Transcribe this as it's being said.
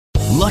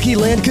Lucky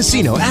Land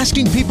Casino,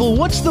 asking people,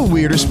 what's the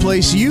weirdest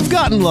place you've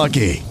gotten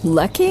lucky?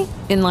 Lucky?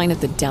 In line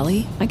at the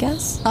deli, I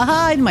guess?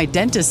 Aha, in my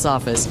dentist's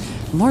office.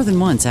 More than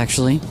once,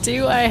 actually.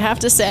 Do I have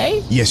to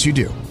say? Yes, you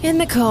do. In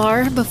the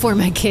car before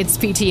my kids'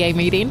 PTA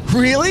meeting.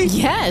 Really?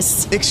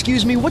 Yes.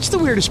 Excuse me, what's the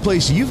weirdest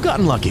place you've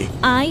gotten lucky?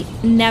 I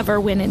never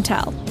win and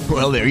tell.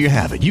 Well, there you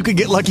have it. You can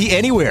get lucky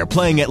anywhere,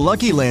 playing at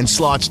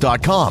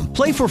LuckyLandSlots.com.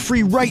 Play for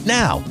free right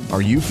now.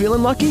 Are you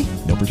feeling lucky?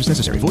 No purchase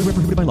necessary. Void where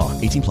prohibited by law.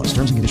 18 plus.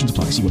 Terms and conditions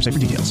apply. See website for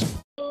details.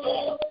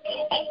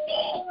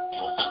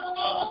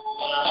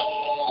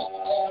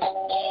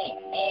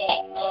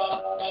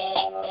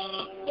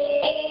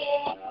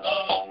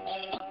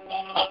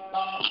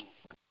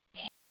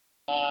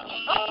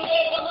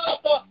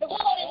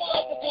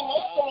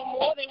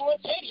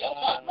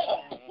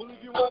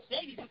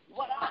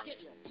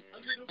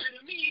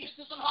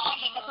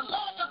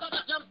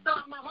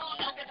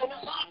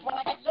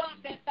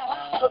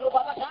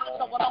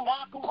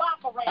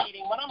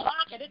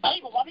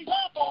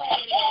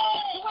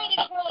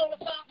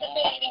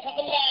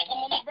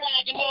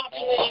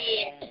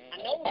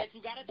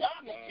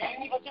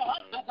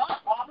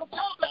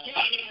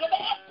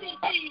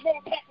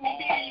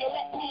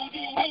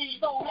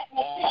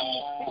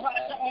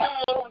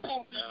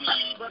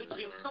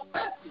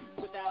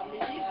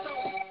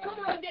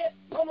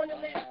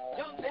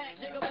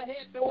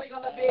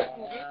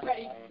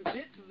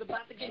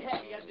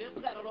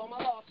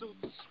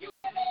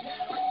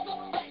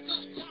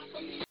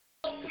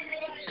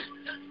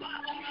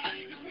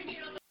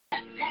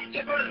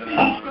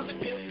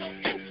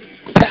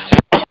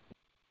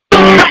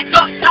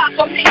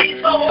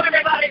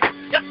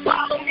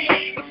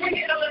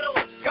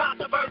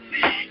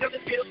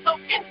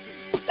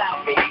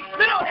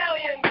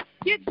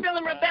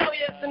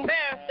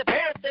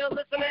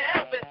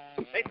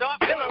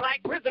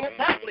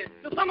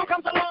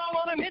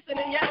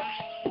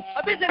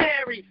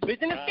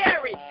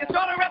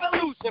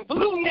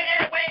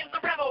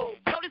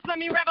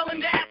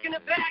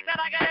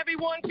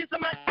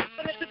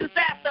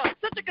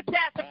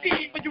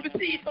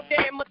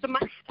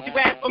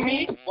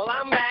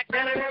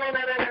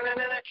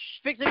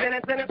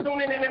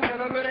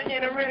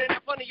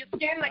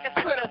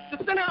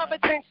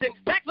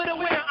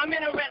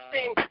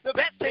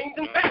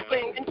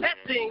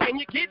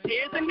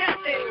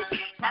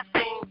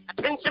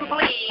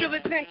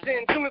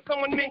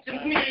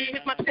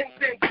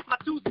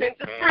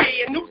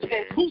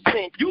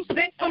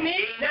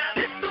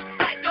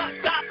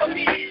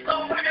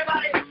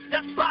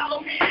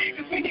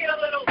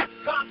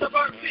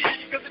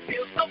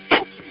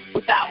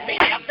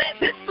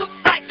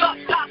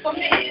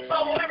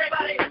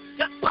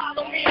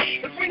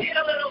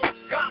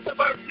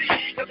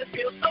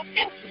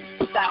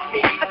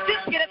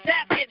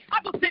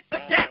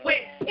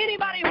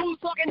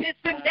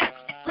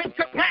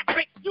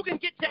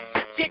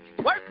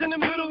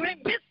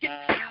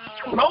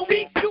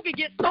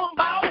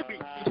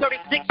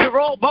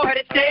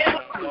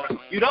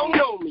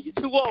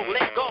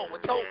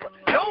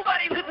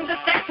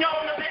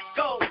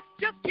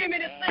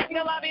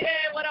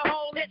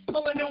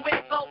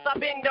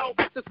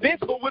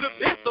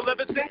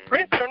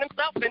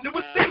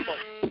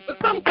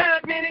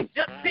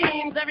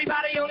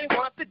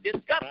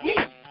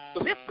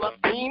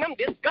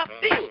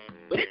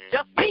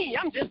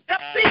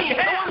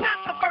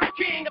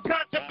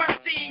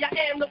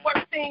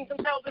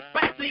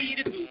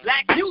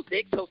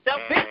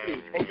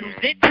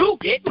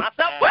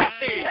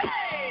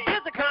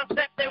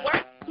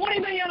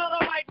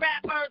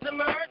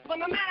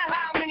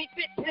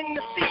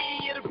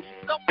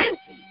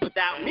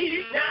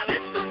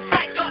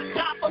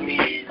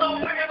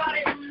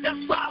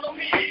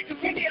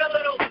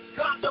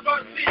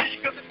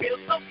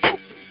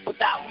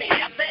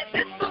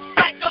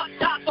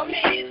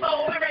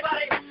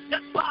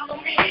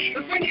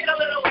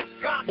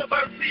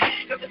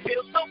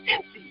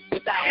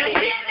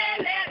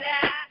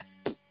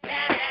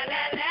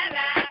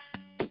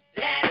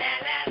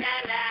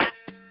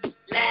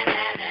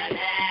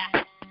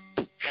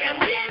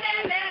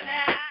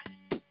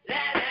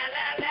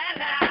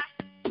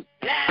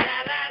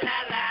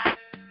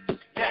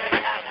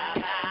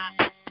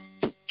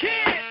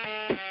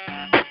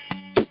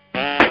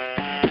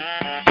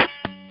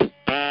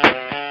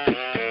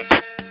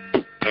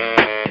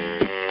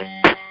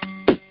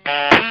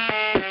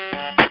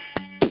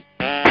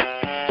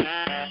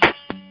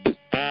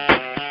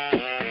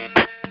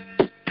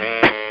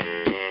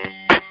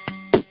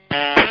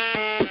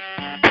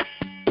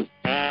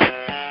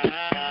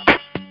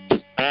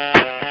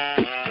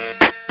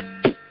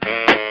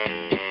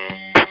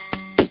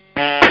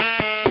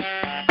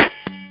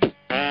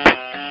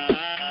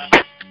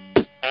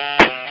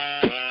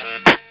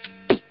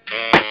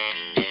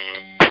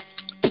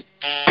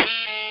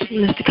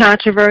 Mr.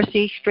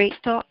 Controversy, Straight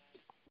Talk.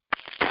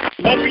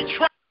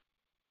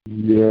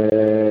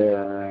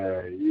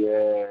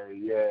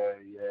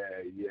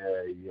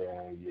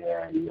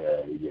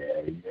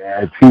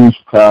 Peace,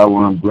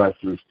 power, and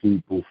blessings,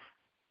 people.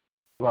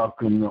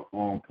 Welcome to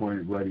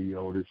OnPoint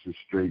Radio. This is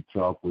Straight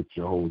Talk with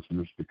your host,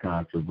 Mr.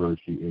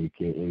 Controversy,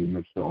 a.k.a.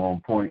 Mr.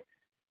 OnPoint.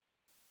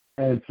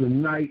 And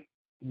tonight,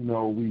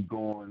 we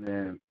going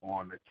in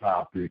on the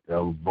topic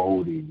of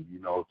voting.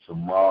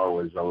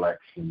 Tomorrow is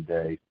election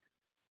day,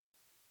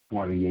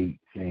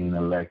 2018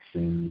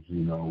 elections,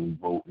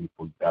 voting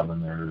for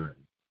governor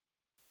and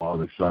all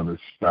this other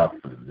stuff.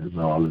 And it's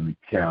all in the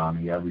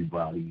county.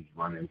 Everybody's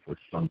running for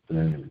something.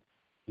 And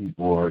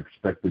people are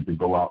expected to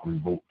go out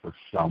and vote for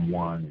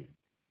someone. And,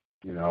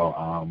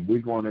 we're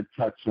going to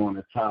touch on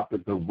the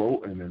topic of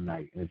voting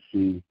tonight and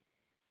see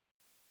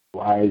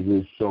why is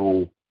it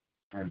so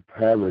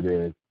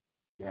imperative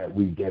that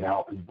we get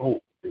out and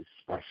vote,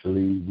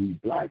 especially we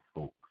black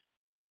folks.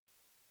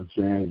 I'm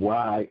saying,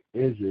 why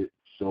is it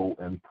so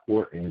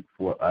important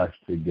for us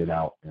to get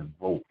out and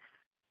vote?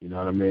 You know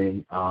what I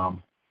mean?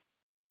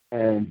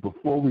 And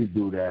before we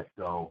do that,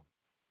 though,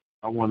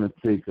 I want to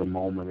take a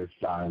moment of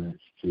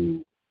silence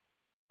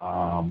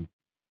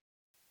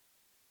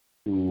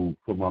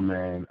for my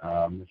man,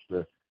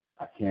 Mr.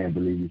 I can't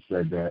believe he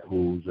said that,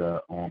 who's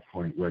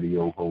OnPoint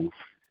Radio host.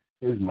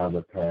 His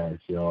mother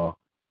passed, y'all.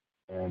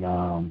 And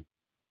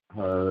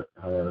her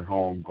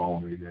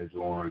homegoing is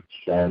on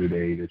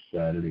Saturday the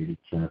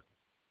 10th.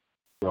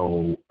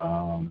 So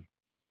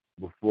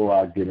before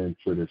I get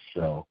into the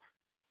show,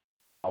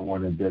 I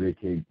want to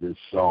dedicate this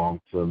song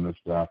to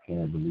Mr. I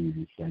can't believe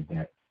he said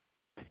that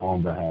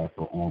on behalf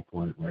of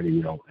OnPoint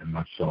Radio and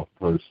myself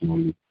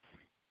personally.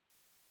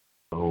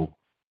 So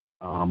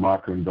my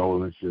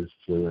condolences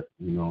to,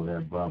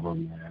 that brother,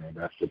 man. And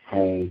that's a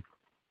pain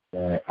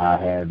that I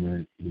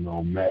haven't,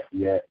 met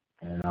yet,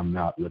 and I'm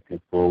not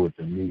looking forward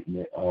to meeting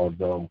it,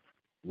 although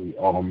we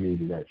all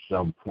meet it at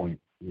some point,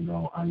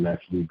 unless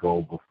we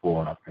go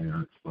before our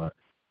parents. But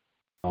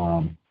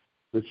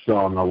this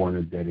song I want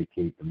to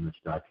dedicate to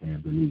Mr. I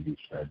can't believe he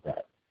said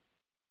that.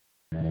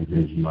 And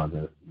his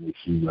mother, may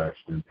she rest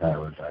in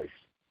paradise.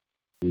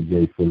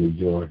 DJ Philly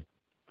Joy.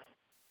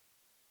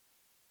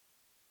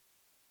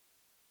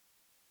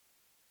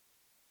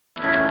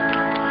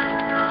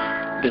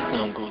 This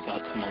song goes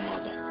out to my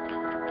mother,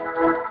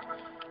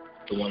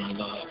 the one I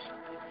love,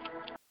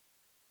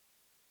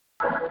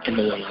 and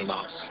the one I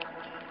lost.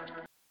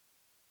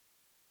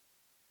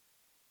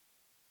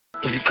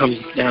 When it comes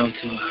down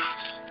to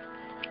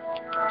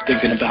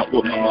thinking about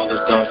what my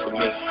mother's done for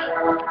me,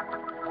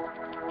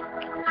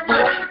 the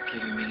love she's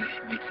given me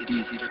makes it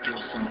easy to do a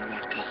song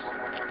like this.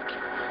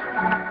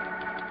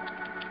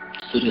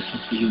 So this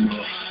is for you,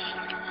 Mom.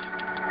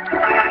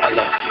 I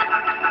love you.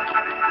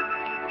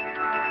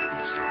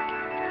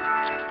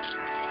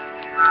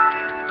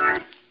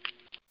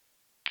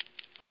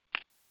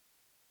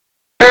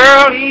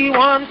 Early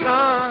one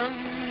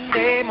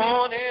Sunday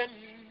morning,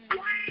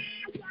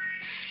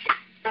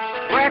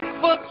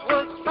 breakfast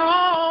was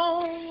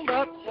on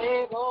the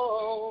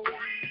table.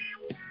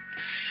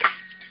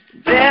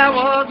 There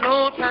was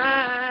no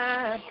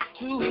time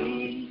to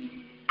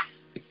eat.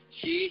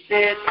 She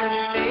said to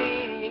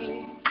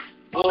me,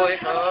 boy,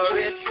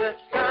 hurry to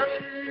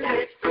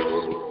Sunday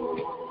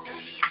school,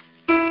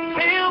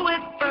 filled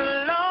with the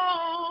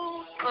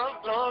load of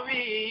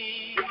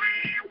glory.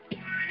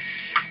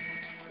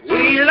 We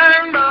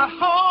learned the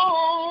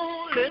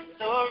whole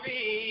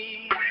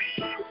story.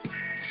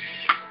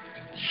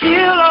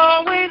 She'll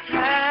always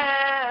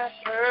have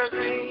her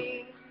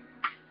dream,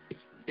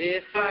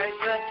 despite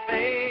the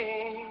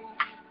things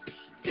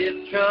this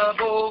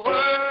troubled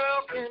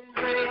world can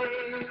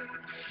bring.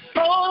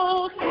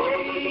 Oh,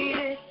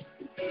 sweetie,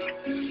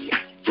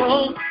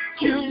 don't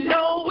you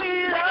know we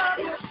love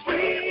you,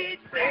 sweet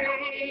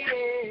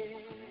lady?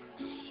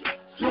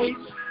 Sweet,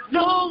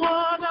 no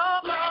one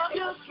above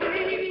you,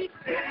 sweet.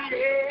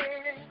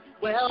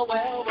 Well.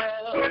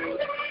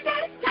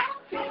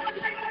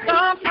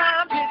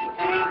 Sometimes it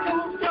seems so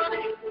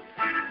funny.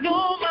 No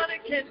money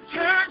can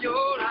turn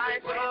your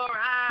life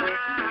around.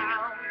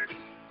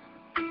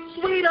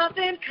 Sweeter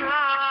than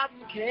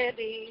cotton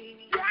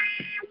candy.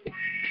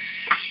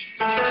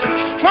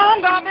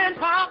 Stronger than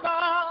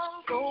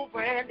Papa's old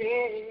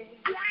brandy.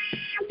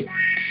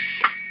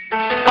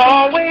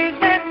 Always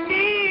that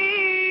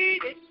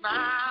needed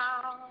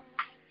smile.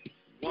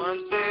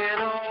 Once in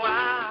a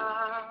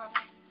while,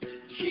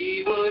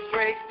 she would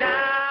break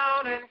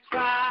down and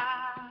cry.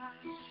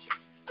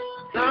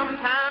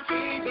 Sometimes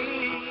she'd be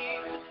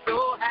so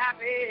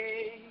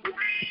happy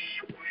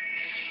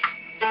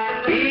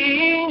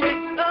being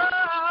with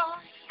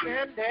us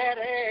and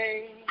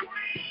Daddy,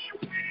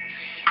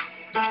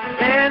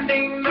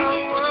 standing the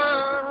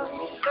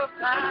world of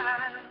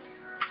time,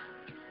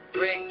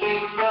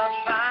 breaking the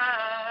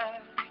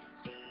vine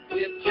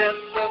with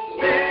just a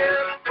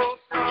simple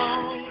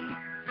song.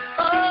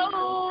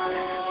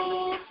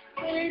 Oh,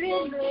 lady,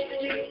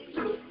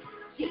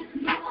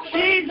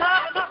 she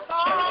loves us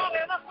all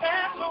in a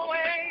special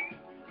way.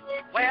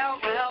 Well.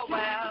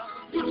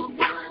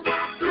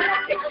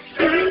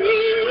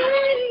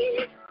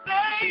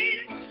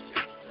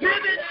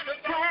 Living in the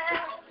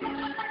past.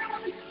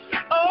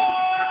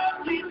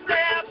 Oh, we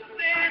step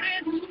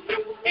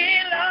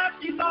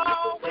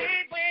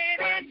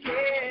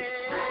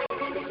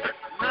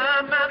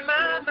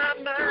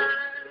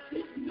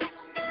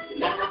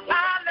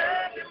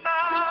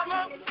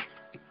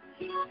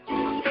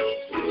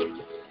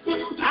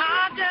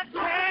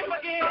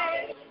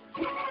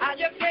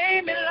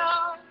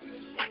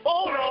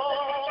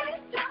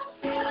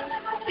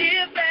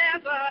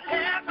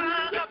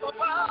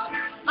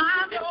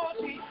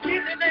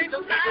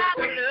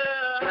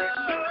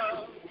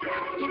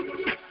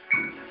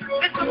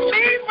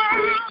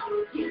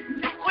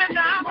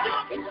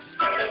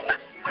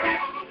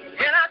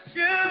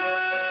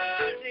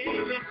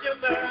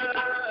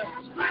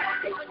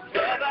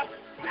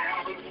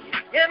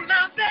And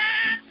now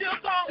that you're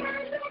gone,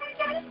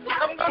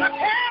 I'm gonna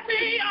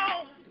carry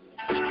on.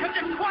 Cause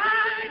you're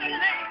quite a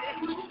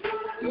lady.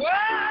 Whoa,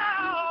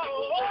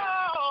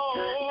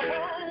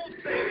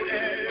 baby.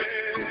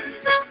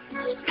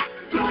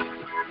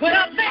 When I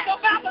think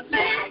about the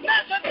things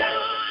that you've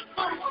done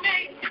for me,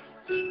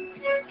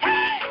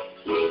 hey,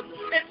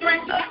 it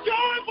brings a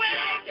joy way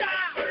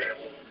down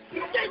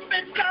deep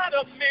inside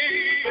of me.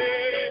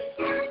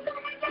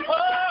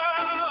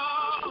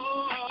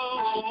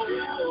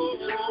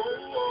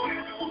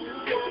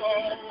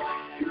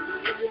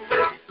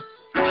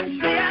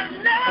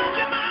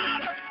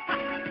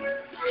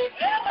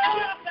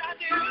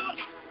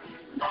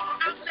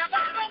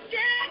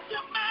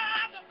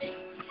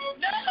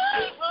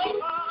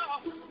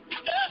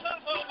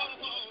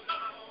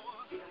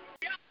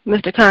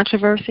 Mr.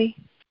 Controversy?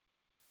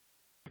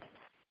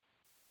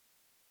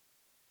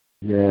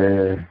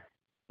 Yeah,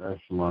 that's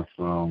my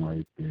song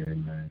right there,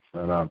 man.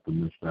 Shout out to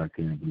Mr. I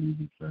can't believe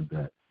he said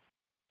that.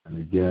 And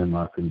again,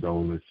 my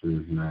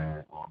condolences,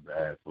 man, on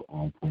behalf of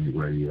OnPoint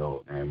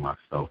Radio and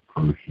myself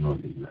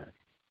personally,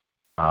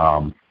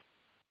 man.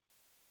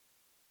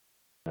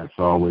 That's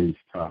always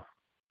tough.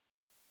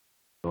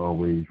 It's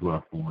always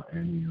rough on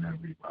any and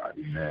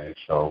everybody, man.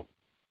 So,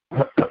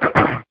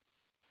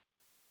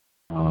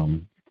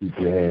 keep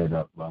your head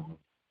up, brother.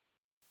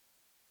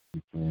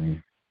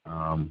 Okay.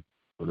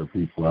 For the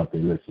people out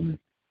there listening,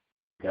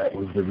 that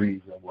was the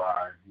reason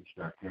why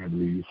I can't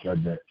believe you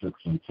said that. Took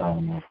some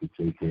time off to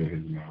take care of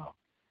his mom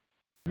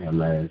in her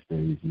last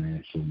days,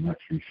 man. So much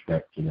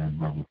respect to that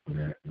brother for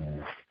that,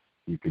 man.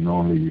 You can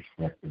only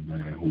respect a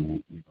man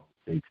who,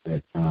 takes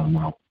that time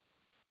out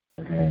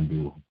to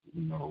handle,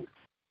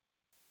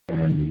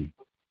 family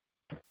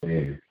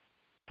affairs.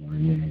 You know what I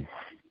mean?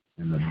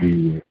 And to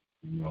be with,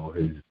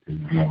 his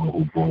mother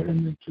who brought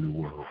him into the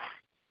world.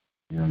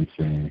 You know what I'm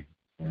saying?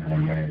 And her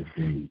last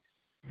days.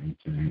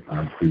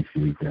 I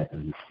appreciate that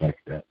and respect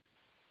that.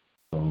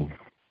 So,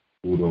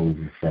 kudos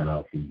and shout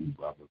out to you,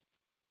 brother.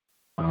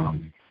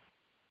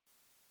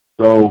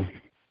 So,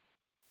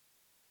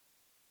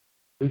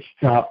 this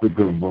topic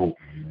of voting,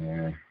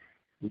 man,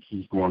 this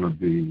is going to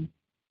be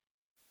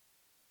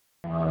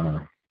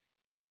a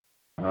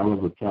hell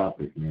of a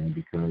topic, man,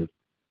 because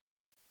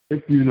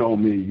if you know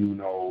me, you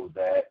know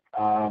that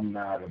I'm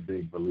not a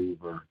big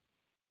believer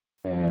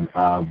and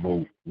our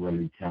vote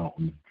really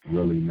counting,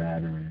 really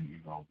mattering,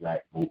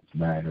 black votes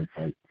matter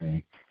type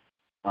thing.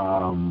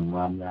 I'm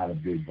not a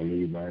big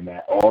believer in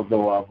that,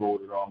 although I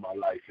voted all my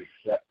life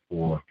except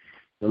for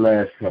the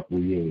last couple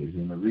of years.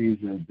 And the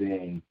reason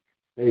being,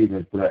 they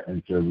even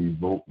threatened to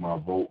revoke my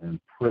voting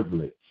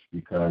privilege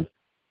because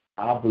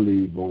I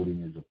believe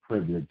voting is a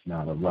privilege,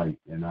 not a right.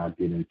 And I'll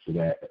get into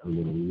that a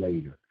little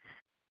later.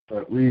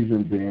 But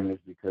reason being is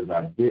because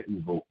I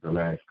didn't vote the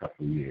last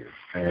couple of years.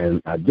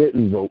 And I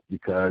didn't vote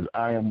because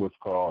I am what's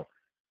called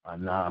a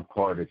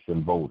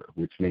nonpartisan voter,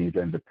 which means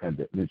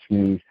independent, which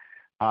means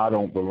I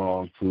don't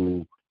belong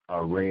to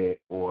a red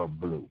or a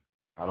blue.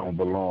 I don't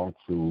belong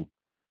to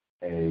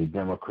a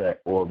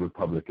Democrat or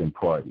Republican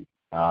party.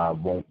 I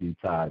won't be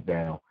tied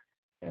down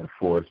and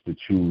forced to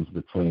choose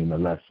between the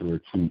lesser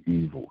of two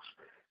evils.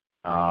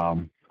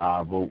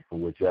 I vote for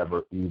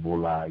whichever evil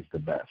lies the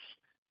best.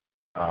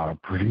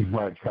 Pretty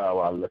much how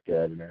I look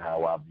at it and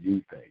how I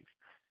view things.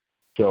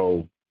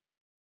 So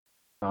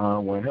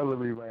when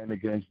Hillary ran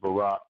against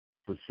Barack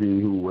to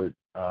see who would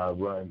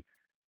run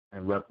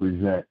and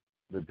represent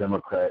the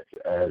Democrats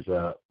as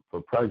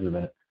for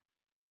president,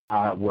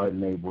 I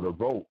wasn't able to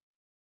vote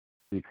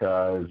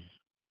because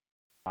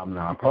I'm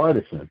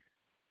nonpartisan.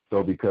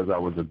 So because I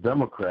was a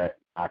Democrat,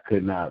 I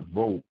could not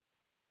vote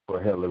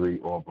for Hillary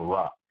or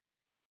Barack.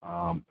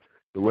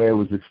 The way it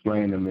was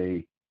explained to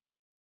me,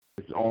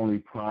 it's only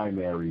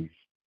primaries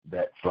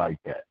that's like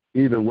that.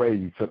 Either way,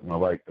 you took my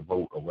right to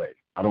vote away.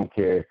 I don't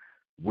care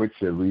which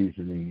your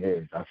reasoning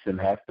is. I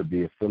shouldn't have to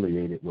be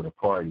affiliated with a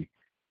party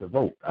to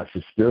vote. I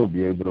should still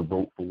be able to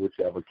vote for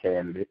whichever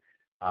candidate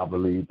I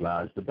believe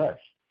lies the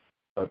best.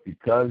 But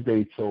because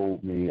they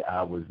told me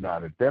I was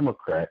not a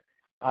Democrat,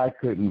 I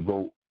couldn't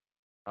vote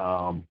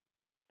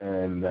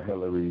in the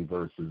Hillary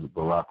versus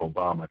Barack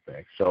Obama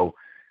thing. So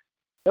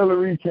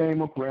Hillary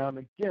came around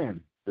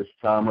again, this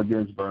time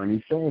against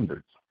Bernie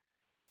Sanders.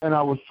 And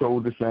I was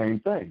told the same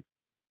thing.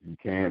 You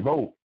can't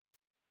vote.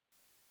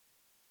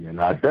 You're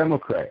not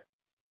Democrat.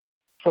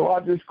 So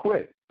I just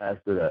quit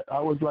after that. I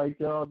was like,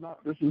 y'all,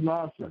 this is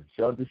nonsense.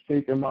 Y'all just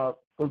taking my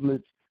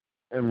privilege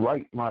and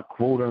my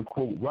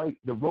quote-unquote right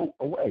to vote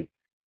away.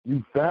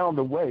 You found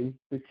a way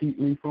to keep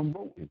me from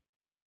voting.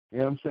 You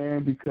know what I'm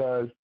saying?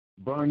 Because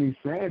Bernie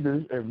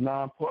Sanders, if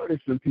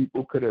nonpartisan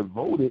people could have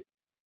voted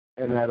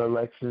in that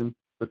election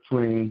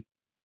between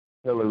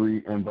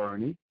Hillary and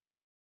Bernie,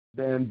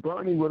 then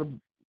Bernie would have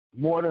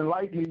more than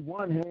likely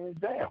won hands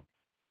down.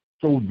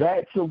 So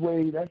that's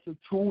a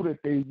tool that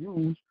they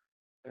use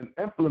and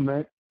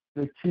implement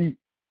to keep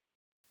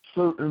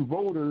certain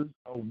voters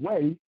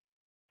away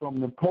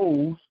from the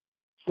polls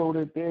so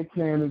that their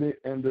candidate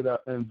ends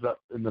up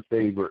in the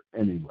favor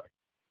anyway.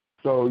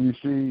 So you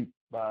see,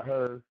 by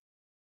her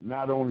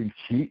not only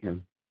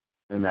cheating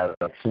in that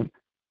election,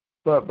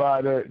 but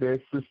by their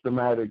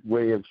systematic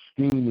way of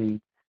scheming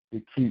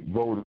to keep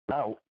voters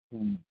out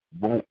who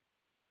won't,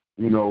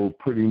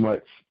 pretty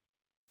much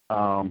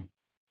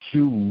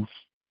choose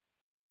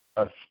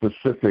a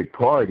specific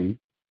party,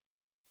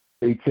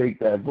 they take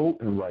that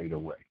voting right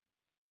away,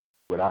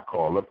 what I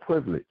call a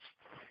privilege.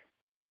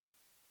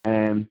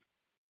 And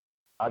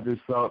I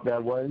just felt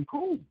that wasn't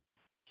cool.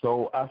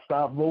 So I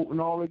stopped voting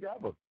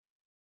altogether.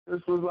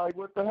 This was like,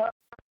 what the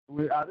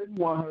hell? I didn't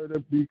want her to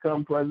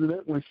become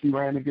president when she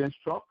ran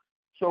against Trump.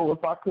 So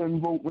if I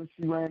couldn't vote when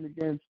she ran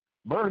against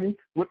Bernie,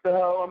 what the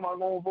hell am I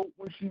going to vote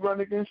when she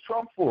run against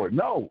Trump for?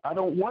 No, I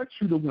don't want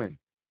you to win.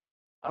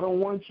 I don't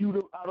want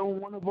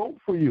to vote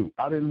for you.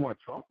 I didn't want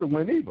Trump to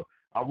win either.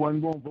 I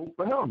wasn't going to vote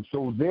for him.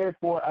 So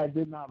therefore, I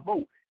did not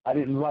vote. I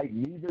didn't like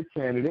neither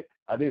candidate.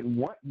 I didn't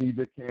want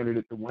neither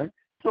candidate to win.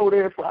 So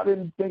therefore, I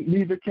didn't think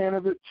neither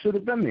candidate should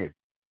have been there.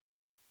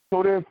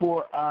 So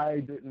therefore,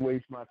 I didn't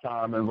waste my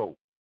time and vote.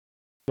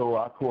 So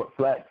I caught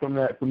flack from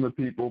the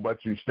people,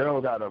 but you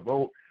still got to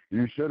vote.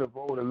 You should have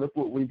voted. Look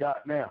what we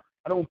got now.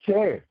 I don't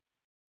care.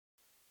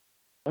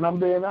 And I'm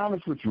being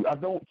honest with you. I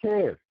don't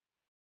care.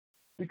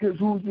 Because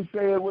who's to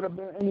say it would have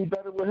been any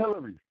better with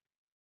Hillary?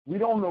 We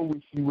don't know what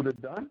she would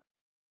have done.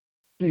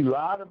 She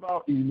lied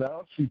about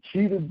emails. She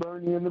cheated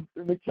Bernie in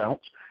the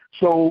counts.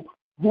 So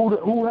who the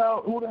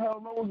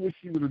hell knows what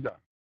she would have done?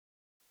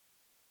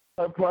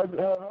 Her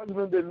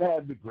husband didn't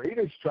have the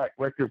greatest track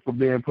record for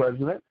being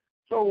president,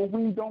 so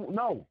we don't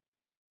know.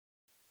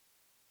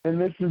 And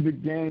this is the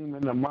game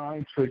and the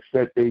mind tricks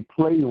that they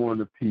play on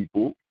the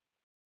people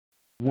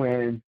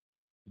when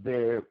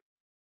they're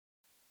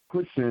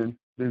pushing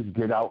this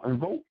get out and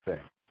vote thing.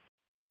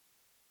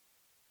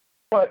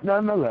 But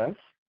nonetheless,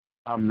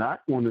 I'm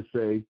not going to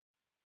say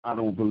I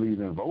don't believe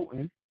in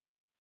voting.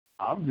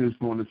 I'm just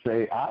going to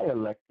say I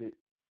elected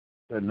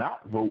to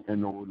not vote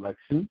in no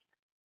elections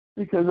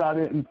because I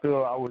didn't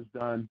feel I was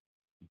done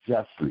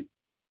justly.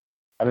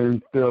 I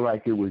didn't feel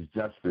like it was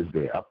justice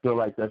there. I feel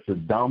like that's a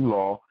dumb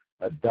law,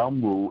 a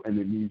dumb rule, and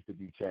it needs to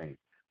be changed.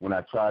 When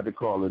I tried to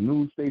call a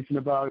news station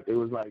about it, it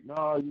was like,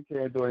 no, you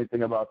can't do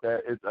anything about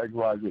that. It's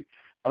XYZ.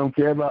 I don't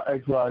care about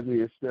XYZ.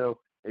 It's still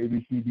A,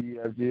 B, C, D, E,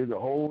 F, G. There's a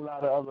whole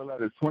lot of other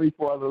letters,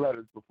 23 other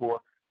letters before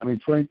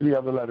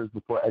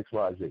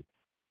XYZ.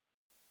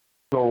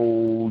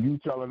 So you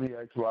telling me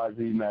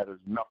XYZ matters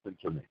nothing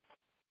to me.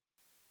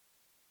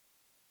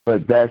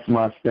 But that's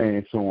my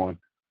stance on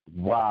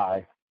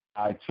why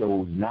I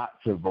chose not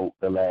to vote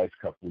the last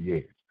couple of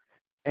years.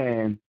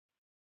 And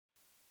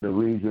the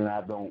reason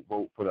I don't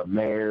vote for the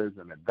mayors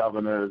and the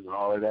governors and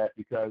all of that,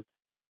 because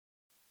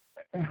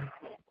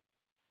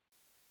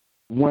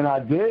when I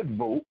did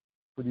vote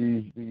for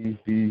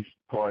these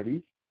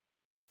parties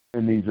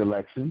in these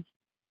elections,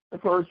 the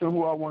person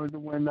who I wanted to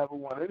win never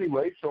won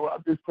anyway, so I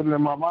just put it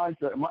in my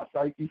mindset, in my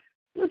psyche,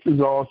 this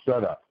is all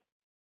set up.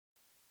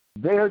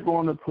 They're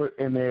going to put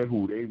in there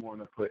who they want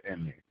to put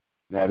in there.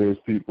 Now, there's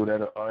people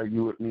that'll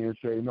argue with me and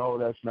say, no,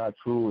 that's not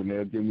true, and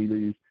they'll give me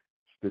these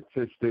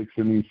statistics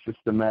and these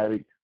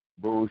systematic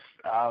bullshit.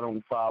 I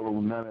don't follow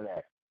none of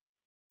that.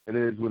 It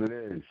is what it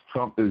is.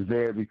 Trump is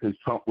there because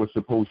Trump was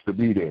supposed to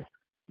be there.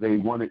 They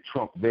wanted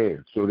Trump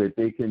there so that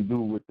they can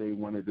do what they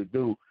wanted to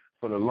do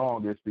for the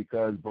longest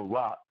because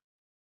Barack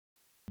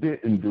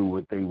didn't do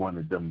what they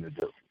wanted them to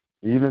do.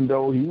 Even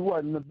though he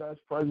wasn't the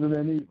best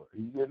president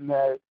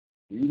either.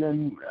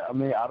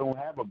 I don't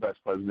have a best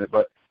president,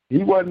 but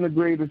he wasn't the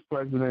greatest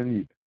president either.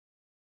 You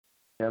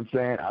know what I'm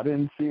saying? I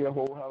didn't see a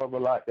whole hell of a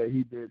lot that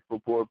he did for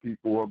poor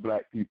people or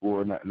black people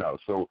or nothing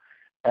else. So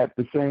at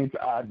the same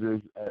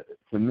time,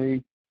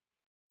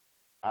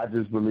 I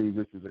just believe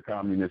this is a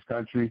communist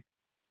country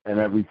and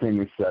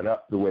everything is set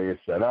up the way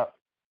it's set up.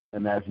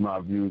 And that's my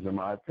views and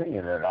my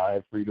opinion. And I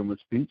have freedom of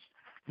speech.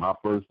 My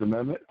First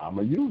Amendment, I'm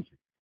going to use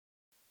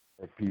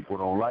it. If people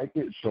don't like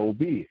it, so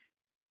be it.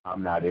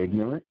 I'm not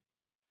ignorant.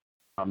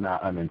 I'm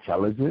not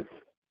unintelligent.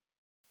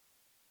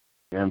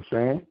 You know what I'm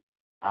saying?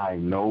 I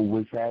know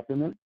what's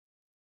happening.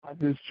 I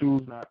just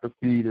choose not to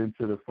feed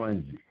into the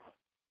frenzy.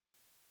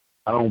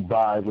 I don't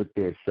buy what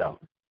they're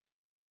selling.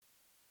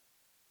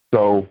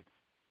 So,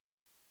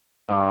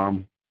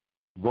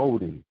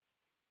 voting.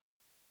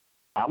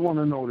 I want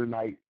to know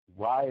tonight,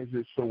 why is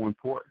it so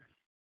important?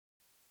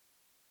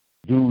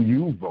 Do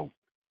you vote?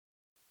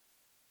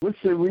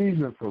 What's the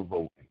reason for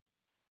voting?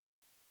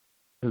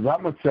 Because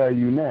I'm going to tell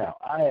you now,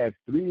 I have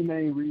three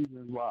main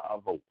reasons why I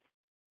vote.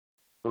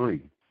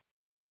 Three.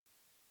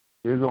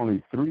 There's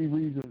only three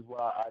reasons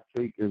why I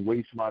take and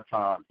waste my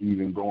time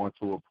even going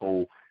to a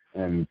poll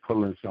and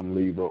pulling some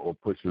lever or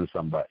pushing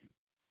somebody.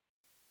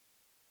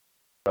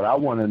 But I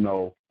want to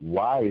know,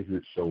 why is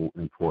it so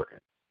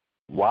important?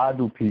 Why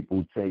do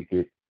people take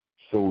it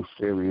so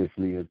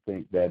seriously and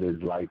think that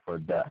is life or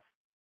death?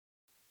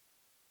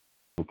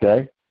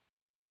 Okay?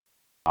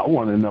 I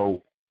want to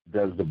know,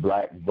 does the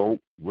black vote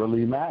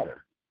really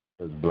matter?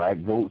 Does black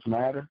votes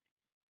matter?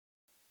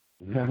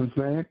 You know what I'm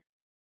saying?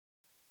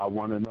 I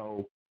want to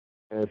know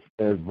if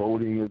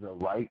voting is a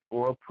right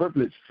or a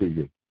privilege to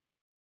you.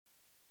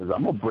 Because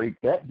I'm going to break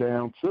that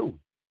down, too.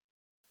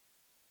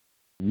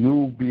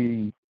 You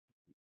be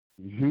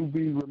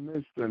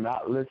remiss to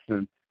not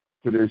listen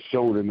to this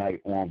show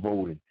tonight on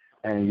voting.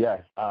 And,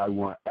 yes, I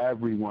want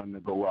everyone to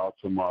go out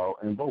tomorrow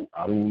and vote.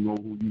 I don't know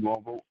who you're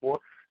going to vote for.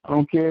 I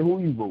don't care who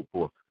you vote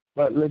for.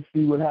 But let's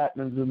see what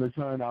happens in the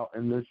turnout,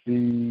 and let's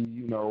see,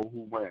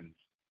 who wins.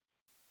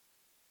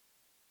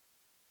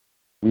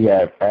 We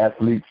have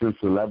athletes and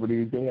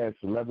celebrities. They had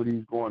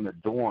celebrities going to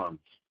dorms,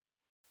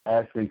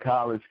 asking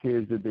college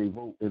kids did they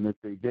vote, and if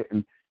they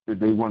didn't, did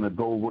they want to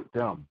go with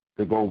them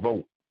to go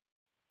vote.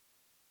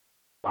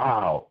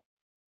 Wow,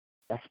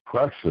 that's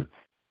pressure.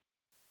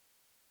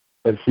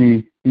 But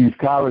see, these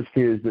college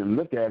kids didn't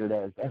look at it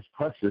as that's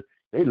pressure.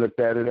 They looked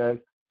at it as,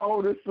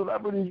 oh, this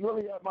celebrity's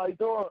really at my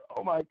door.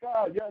 Oh, my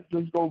God, yes,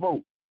 let's go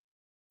vote.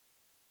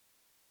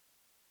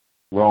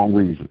 Wrong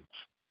reasons.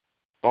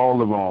 All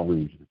the wrong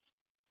reasons.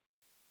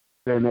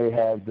 Then they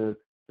have the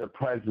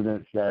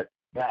presidents that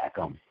back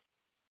them,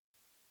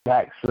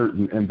 back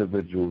certain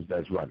individuals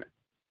that's running.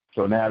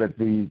 So now that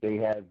they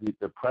have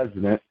the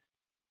president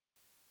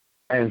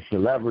and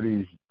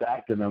celebrities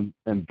backing them,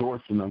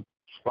 endorsing them,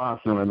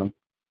 sponsoring them,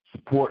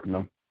 supporting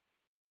them,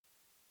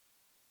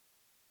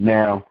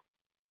 now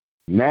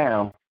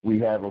we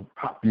have a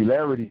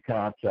popularity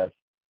contest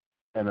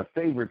and a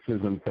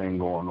favoritism thing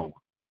going on.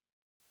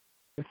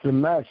 It's a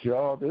mess,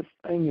 y'all. This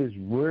thing is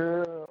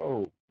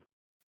real.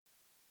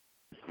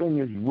 This thing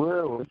is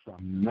real. It's a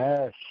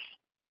mess.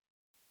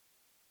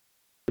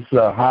 It's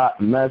a hot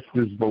mess,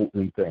 this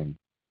voting thing.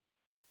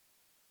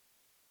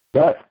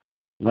 But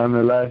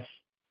nonetheless,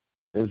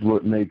 is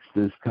what makes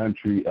this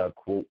country a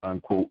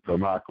quote-unquote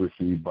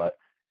democracy. But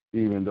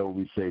even though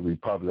we say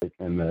republic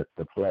in the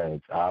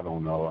pledge, I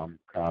don't know. I'm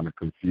kind of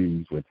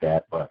confused with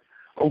that. But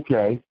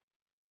okay,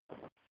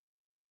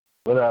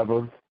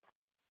 whatever.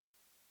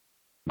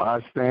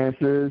 My stance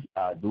is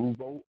I do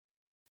vote.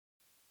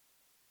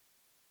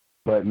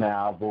 But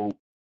now I vote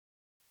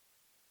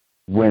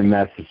when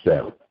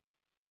necessary.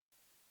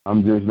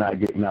 I'm just not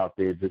getting out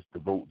there just to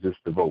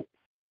vote.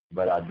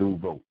 But I do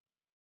vote.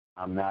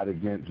 I'm not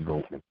against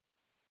voting.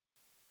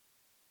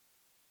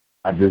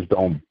 I just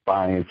don't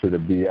buy into the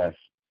BS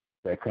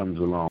that comes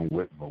along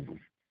with voting.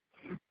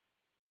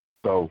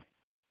 So,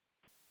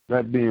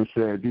 that being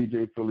said,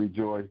 DJ Philly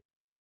Joy,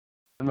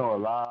 I know a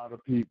lot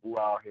of people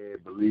out here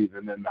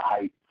believing in the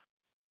hype.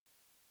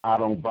 I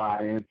don't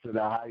buy into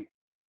the hype.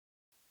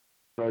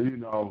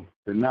 So,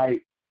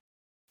 tonight,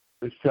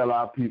 let's tell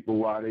our people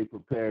why they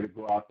prepare to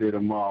go out there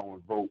tomorrow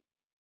and vote,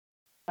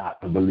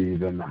 not to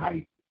believe in the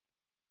hype.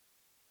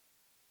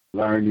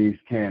 Learn these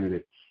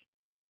candidates.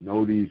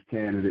 Know these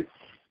candidates.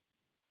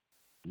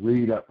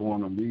 Read up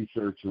on them,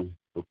 research them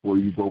before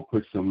you go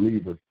push some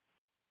levers.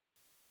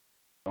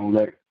 Don't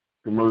let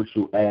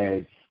commercial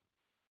ads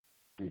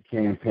and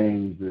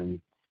campaigns and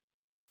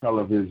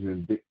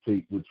television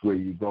dictate which way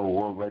you go,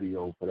 or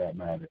radio for that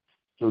matter.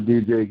 So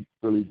DJ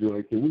Philly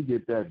Joy, can we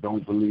get that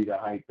don't believe the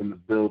hype in the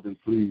building,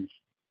 please?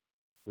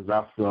 Because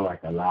I feel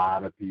like a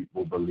lot of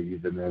people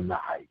believe in the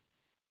hype.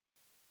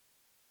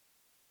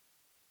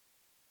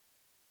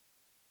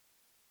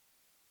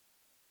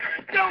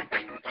 Don't.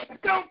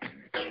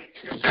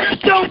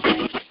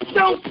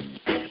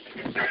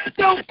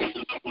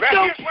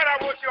 That's what I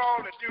want you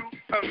all to do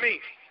for me.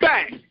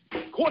 Bang!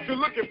 Caught you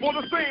looking for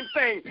the same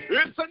thing.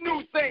 It's a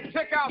new thing.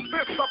 Check out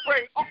this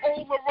spring. The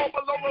roll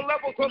below the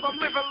level, cause I'm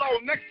living low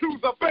next to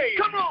the bay.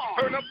 Come on!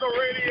 Turn up the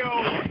radio.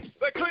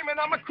 They're claiming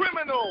I'm a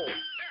criminal.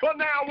 But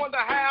now I wonder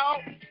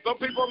how. Some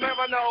people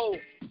never know.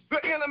 The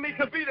enemy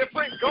could be the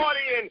Frank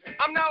Guardian.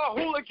 I'm not a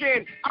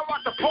hooligan. I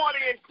rock the party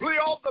and clear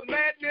all the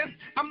madness.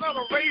 I'm not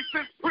a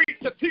racist, preach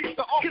to teach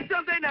the all. Cause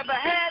some they never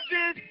had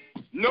this.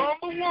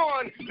 Number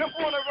one, they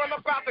want to run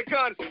about the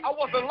gun. I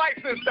wasn't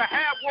licensed to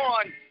have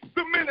one.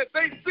 The minute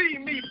they see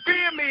me,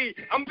 fear me.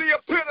 I'm the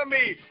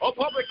epitome of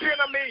public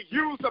enemy.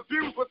 Use,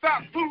 abuse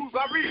without clues.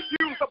 I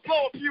refuse to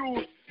blow a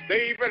fuse.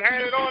 They even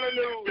had it on the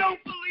news. Don't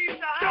believe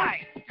the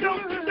hype.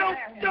 Don't believe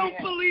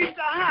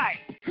the hype.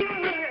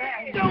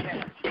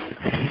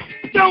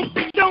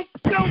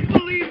 Don't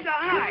believe the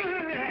hype.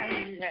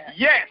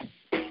 Yes.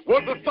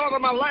 Was the start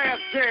of my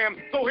last jam,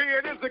 so here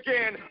it is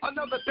again,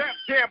 another death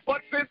jam. But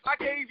since I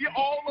gave you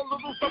all a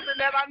little something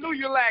that I knew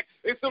you lacked,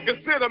 they still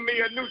consider me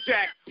a new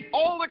jack.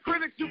 All the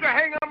critics you can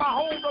hang on my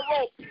hold the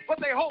rope, but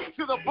they hope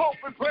to the Pope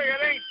and pray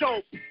it ain't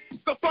dope.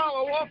 The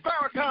follower of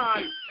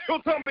Farrakhan,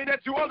 don't tell me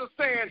that you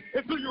understand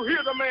until you hear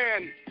the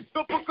man.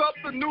 They'll book up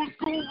the new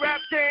school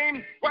rap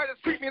game,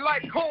 writers treat me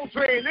like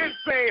Coltrane,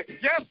 insane.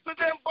 Yes to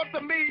them, but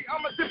to me,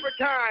 I'm a different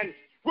kind.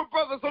 We're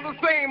brothers of the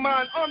same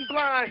mind,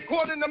 unblind,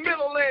 caught in the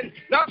middle end,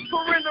 not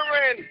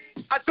surrendering.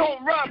 I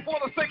don't run for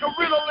the sake of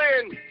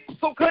riddling.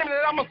 So claim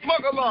that I'm a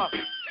smuggler.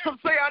 Some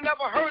say I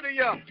never heard of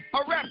ya.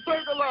 A rap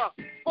circular,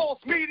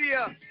 false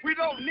media. We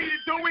don't need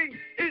it, do we?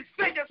 It's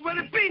fake, that's what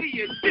it be to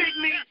you. Dig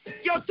me?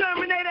 Yo,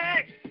 Terminator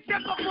X,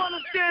 step up on the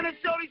stand and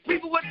show these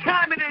people what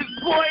time it is,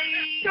 boy.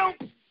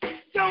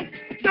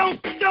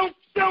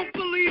 Don't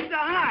believe the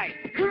hype.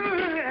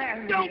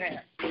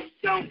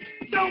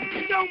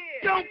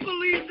 Don't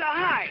believe the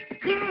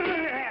hype.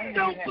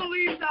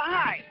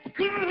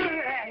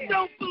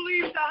 Don't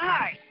believe the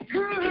hype.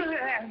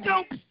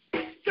 Don't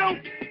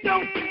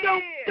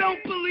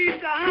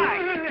believe the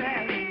hype.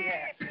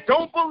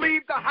 Don't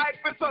believe the hype,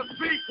 it's a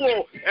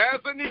sequel. As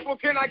an equal,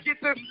 can I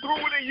get this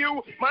through to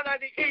you? My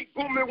 98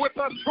 booming with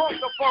a trunk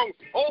of funk.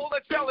 All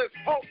the jealous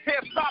folks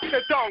can't stop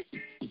the dunk.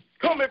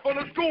 Coming from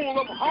the school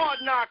of hard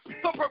knocks,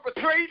 some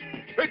perpetrate.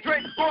 They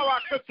drink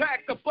Clorox,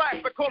 attack the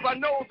black because I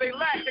know they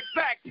lack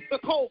exact the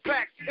cold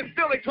facts, and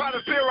still they try to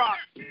Xerox.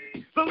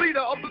 The leader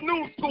of the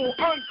new school,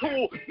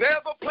 uncool,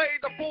 never played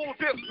the fool,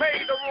 just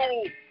made the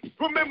rule.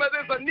 Remember,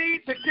 there's a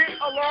need to get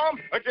alarm.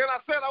 Again, I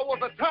said I was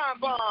a time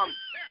bomb.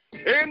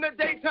 In the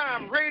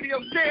daytime,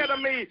 radio scared of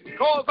me,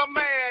 cause I'm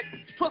mad.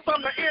 Plus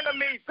I'm the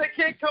enemy. They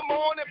can't come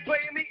on and play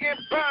me in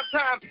prime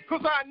time,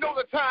 cause I know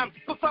the time,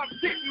 cause I'm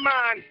getting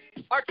mine.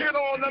 I get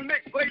on the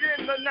mix late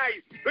in the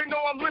night. They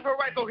know I'm living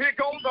right, so here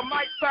goes the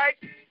mic sight.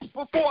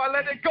 Before I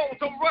let it go,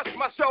 don't rush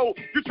my show.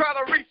 You try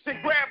to reach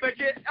and grab and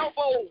get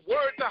elbow.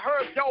 Word to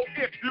her, yo,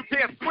 if you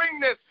can't swing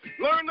this,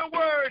 learn the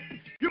words.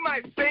 You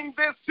might sing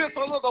this, just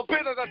a little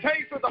bit of the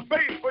taste of the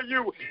bass for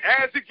you.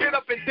 As you get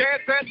up and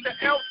dance at the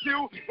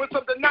LQ, with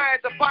some deny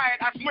it, defy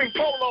it, I swing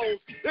bolos.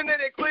 Then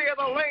they clear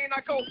the lane, I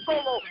go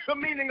solo. The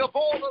meaning of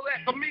all of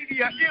that, the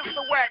media is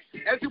the wax.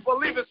 As you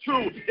believe it's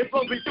true, it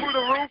blows me through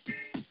the roof.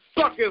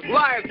 Suckers,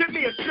 liars, give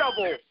me a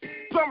shovel.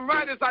 Some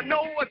writers I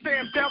know are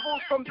damn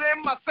devils. From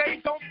them I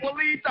say don't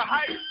believe the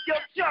hype. Yo,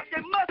 Chuck,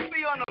 it must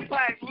be on the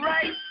pipe,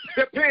 right?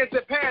 Depends,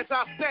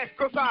 I snatch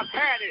cause I've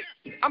had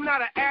it. I'm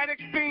not an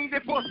addict, fiend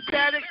for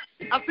static.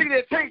 I see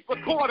the tape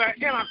recorder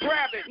and I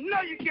grab it.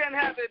 No, you can't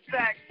have it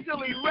back,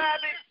 silly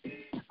rabbit.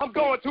 I'm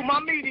going to my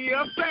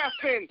media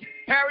assassin,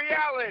 Harry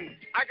Allen.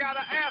 I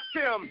gotta ask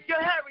him. Yo,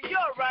 Harry, you're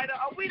a writer.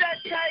 Are we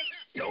that tight?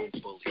 Don't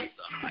believe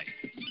the hype.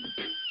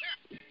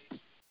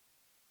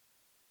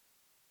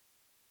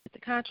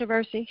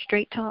 Controversy,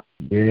 straight talk.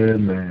 Yeah,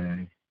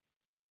 man.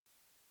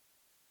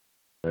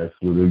 That's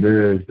what it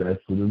is.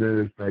 That's what it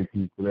is. Thank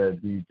you for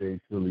that, DJ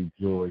Philly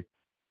Joy.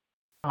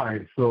 All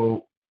right,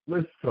 so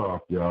let's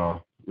talk,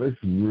 y'all.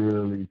 Let's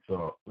really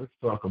talk. Let's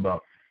talk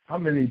about how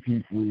many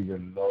people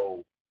even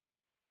know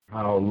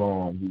how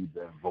long we've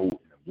been voting,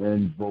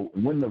 when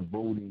the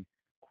voting,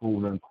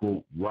 quote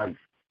unquote, right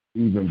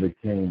even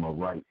became a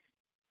right.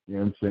 You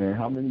know what I'm saying?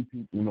 How many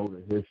people know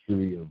the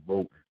history of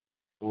voting?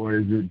 Or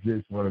is it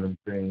just one of them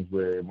things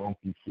where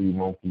monkey see,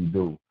 monkey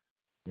do?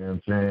 You know what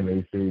I'm saying?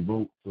 They say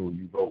vote, so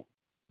you vote.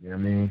 You know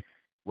what I mean?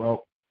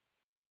 Well,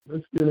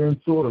 let's get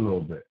into it a little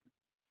bit.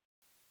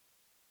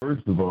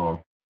 First of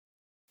all,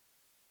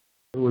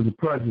 there was a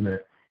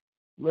president,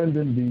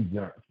 Lyndon Baines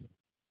Johnson,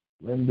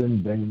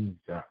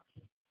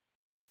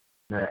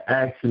 that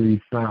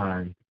actually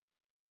signed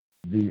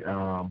the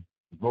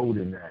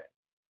Voting Act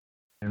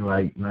in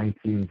like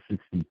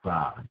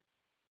 1965,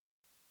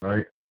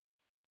 right?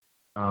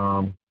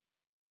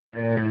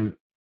 And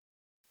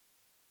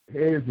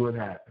here's what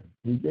happened.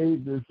 He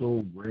gave this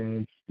old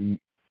grand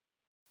speech,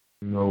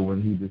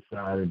 when he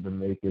decided to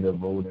make it a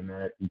voting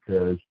act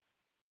because,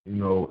 it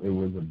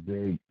was a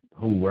big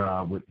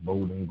hoorah with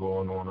voting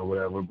going on or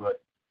whatever. But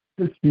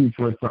his speech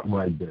was something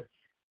like this.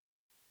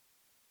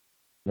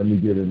 Let me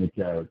get into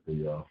character,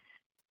 y'all.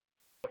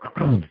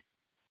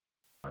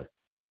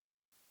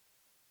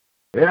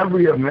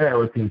 Every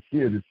American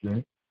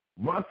citizen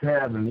must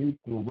have an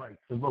equal right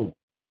to vote.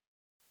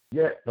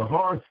 Yet the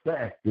harsh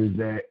fact is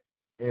that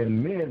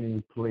in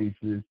many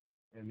places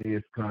in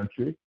this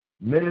country,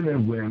 men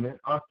and women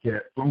are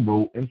kept from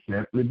voting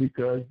simply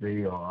because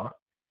they are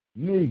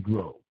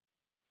Negro.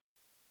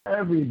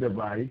 Every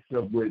device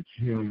of which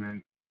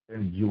human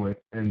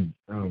ingenuity,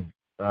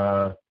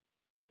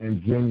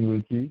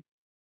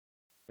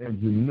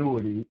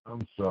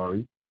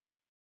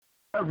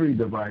 every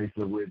device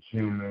of which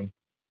human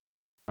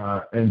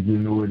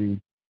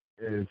ingenuity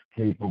is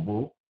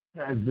capable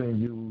has been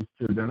used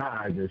to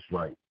deny this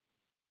right.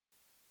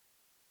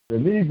 The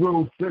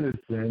Negro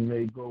citizen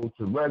may go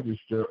to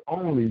register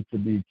only to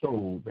be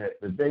told that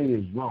the day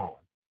is wrong,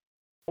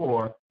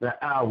 or the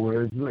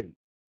hour is late,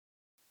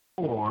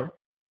 or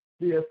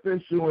the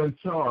official in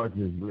charge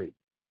is late,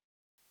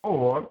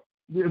 or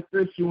the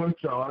official in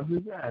charge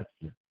is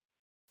absent.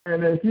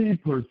 And if he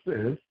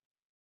persists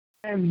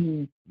and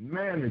he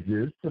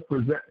manages to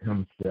present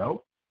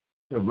himself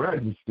to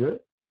register,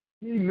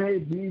 he may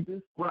be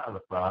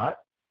disqualified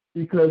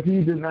because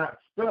he did not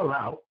spell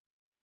out,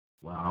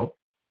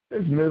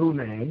 his middle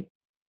name,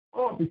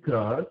 or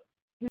because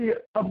he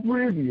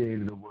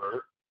abbreviated a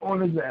word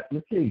on his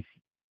application.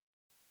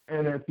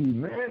 And if he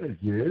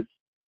manages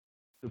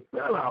to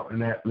fill out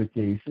an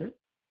application,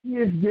 he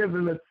is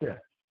given a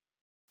test.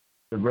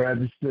 The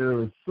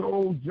register is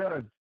sole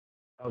judge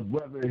of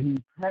whether he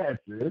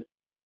passes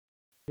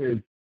his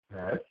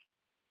test.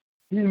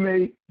 He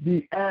may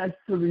be asked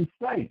to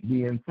recite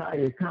the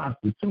entire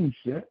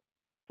Constitution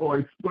or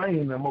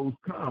explain the most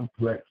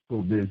complex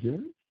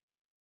provisions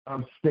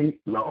of state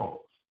laws.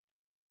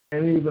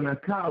 And even a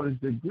college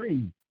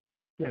degree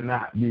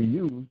cannot be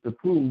used to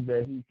prove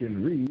that he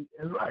can read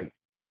and write.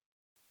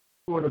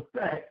 For the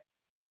fact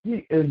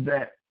he is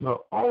that The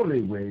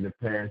only way to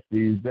pass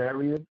these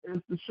barriers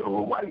is to show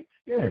a white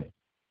skin.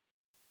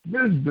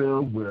 This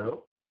bill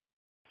will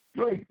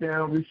break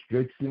down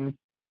restrictions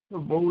for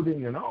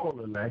voting in all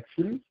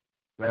elections,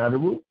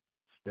 federal,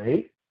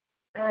 state,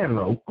 and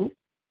local,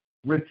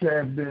 which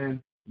have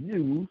been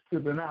used to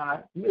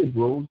deny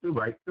Negroes the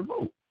right to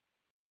vote.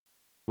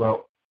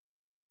 Well,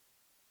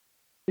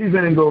 he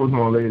then goes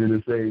on later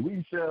to say,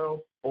 we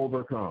shall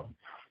overcome,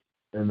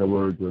 in the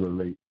words of the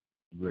late,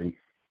 great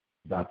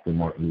Dr.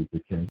 Martin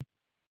Luther King.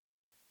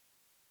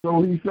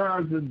 So he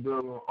signs this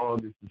bill on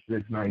August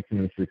 6,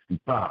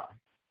 1965.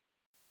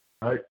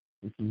 Right?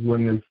 This is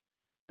when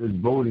this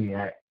Voting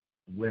Act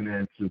went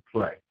into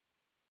play.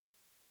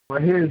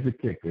 But here's the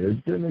kicker.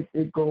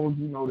 It goes,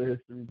 the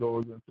history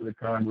goes into the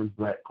Congress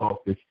Black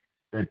Caucus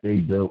that they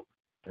built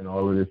and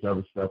all of this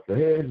other stuff. So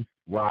here's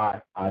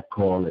why I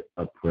call it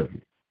a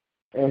privilege.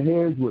 And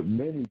here's what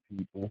many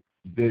people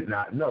did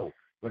not know,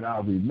 but I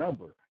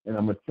remember. And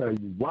I'm going to tell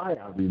you why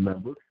I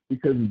remember,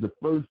 because it's the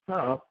first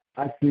time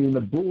I seen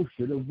the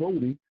bullshit of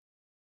voting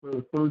for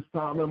the first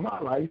time in my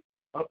life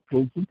up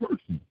close and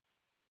personal.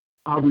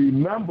 I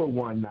remember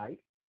one night,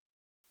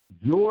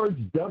 George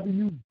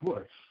W.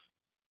 Bush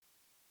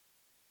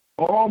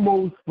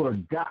almost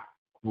forgot,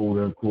 quote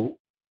unquote,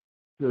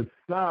 to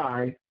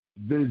sign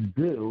this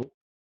bill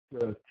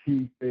to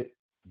keep it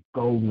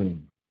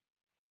going.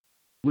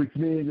 Which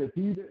means if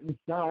he didn't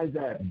sign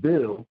that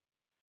bill,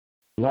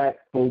 black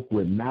folk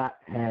would not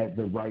have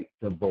the right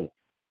to vote.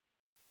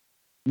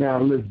 Now,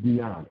 let's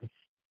be honest.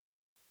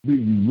 Do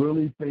you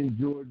really think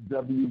George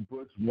W.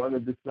 Bush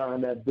wanted to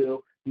sign that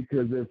bill?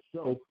 Because if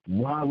so,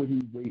 why would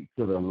he wait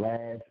till the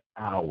last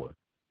hour,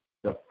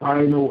 the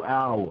final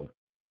hour,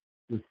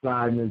 to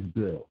sign this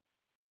bill?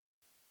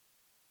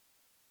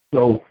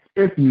 So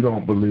if you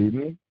don't believe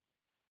me,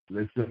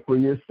 listen for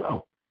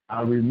yourself.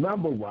 I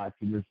remember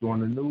watching this on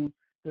the news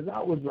because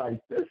I was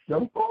like, this is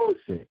some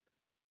bullshit.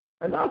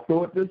 And I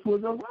thought this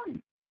was a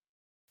right.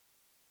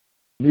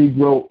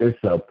 Negro,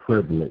 it's a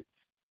privilege.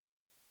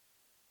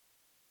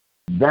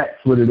 That's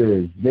what it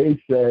is.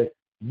 They said,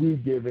 we're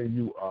giving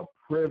you a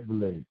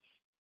privilege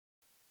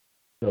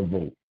to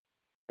vote.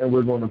 And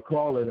we're going to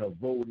call it a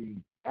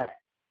voting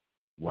act.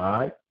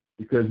 Why?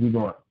 Because we're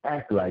going to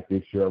act like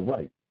it's your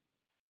right.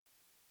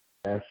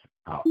 That's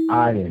how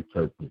I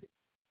interpret it.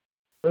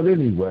 But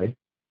anyway,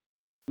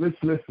 let's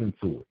listen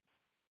to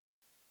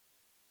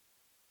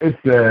it. It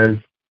says,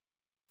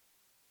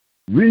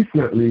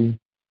 recently,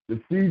 the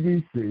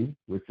CBC,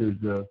 which is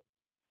the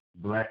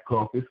Black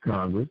Caucus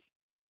Congress,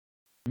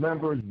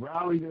 members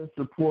rallied in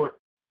support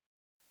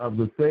of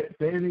the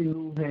Fannie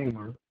Lou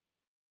Hamer,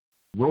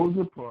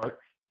 Rosa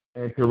Parks,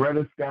 and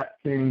Coretta Scott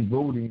King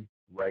Voting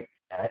Rights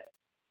Act,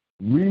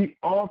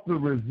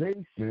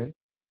 Reauthorization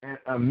and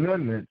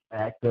Amendments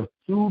Act of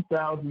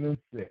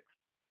 2006.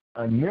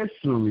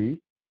 Initially,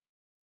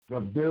 the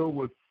bill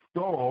was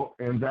stalled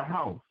in the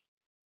House,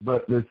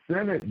 but the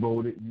Senate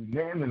voted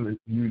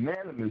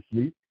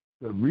unanimously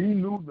to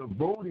renew the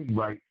Voting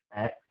Rights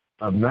Act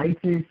of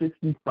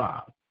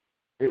 1965.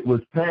 It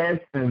was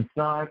passed and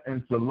signed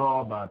into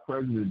law by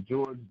President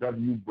George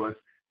W. Bush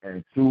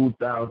in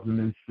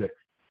 2006.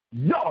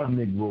 Y'all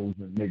Negroes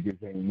and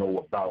niggas ain't know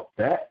about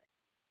that.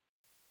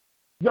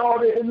 Y'all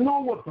didn't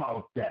know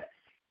about that.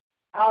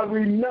 I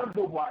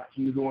remember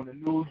watching it on the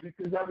news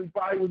because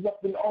everybody was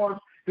up in arms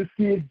to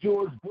see if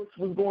George Bush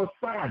was going to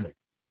sign it.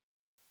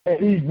 And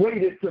he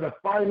waited to the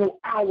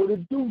final hour to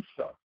do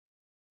so.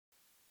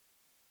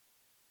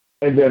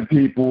 And then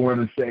people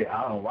want to say,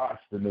 I don't watch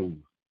the news.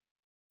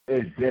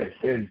 It's this,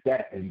 it's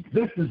that. And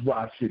this is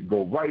why shit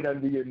go right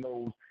under your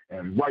nose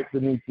and right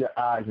beneath your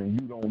eyes and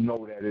you don't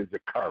know that it's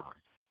occurring.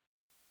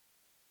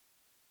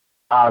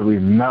 I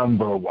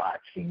remember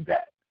watching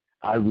that.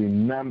 I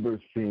remember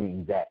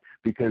seeing that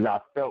because I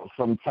felt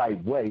some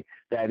type way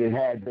that it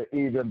had to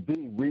even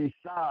be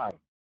re-signed.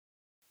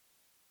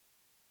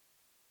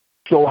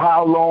 So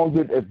how long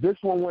if this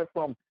one went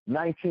from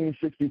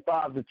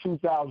 1965 to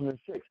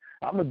 2006,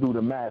 I'm going to do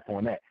the math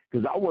on that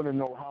because I want to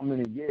know how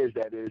many years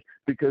that is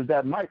because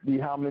that might be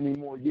how many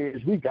more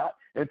years we got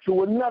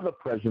until another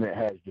president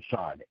has to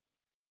sign it.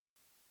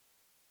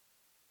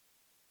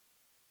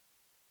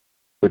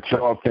 But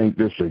y'all think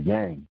this a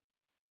game.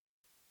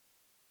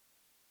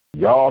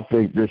 Y'all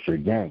think this a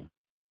game.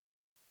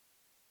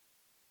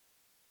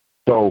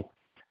 So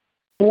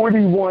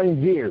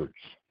 41 years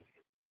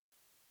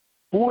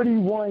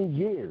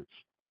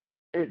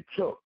it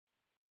took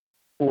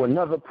for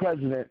another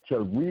president to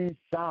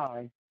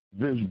re-sign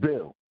this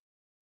bill.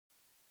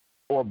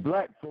 Or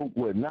black folk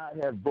would not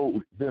have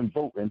been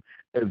voting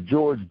if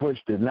George Bush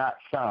did not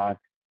sign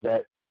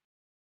that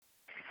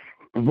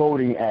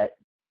Voting Act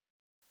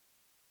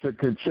to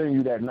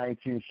continue that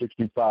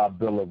 1965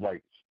 Bill of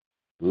Rights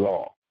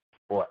law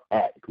or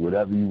act,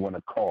 whatever you want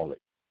to call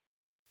it.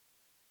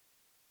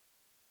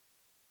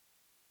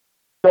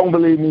 Don't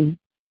believe me?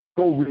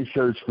 Go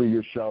research for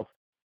yourself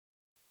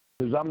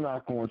because I'm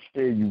not going to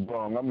steer you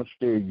wrong. I'm going to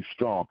steer you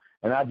strong.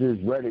 And I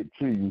just read it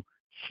to you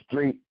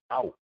straight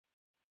out.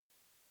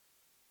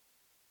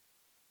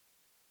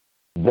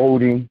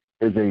 Voting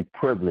is a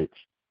privilege.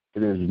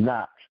 It is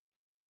not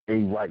a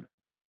right.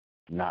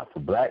 Not for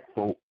black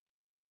folk.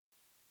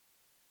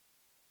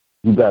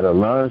 You got to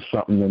learn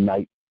something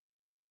tonight.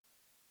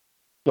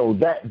 So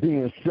that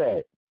being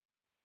said,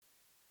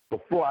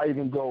 before I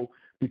even go,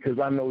 because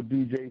I know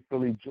DJ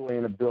Philly Joy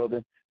in the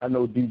building, I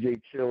know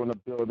DJ Chill in the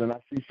building, I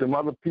see some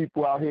other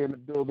people out here in the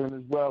building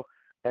as well,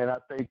 and I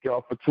thank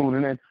y'all for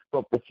tuning in.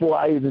 But before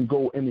I even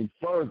go any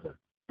further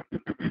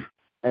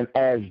and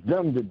ask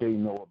them that they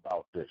know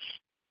about this,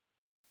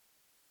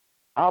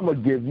 I'm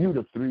going to give you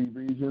the 3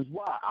 reasons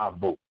why I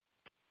vote.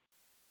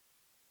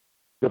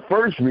 The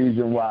first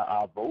reason why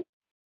I vote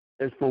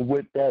is for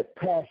what that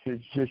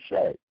passage just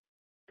said.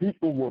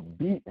 People were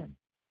beaten.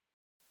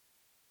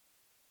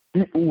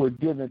 People were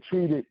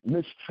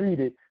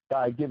mistreated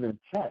by giving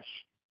tests.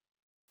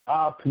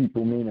 Our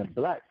people, meaning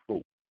black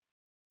folk,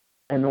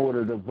 in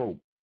order to vote.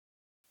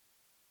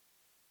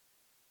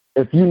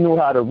 If you knew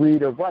how to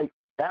read or write,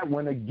 that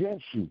went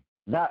against you,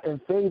 not in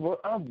favor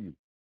of you.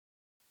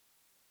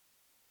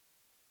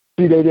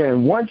 See, they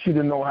didn't want you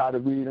to know how to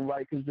read and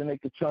write because then they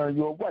could turn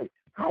you away.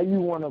 How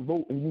you want to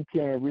vote and you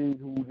can't read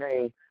whose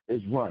name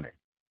is running?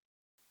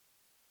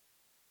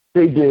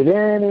 They did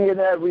any and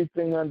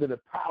everything under the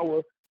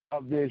power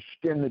of their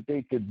skin that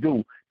they could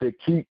do to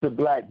keep the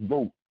black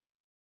vote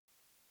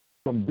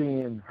from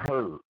being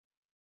heard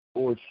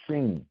or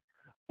seen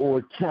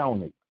or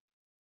counted.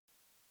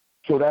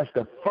 So that's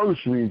the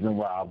first reason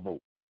why I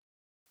vote.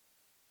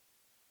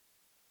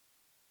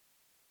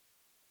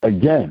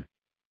 Again,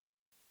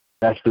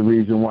 that's the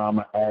reason why I'm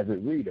an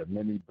avid reader.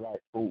 Many black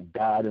folk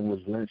died and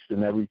was lynched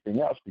and everything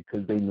else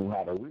because they knew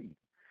how to read,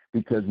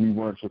 because we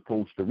weren't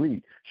supposed to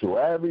read. So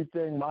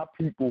everything my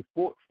people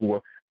fought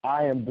for,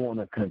 I am going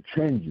to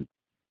continue.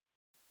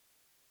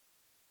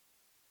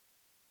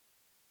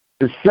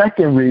 The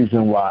second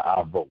reason why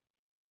I vote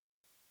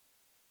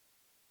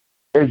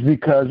is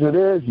because it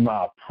is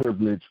my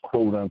privilege,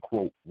 quote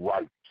unquote,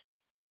 right.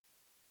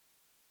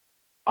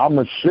 I'm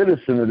a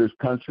citizen of this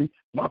country.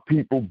 My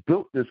people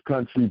built this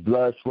country,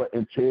 blood, sweat,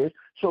 and tears.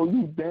 So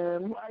you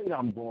damn right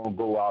I'm going to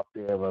go out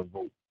there and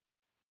vote.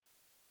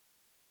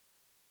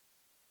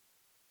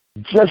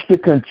 Just to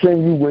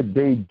continue what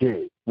they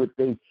did, what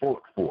they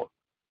fought for.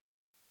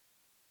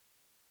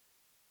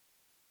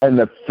 And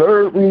the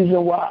third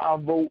reason why I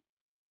vote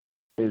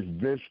is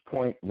this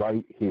point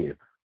right here.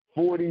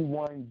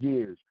 41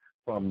 years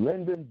from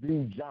Lyndon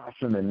B.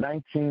 Johnson in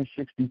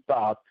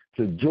 1965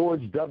 to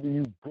George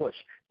W. Bush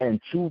in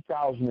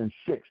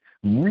 2006,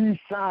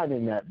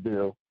 re-signing that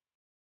bill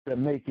to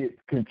make it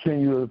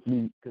continually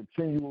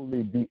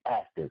be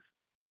active.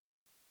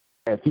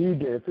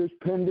 If his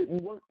pen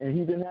didn't work and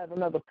he didn't have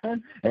another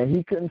pen and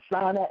he couldn't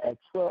sign that at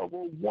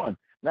 12:01,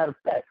 matter of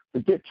fact,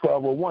 forget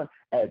 12:01,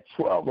 at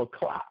 12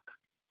 o'clock,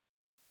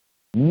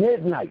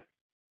 midnight,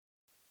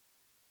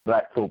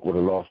 black folk would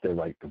have lost their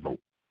right to vote.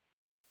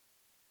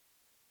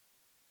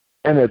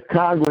 And if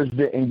Congress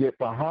didn't get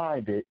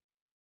behind it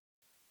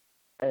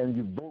and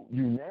you vote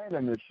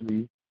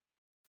unanimously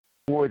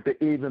for it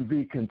to even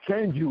be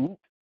continued,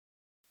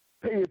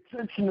 pay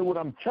attention to what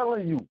I'm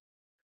telling you.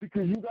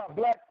 Because you got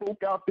black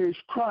folk out there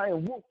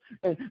crying wolf,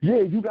 and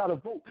yeah, you got to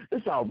vote.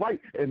 It's all right.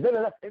 And they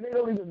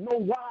don't even know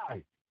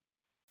why.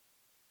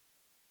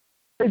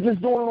 They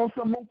just doing it on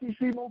some monkey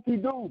see, monkey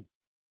do.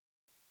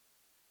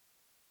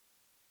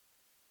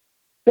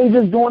 They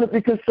just doing it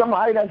because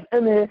somebody that's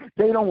in there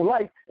they don't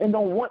like and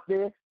don't want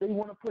there. They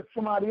want to put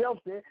somebody else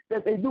there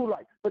that they do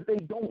like, but they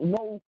don't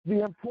know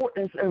the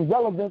importance and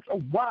relevance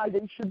of why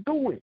they should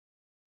do it.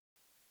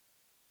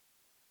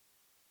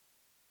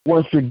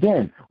 Once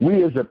again,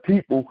 we as a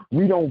people,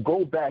 we don't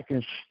go back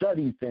and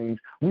study things.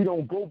 We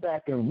don't go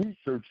back and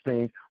research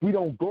things. We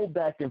don't go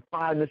back and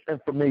find this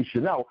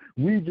information out.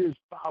 We just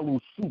follow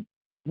suit.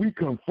 We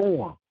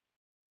conform.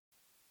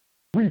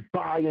 We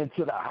buy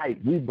into the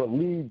hype. We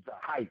believe the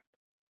hype.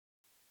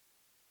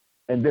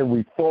 And then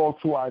we fall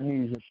to our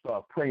knees and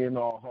start praying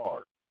all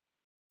hard.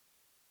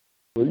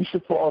 Well, you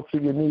should fall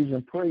to your knees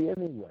and pray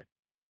anyway.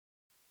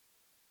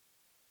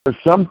 But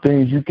some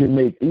things you can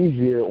make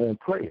easier on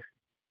prayer.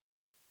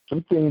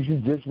 Some things you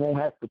just won't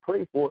have to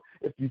pray for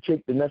if you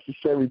take the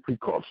necessary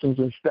precautions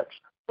and steps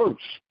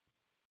first.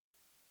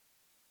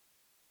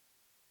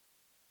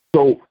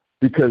 So,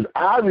 because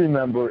I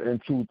remember in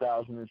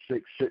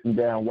 2006 sitting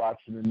down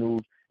watching the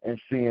news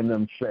and seeing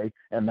them say,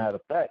 and matter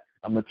of fact,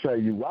 I'm going to tell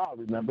you why I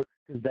remember,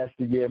 because that's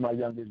the year my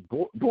youngest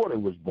daughter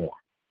was born.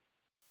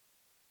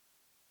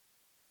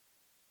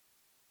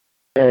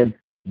 And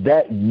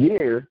that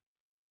year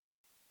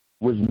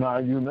was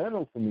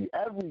monumental for me.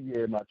 Every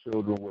year my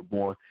children were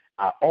born,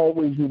 I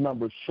always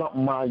remember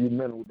something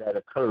monumental that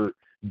occurred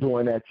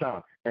during that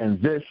time.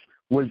 And this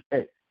was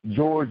it.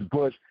 George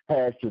Bush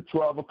has to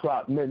 12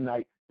 o'clock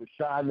midnight to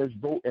sign this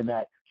voting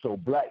act so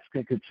blacks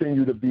can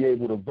continue to be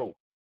able to vote.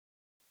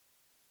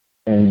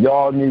 And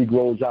y'all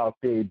Negroes out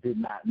there did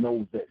not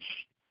know this.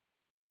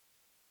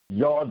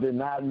 Y'all did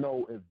not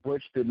know if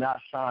Bush did not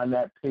sign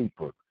that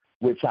paper,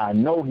 which I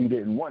know he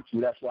didn't want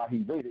to. That's why he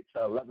waited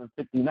till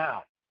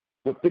 11:59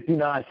 with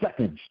 59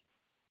 seconds.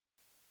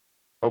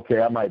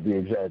 Okay, I might be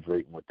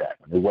exaggerating with that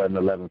one. It wasn't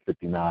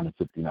 11:59 and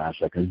 59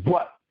 seconds,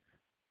 but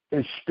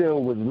it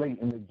still was late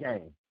in the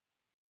game.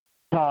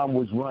 Time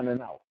was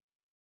running out.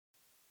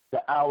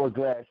 The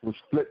hourglass was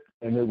flipped,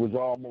 and it was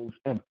almost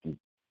empty.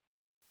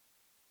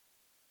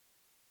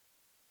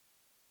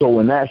 So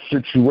in that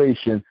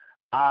situation,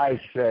 I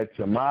said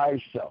to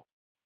myself,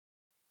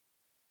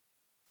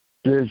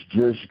 this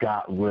just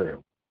got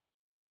real.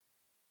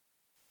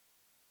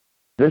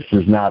 This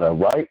is not a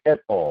right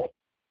at all.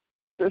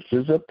 This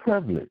is a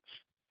privilege.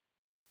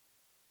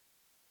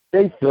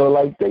 They feel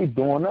like they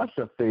doing us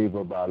a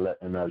favor by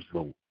letting us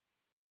vote.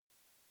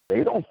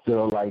 They don't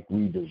feel like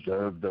we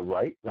deserve the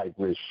right, like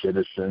we're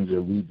citizens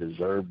and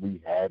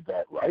we have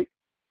that right.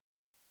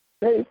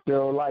 They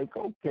feel like,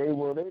 okay,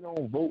 well, they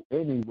don't vote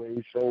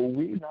anyway, so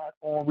we're not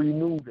going to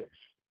renew this.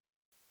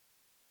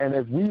 And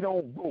if we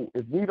don't vote,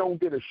 if we don't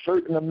get a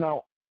certain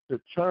amount to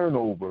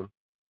turnover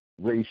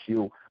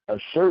ratio, a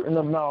certain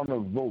amount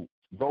of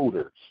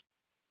voters,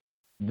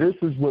 this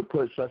is what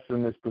puts us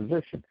in this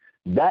position.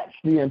 That's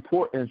the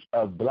importance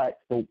of black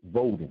folk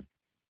voting.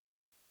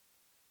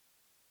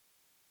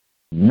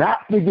 Not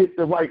to get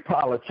the right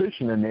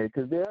politician in there,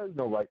 because there is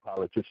no right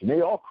politician.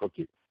 They all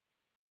crooked.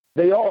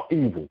 They all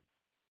evil.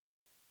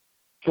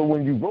 So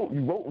when you vote,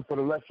 you're voting for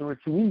the lesser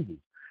of two evils.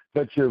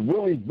 But you're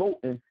really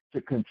voting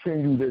to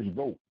continue this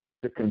vote,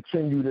 to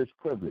continue this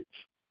privilege.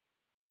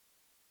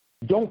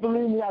 Don't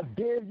believe me? I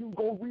dare you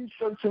go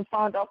research and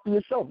find out for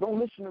yourself. Don't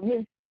listen to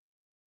me.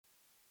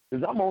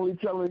 Because I'm only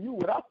telling you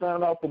what I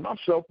found out for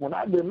myself when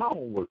I did my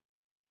homework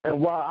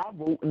and why I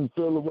vote and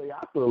feel the way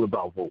I feel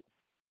about voting.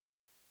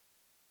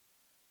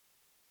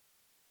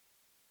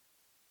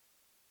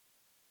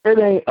 It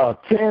ain't a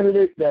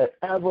candidate that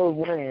ever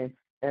ran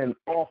in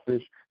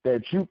office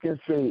that you can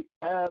say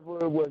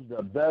ever was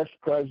the best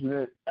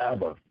president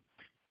ever.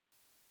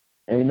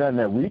 Ain't nothing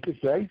that we could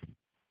say.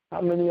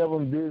 How many of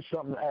them did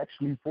something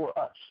actually for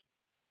us?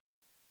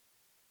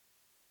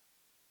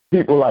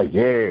 People like,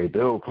 yeah,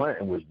 Bill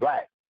Clinton was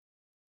black.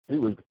 He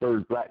was the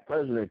first black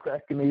president,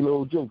 cracking these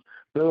little jokes.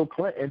 Bill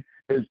Clinton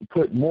has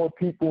put more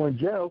people in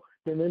jail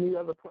than any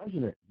other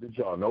president. Did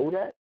y'all know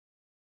that?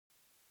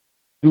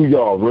 Do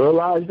y'all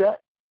realize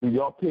that? Did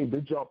y'all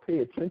pay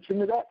attention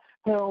to that?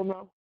 Hell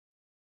no.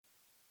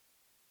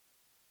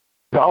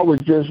 I was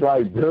just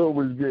like, Bill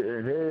was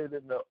getting head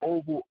in the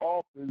Oval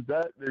Office.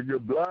 That nigga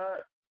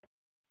black.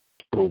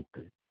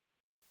 Stupid.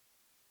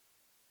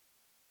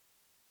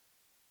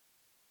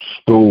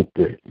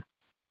 Stupid.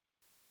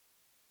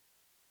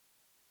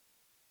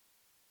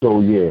 So,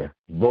 yeah,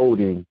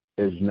 voting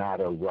is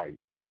not a right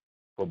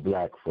for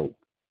black folk.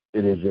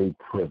 It is a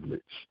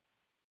privilege.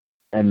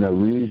 And the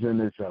reason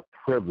it's a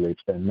privilege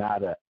and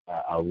not a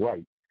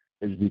right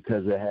is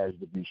because it has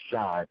to be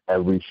shined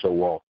every so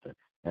often.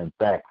 In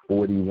fact,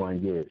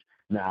 41 years.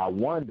 Now, I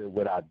wonder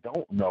what I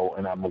don't know,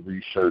 and I'm going to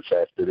research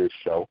after this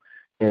show,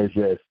 is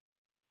if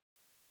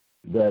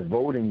the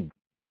Voting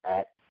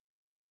Act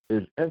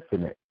is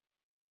infinite.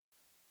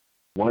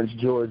 Once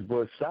George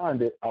Bush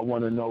signed it, I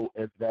want to know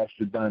if that's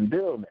the done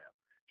deal now.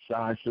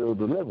 Signed, sealed,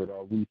 delivered.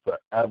 Are we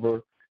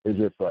forever, is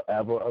it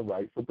forever a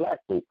right for black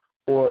folk?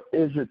 Or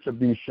is it to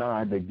be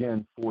signed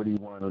again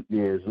 41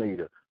 years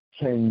later,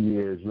 10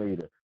 years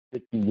later,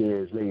 50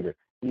 years later?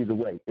 Either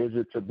way, is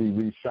it to be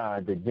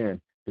re-signed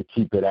again to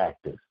keep it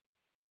active?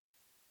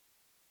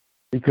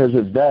 Because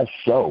if that's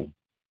so,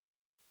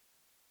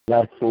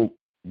 black folk,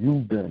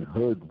 you've been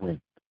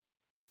hoodwinked.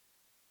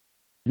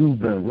 You've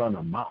been run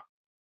amok.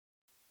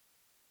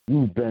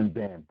 You've been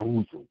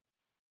bamboozled.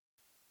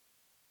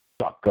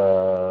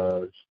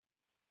 Suckers.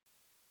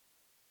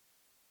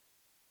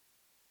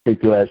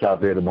 Take your ass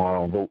out there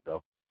tomorrow and vote,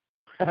 though.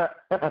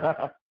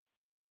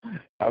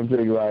 I'm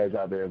taking your ass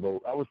out there and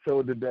vote. I was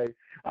told today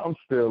I'm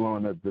still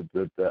on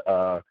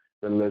the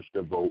list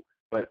to vote,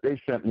 but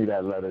they sent me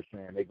that letter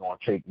saying they're going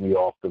to take me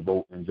off the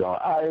voting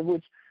joint.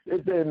 Which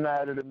it didn't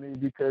matter to me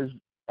because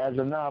as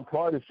a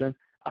nonpartisan,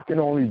 I can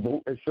only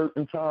vote at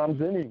certain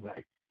times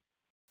anyway.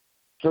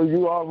 So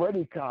you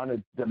already kind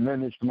of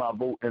diminished my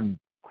voting,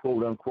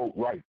 quote-unquote,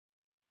 right.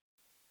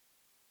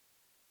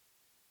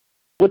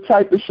 What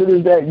type of shit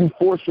is that? You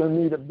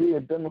forcing me to be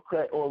a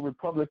Democrat or a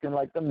Republican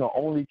like them, the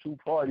only two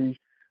parties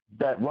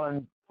that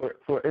run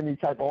for any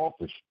type of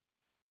office?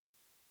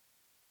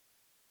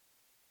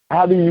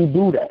 How do you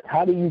do that?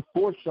 How do you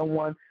force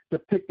someone to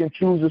pick and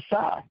choose a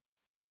side?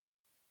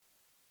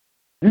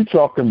 You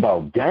talking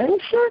about gang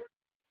shit?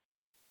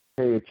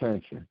 Pay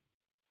attention.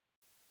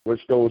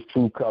 What's those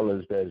two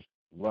colors that's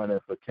running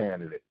for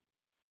candidate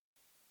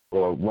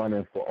or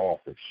running for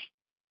office?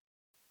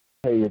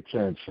 Pay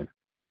attention.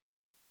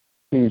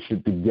 Piece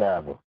it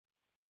together.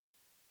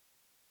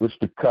 What's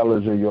the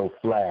colors of your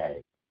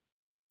flag?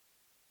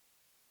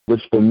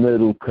 What's the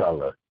middle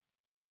color?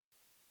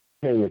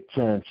 Pay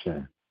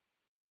attention.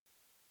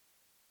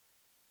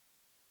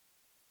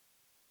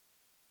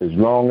 As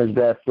long as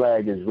that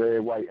flag is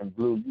red, white, and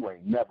blue, you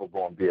ain't never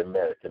going to be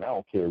American. I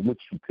don't care what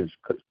you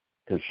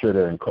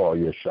consider and call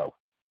yourself.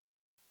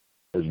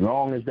 As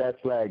long as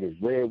that flag is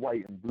red,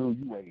 white, and blue,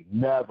 you ain't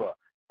never,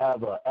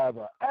 ever,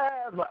 ever,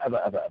 ever, ever,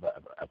 ever, ever, ever,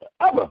 ever,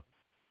 ever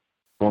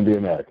going to be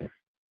American.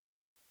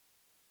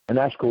 And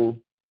that's cool,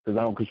 because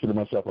I don't consider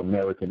myself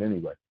American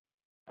anyway.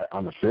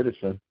 I'm a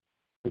citizen,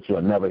 but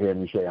you'll never hear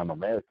me say I'm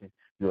American.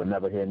 You'll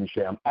never hear me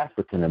say I'm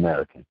African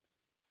American.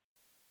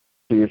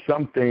 See, there's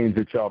some things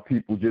that y'all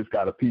people just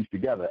got to piece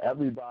together.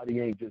 Everybody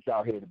ain't just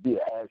out here to be an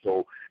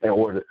asshole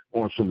or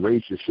on some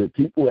racist shit.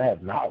 People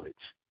have knowledge.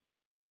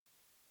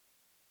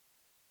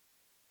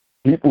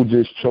 People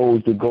just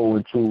chose to go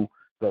into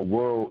the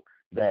world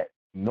that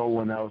no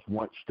one else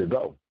wants to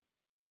go.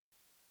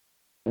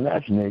 And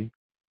that's me.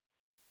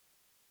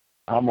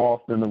 I'm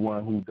often the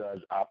one who does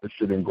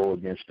opposite and go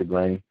against the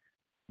grain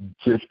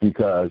just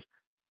because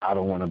I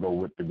don't want to go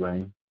with the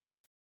grain.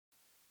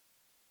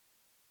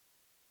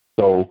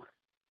 So,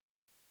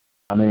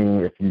 I mean,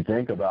 if you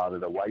think about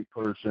it, a white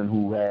person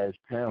who has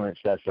parents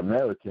that's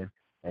American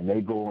and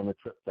they go on a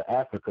trip to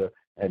Africa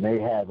and they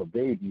have a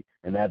baby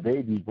and that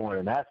baby's born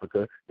in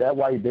Africa, that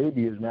white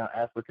baby is now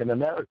African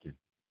American.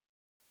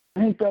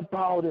 Think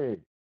about it.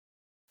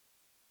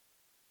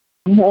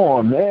 Come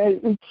on, man.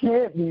 We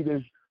can't be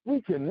this. We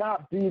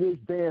cannot be this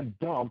damn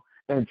dumb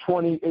in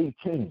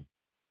 2018.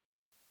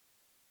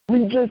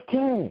 We just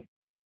can't.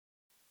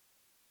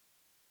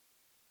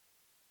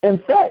 In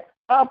fact,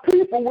 our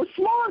people were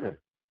smarter.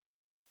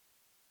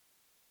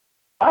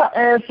 Our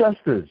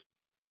ancestors,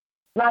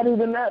 not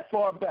even that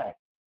far back.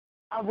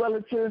 Our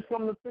relatives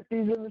from the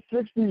 50s and the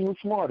 60s were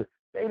smarter.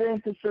 They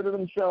didn't consider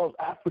themselves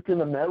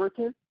African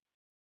American.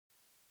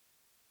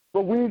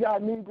 But we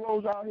got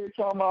Negroes out here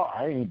talking about,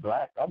 I ain't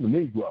black, I'm a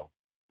Negro.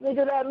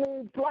 Nigga, that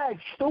means black,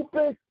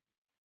 stupid.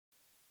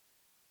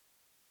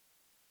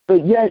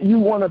 But yet you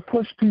want to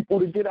push people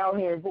to get out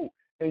here and vote,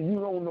 and you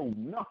don't know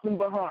nothing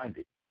behind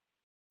it.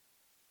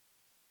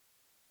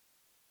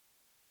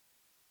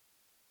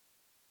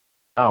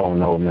 I don't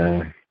know,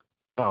 man.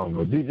 I don't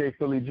know. DJ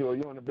Philly Joe,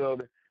 you in the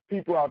building?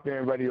 People out there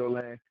in Radio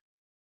Land,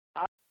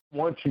 I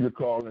want you to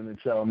call in and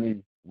tell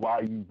me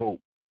why you vote,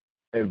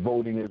 if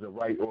voting is a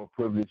right or a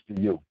privilege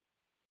to you.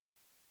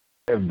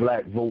 If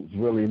black votes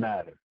really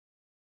matter.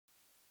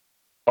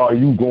 Are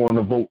you going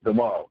to vote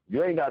tomorrow?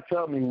 You ain't got to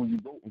tell me who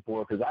you're voting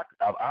for, because I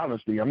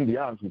honestly, I'm going to be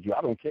honest with you, I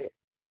don't care. It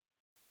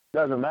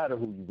doesn't matter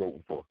who you're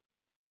voting for.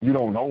 You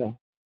don't know him.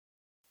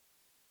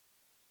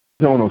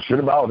 You don't know shit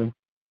about him.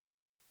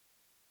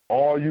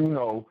 All you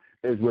know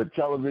is what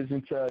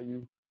television tell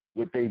you,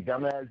 what they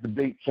dumbass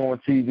debates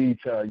on TV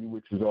tell you,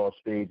 which is all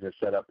staged and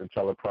set up in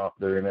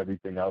teleprompter and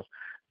everything else.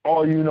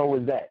 All you know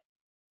is that.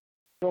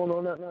 You don't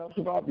know nothing else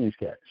about these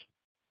cats.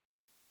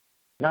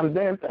 Not a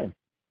damn thing.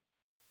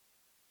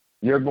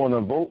 You're going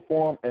to vote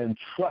for them and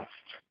trust.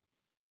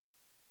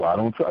 Well, I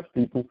don't trust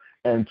people,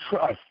 and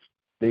trust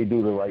they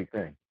do the right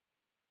thing.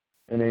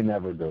 And they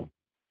never do.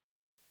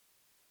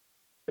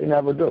 They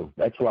never do.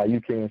 That's why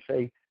you can't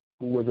say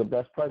who was the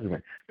best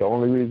president. The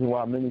only reason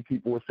why many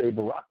people would say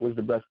Barack was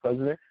the best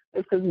president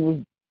is because he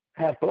was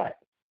half black.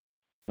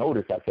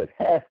 Notice I said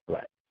half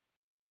black.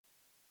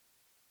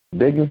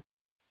 Bigger?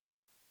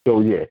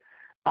 So, yeah.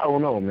 I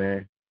don't know,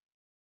 man.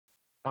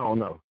 I don't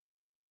know.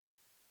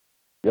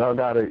 Y'all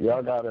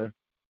gotta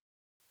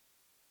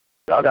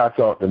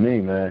talk to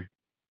me, man.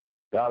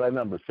 Y'all that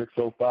number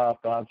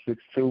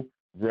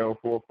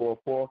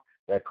 605-562-0444.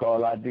 That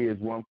call ID is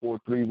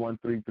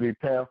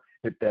 143133#.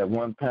 Hit that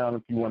 £1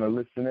 if you want to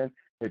listen in.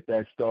 Hit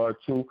that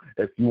 *2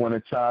 if you want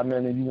to chime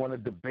in and you want to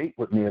debate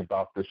with me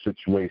about this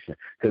situation.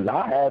 Because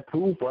I have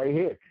proof right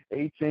here.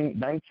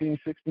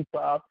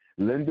 1965,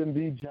 Lyndon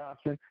B.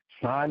 Johnson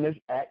signed this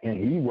act, and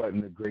he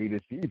wasn't the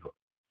greatest either.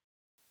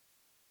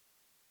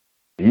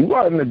 He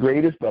wasn't the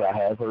greatest, but I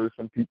have heard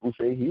some people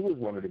say he was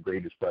one of the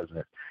greatest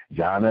presidents.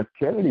 John F.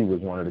 Kennedy was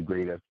one of the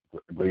greatest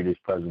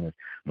presidents.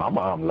 My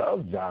mom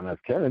loved John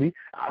F. Kennedy.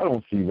 I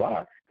don't see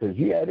why, because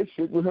he had his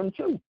shit with him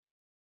too.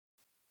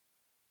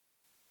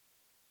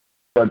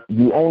 But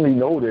you only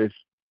know this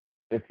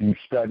if you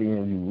study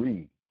and you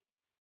read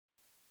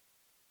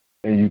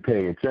and you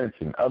pay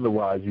attention.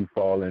 Otherwise, you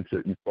fall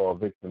victim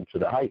to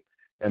the hype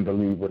and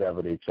believe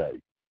whatever they tell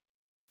you.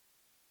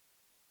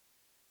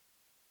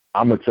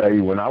 I'm going to tell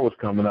you, when I was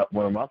coming up,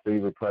 one of my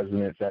favorite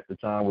presidents at the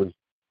time was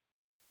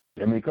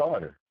Jimmy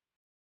Carter.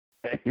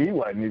 And he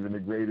wasn't even the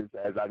greatest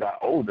as I got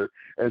older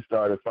and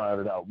started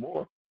finding out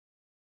more.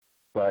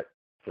 But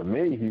for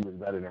me, he was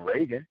better than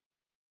Reagan.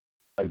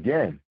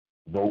 Again,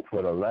 vote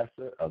for the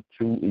lesser of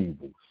two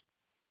evils.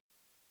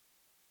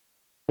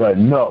 But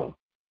no,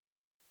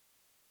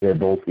 they're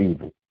both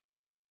evil.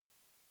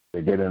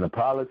 They get into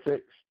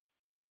politics.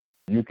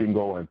 You can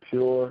go in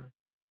pure.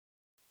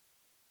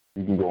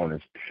 You can go in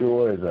as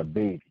pure as a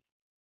baby.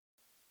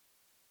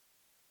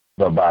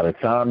 But by the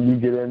time you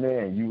get in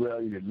there and you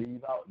ready to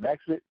leave out and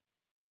exit,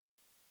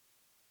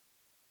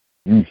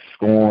 you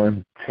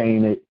scorn,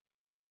 tainted,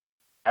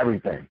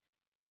 everything.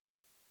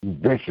 You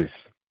vicious.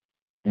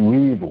 You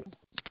evil.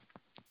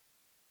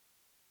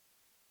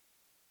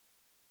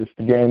 It's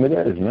the game it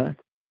is, man.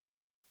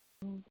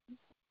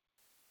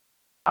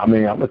 I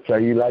mean, I'm going to tell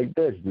you like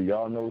this. Do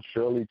y'all know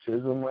Shirley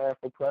Chisholm ran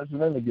for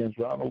president against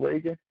Ronald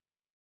Reagan?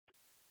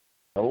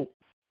 Nope.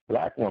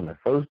 black woman,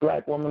 first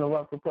black woman to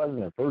run for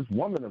president, first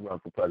woman to run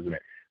for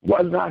president.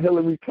 Was not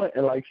Hillary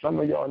Clinton like some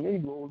of y'all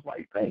Negroes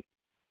might think.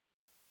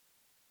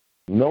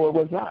 No, it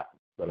was not.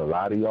 But a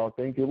lot of y'all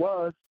think it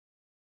was.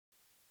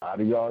 A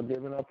lot of y'all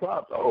giving her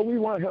props. Oh, we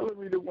want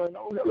Hillary to win.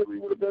 Oh, Hillary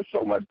would have been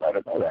so much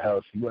better. No, the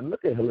hell she wouldn't.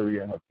 Look at Hillary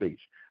in her face.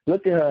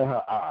 Look at her in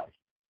her eyes.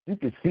 You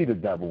can see the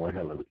devil in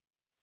Hillary.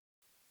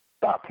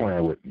 Stop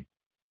playing with me.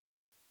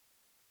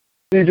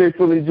 DJ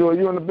Philly Joy,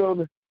 you in the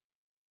building?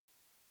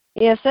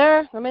 Yes,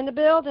 sir. I'm in the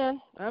building.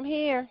 I'm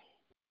here.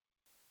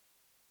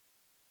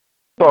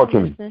 Talk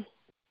to me.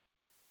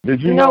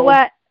 Did you know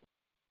what?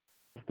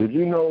 Did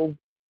you know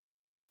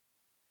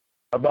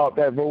about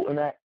that voting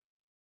act?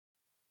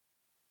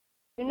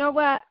 You know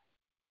what?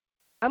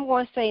 I'm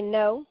going to say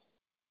no.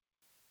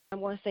 I'm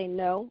going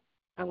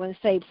to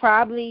say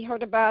probably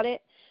heard about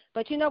it.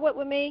 But you know what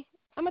with me?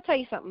 I'm going to tell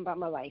you something about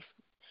my life.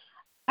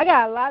 I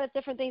got a lot of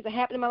different things that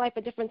happen in my life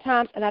at different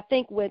times, and I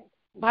think with,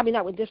 probably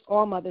not with just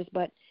all mothers,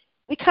 but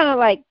we kind of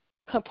like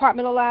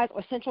compartmentalize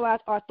or centralize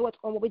our thoughts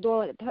on what we're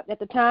doing at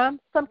the time.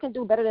 Some can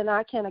do better than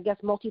I can, I guess,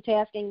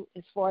 multitasking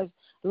as far as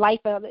life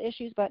and other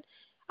issues. But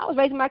I was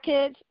raising my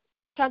kids,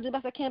 trying to do the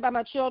best I can by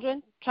my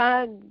children,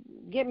 trying to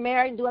get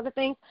married and do other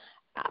things.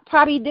 I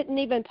probably didn't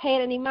even pay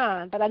it any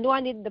mind, but I knew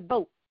I needed to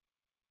vote.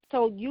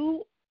 So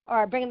you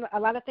are bringing a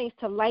lot of things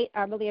to light.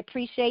 I really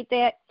appreciate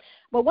that.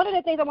 But one of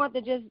the things I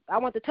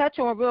want to touch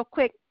on real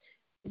quick,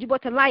 you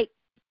brought to light,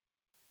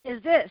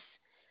 is this,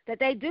 that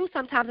they do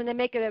sometimes, and they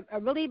make it a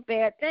really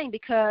bad thing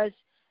because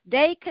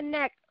they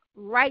connect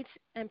rights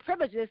and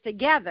privileges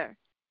together.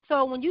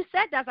 So when you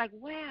said that, I was like,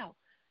 wow,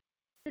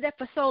 I did that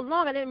for so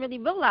long, I didn't really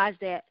realize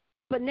that.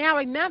 But now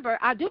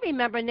I do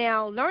remember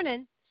now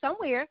learning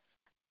somewhere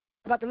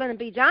about the Lyndon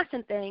B.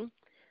 Johnson thing,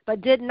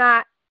 but did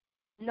not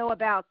know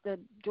about the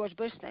George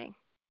Bush thing.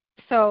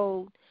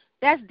 So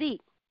that's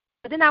deep.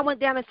 But then I went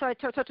down and started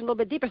touching a little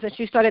bit deeper since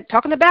you started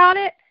talking about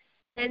it.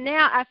 And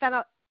now I found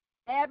out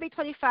every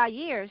 25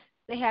 years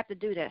they have to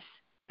do this.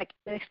 Like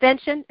an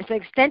extension, it's an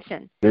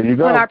extension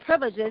on our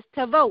privileges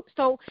to vote.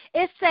 So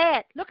it's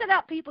sad. Look it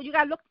up, people. You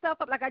got to look stuff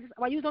up. Like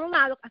while you was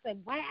online, I said,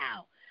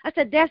 wow. I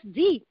said, that's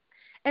deep.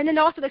 And then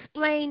also to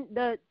explain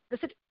the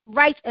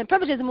rights and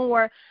privileges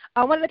more,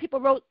 one of the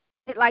people wrote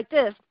it like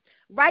this.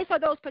 Rights are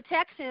those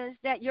protections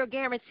that you're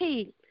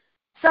guaranteed,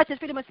 such as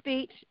freedom of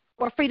speech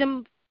or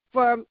freedom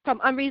from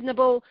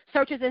unreasonable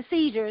searches and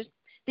seizures.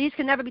 These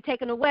can never be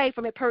taken away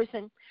from a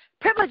person.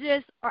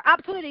 Privileges are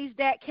opportunities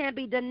that can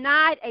be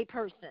denied a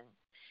person.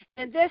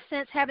 In this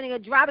sense, having a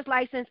driver's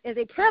license is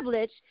a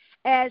privilege,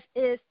 as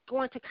is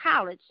going to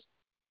college.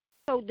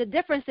 So the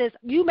difference is,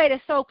 you made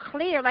it so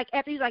clear, like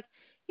after you're like,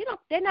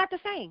 they're not the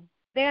same.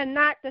 They're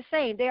not the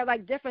same. They're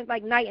like different,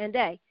 like night and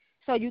day.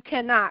 So you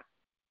cannot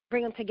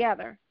bring them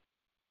together.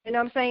 You know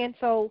what I'm saying?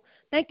 So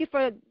thank you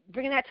for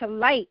bringing that to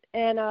light.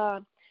 And,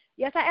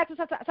 yes, I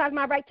exercise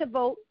my right to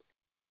vote.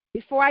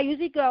 Before I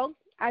usually go,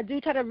 I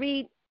do try to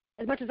read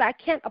as much as I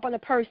can up on a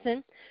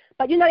person.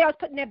 But, they always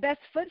putting their best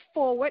foot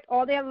forward,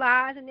 all their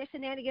lies and their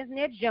shenanigans and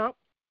their junk.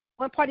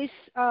 One party's,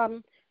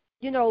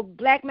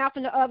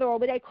 black-mouthing the other, or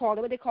what they call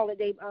it.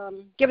 They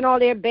giving all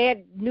their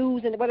bad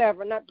news and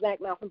whatever, not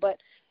black-mouthing, but,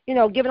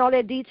 giving all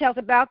their details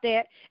about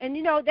that. And,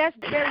 that's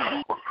very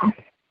deep.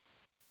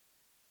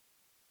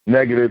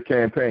 Negative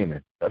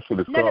campaigning. That's what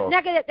it's called.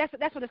 Negative.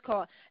 That's what it's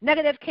called.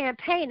 Negative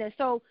campaigning.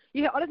 So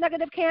you have all this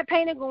negative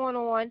campaigning going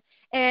on,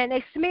 and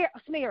they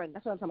smearing.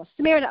 That's what I'm talking about.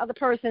 Smearing the other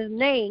person's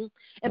name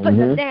and putting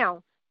them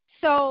down.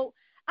 So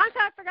I'm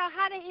trying to figure out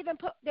how they even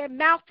put their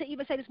mouth to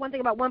even say this one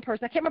thing about one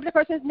person. I can't remember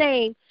the person's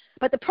name,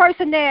 but the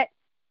person that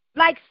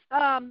likes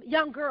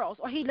young girls,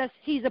 or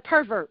he's a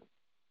pervert.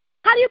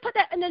 How do you put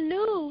that in the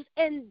news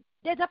and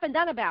there's nothing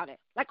done about it?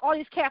 Like all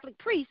these Catholic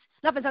priests,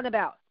 nothing's done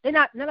about it.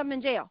 None of them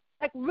in jail.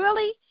 Like,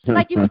 really?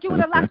 Like, you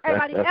would have locked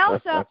everybody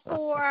else up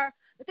for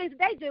the things that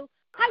they do.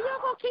 How you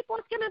going to keep on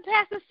skimming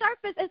past the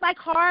surface? It's, like,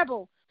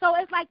 horrible. So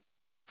it's like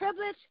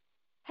privilege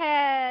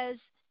has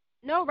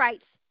no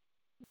rights,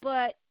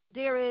 but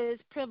there is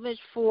privilege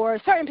for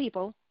certain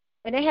people,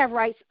 and they have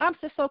rights. I'm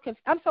so,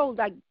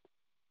 like,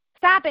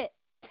 stop it.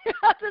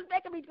 It's just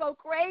making me go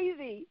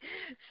crazy.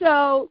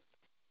 So,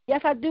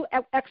 yes, I do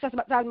exercise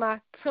my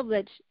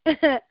privilege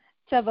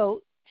to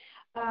vote.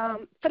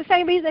 For the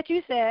same reason that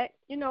you said,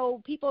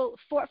 people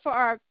fought for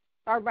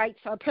our rights,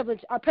 our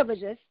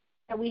privileges,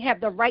 and we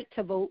have the right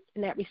to vote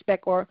in that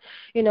respect, or,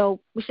 we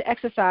should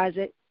exercise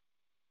it.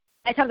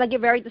 At times I get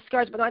very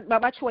discouraged by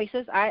my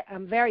choices.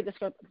 I'm very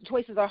discouraged. The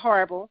choices are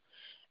horrible.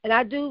 And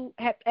I do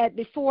have,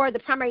 before the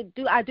primary,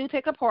 I do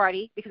pick a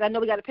party, because I know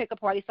we got to pick a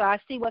party, so I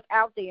see what's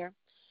out there.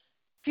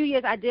 A few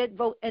years I did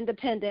vote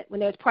independent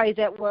when there was parties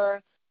that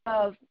were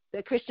of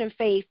the Christian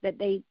faith, that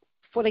they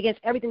fought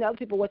against everything that other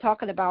people were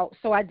talking about.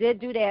 So I did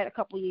do that a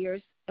couple of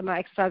years in my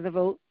exercise of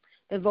vote.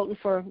 Been voting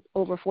for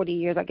over 40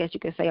 years. I guess you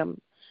could say I'm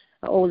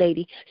an old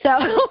lady. So,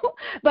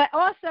 but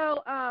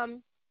also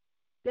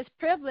this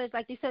privilege,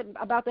 like you said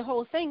about the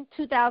whole thing,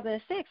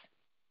 2006.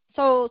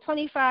 So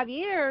 25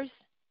 years,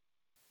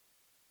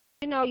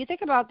 you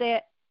think about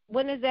that.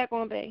 When is that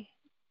going to be?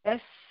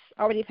 That's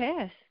already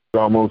passed. It's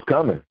almost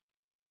coming.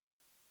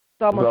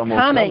 almost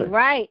coming,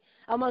 right?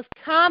 Almost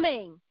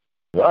coming.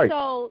 Right.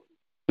 So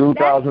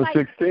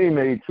 2016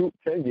 made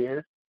 10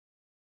 years.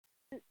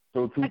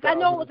 So like, I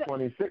know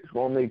 2026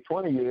 going to make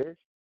 20 years.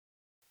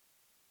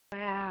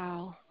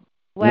 Wow.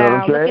 You know what I'm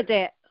Look saying? at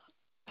that.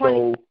 20.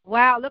 So,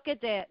 wow, look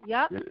at that.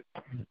 Yep.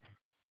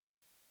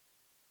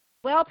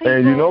 Well, people.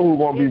 And you know who's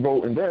going to be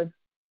voting then?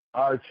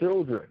 Our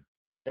children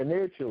and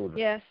their children.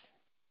 Yes.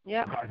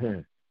 Yep.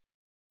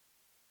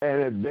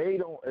 And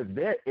if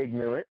they're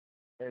ignorant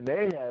and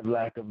they have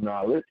lack of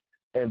knowledge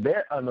and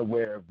they're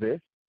unaware of this,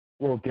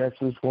 well, guess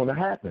what's going to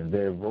happen?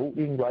 Their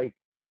voting right,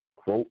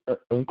 quote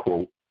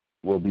unquote,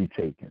 will be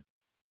taken.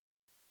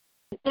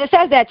 It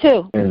says that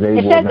too. And they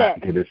will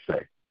not get a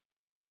say.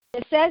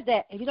 It says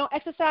that if you don't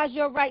exercise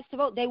your rights to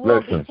vote, they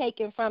will be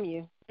taken from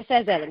you. It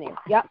says that in there.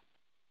 Yep.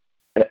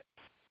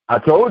 I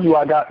told you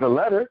I got the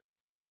letter.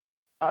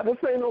 This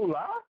ain't no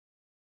lie.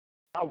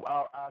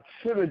 I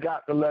should have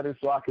got the letter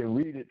so I can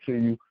read it to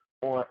you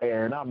on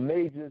air, and I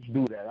may just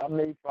do that. I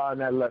may find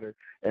that letter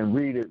and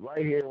read it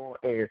right here on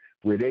air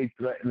where they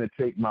threaten to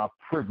take my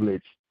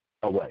privilege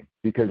away,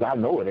 because I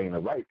know it ain't a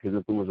right, because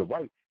if it was a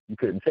right, you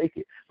couldn't take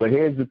it. But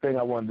here's the thing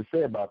I wanted to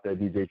say about that,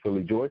 DJ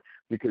Philly Joy,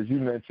 because you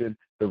mentioned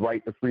the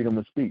right to freedom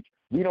of speech.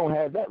 We don't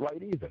have that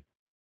right either.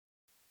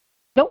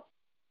 Nope.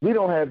 We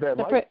don't have that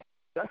right.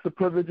 That's a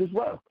privilege as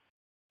well.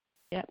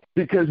 Yep.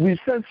 Because we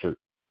censor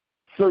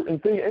certain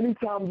things.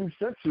 Anytime you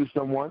censor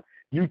someone,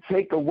 you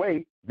take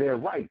away their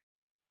right.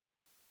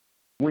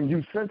 When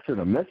you censor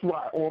them, that's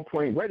why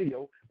OnPoint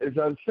Radio is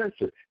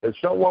uncensored. If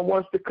someone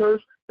wants to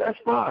curse, that's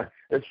fine.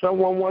 If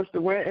someone wants to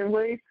rant and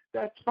rave,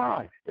 that's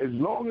fine. As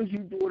long as you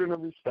do it in a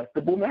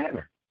respectable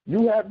manner.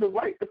 You have the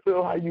right to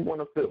feel how you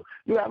want to feel.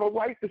 You have a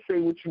right to say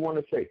what you want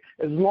to say,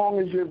 as long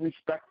as you're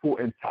respectful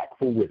and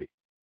tactful with it.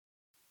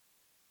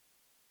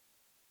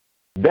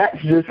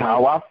 That's just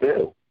how I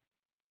feel.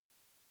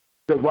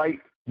 The right,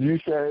 you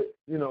said,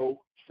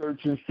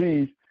 search and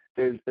seize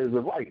is a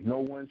right. No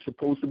one's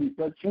supposed to be,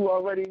 but you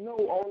already know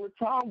all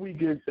the time we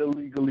get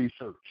illegally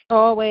searched.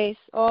 Always.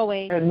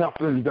 And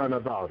nothing's done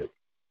about it.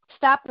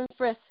 Stop and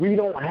frisk. We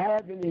don't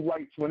have any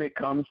rights when it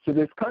comes to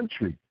this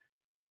country.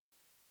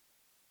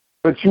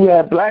 But you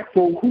have black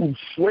folk who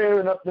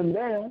swearing up and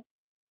down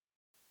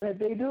that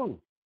they do.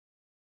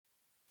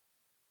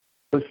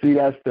 But see,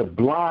 that's the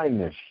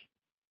blindness.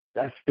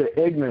 That's the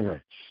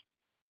ignorance.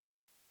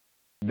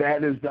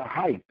 That is the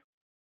hype.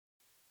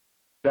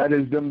 That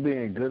is them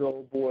being good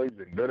old boys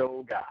and good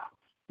old gals.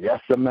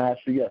 Yes, sir,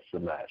 master. Yes, sir,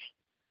 master.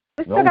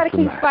 We still got to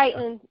keep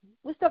fighting.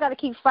 We still got to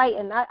keep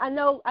fighting. I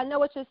know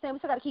what you're saying. We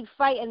still got to keep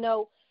fighting,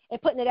 though,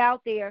 and putting it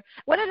out there.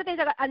 One of the things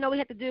that I know we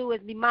have to do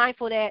is be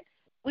mindful that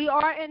we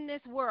are in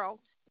this world.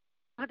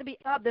 We have to be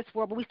of this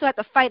world, but we still have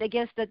to fight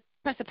against the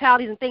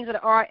principalities and things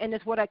that are in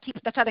this world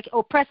that try to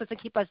oppress us and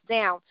keep us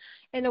down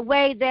in a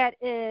way that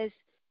is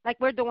like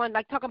we're doing,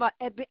 like talking about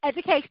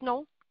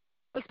educational,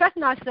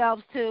 expressing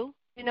ourselves too,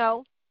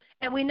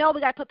 and we know we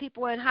got to put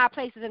people in high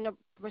places in the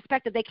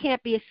respect that they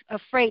can't be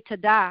afraid to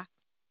die,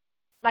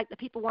 like the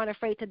people weren't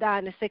afraid to die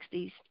in the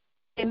 60s.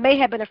 They may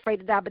have been afraid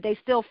to die, but they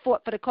still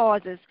fought for the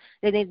causes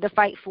they needed to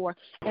fight for.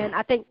 And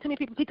I think too many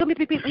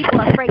people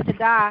are afraid to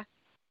die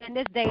in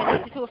this day and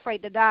age. They're too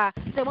afraid to die.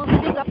 So they won't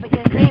speak up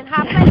against. They're in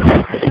high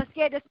places. They're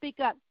scared to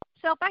speak up.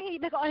 So if I hear you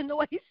make all the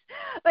noise,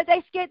 but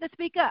they're scared to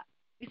speak up.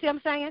 You see what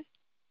I'm saying?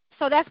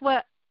 So that's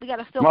what we got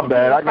to still My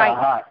bad. I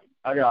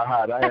got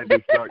hot. I had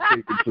to start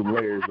taking some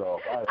layers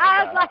off.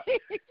 I was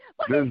like,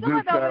 this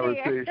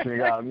conversation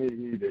got me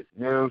heated.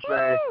 You know what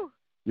I'm saying?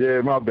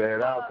 Yeah, my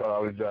bad. I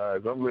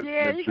apologize. I'm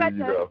listening to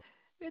you, though.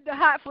 The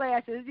hot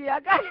flashes. Yeah, I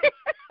got it.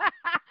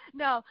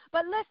 No,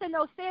 but listen,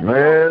 seriously.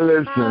 Man,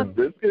 listen,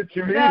 this gets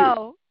you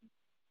heated.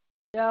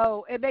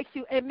 No, it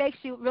makes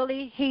you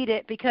really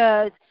heated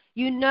because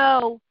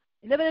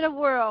living in a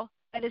world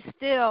that is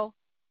still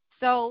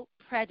so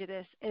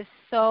prejudiced. It's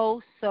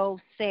so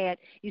sad.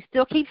 You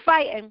still keep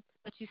fighting,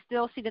 but you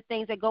still see the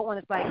things that go on.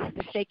 It's like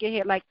you shake your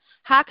head. Like,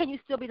 how can you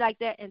still be like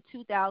that in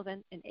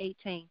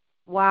 2018?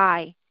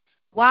 Why?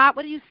 What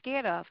are you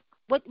scared of?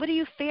 What are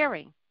you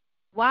fearing?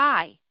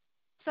 Why?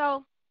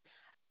 So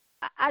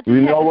I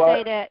just have to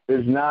say that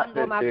it's not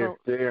that they're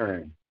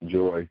fearing,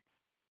 Joy.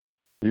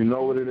 You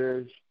know what it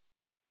is?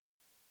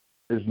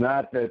 It's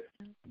not that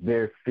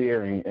they're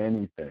fearing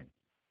anything.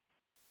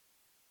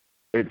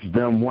 It's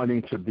them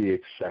wanting to be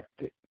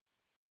accepted.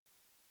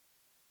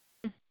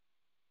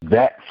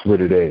 That's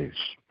what it is.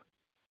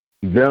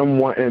 Them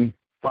wanting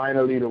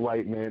finally the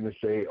white man to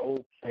say,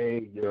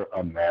 okay, you're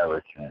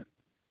American.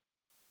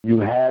 You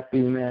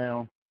happy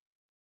now?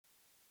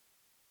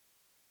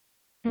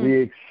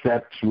 We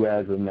accept you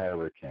as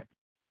American.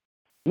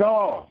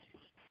 No,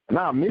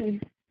 not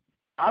me.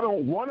 I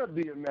don't want to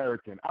be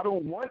American. I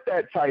don't want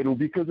that title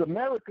because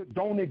America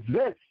don't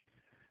exist.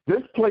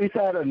 This place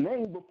had a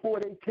name before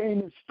they came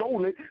and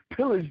stole it,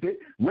 pillaged it,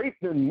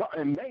 raped and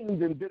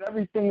maimed and did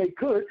everything they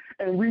could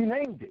and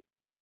renamed it.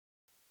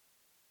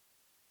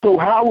 So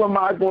how am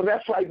I going?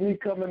 That's like me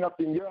coming up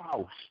in your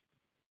house,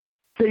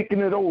 taking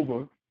it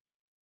over,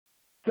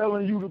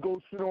 telling you to go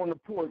sit on the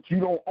porch. You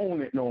don't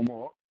own it no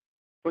more.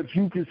 but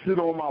you can sit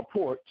on my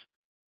porch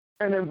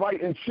and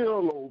inviting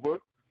Chill over,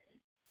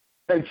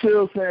 and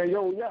Chill saying,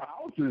 yo, your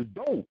house is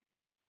dope.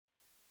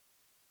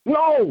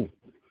 No,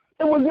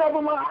 it was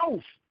never my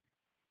house.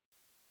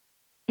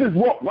 Just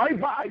walk right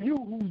by you,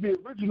 who's the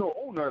original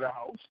owner of the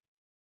house,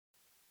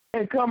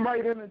 and come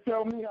right in and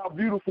tell me how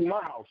beautiful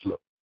my house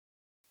looks.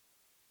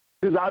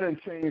 Because I done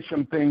changed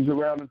some things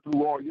around and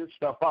threw all your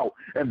stuff out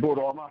and brought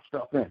all my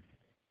stuff in.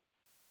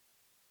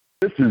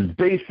 This is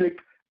basic,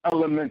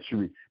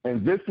 elementary.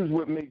 And this is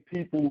what makes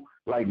people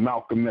like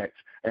Malcolm X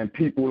and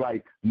people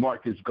like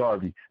Marcus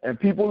Garvey and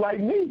people like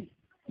me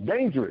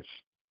dangerous.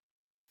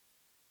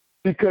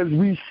 Because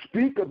we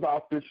speak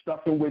about this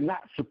stuff and we're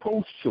not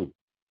supposed to.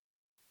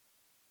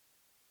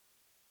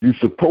 You're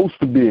supposed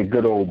to be a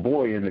good old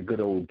boy and a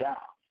good old guy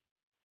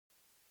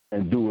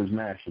and do as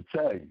master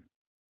tell you.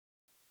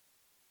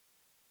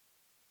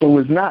 So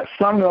it's not,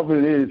 some of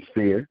it is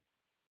fair.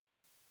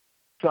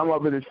 Some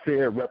of it is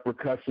fair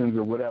repercussions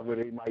or whatever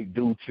they might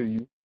do to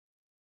you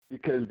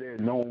because they're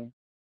known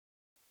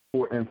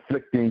for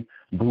inflicting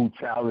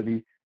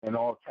brutality and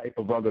all type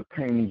of other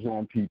pains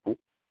on people,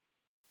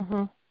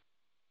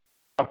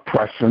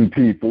 oppressing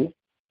people.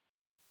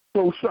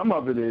 So some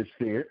of it is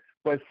fair,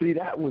 but see,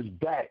 that was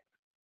back.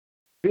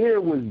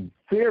 Fear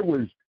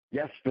was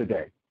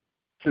yesterday.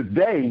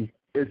 Today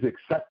is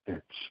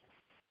acceptance.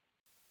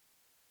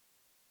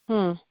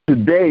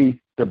 Today,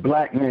 the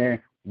black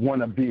man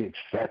want to be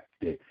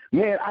accepted.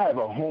 Man, I have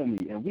a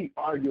homie, and we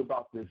argue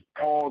about this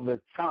all the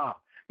time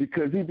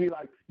because he'd be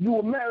like, you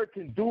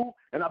American, dude?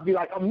 And I'd be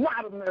like, I'm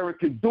not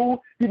American, dude.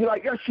 He'd be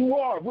like, yes, you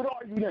are. What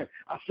are you then?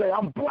 I say,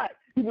 I'm black.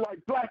 He'd be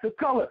like, black of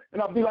color.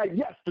 And I'd be like,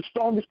 yes, the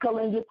strongest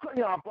color in your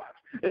crayon box.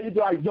 And he'd be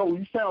like, yo,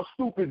 you sound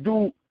stupid,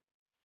 dude.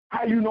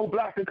 How you know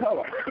black of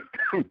color?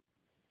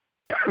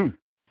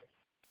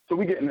 So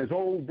we get in this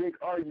whole big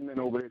argument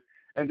over this,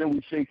 and then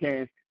we shake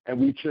hands, and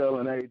we chill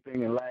and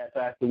everything and laugh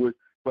afterwards.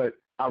 But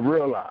I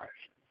realized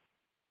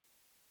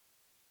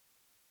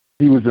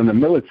he was in the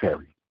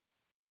military.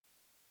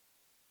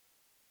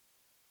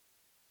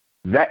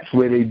 That's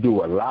where they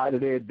do a lot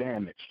of their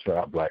damage to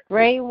our black people.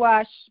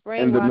 Brainwash.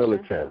 In the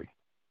military.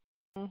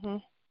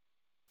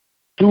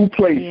 Two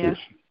places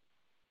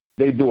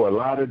they do a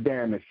lot of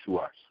damage to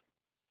us.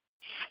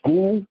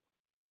 School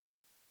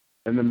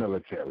and the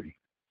military.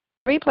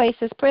 3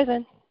 places,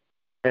 prison.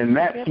 And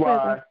that's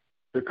why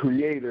the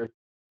Creator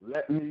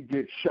let me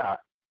get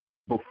shot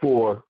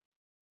before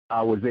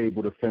I was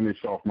able to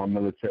finish off my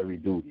military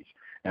duties.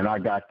 And I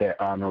got that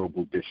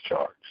honorable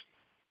discharge.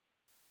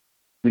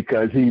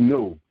 Because he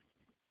knew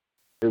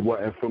it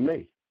wasn't for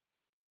me.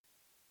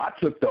 I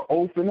took the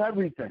oath and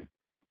everything.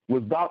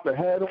 Was about to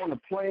head on a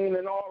plane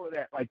and all of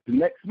that like the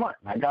next month.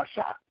 I got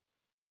shot.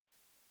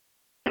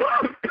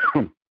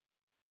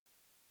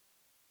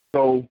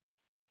 So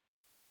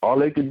all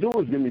they could do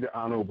is give me the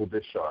honorable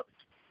discharge.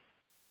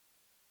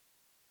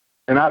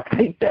 And I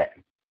take that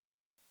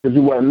because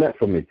it wasn't meant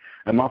for me.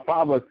 And my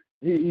father,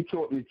 he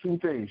taught me 2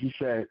 things. He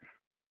said,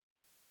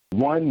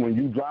 one, when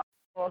you drive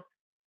a car,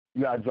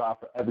 you got to drive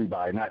for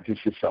everybody, not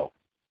just yourself.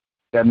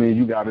 That means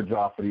you got to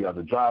drive for the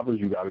other drivers.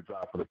 You got to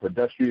drive for the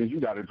pedestrians. You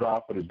got to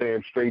drive for the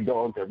damn stray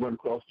dogs that run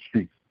across the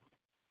street.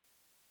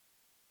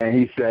 And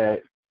he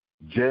said,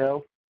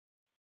 jail,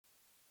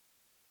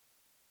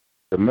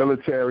 the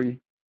military,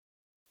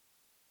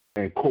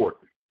 and court.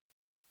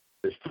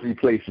 There's 3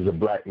 places a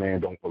black man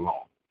don't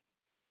belong.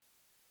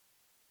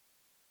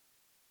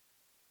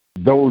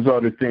 Those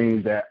are the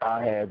things that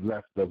I have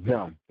left of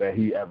him that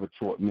he ever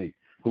taught me,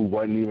 who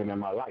wasn't even in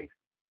my life.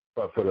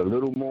 But for the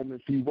little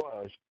moments he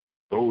was,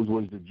 those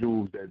was the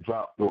jewels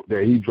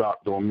that he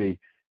dropped on me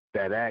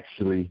that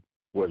actually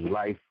was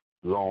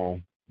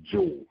lifelong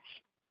jewels.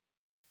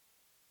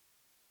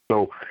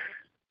 So,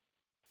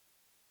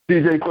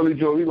 DJ Philly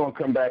Joe, we're going to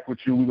come back with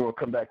you. We're going to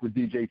come back with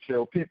DJ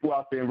Chill. People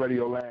out there in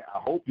Radio Land, I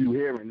hope you're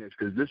hearing this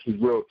because this is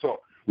real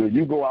talk. When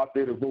you go out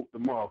there to vote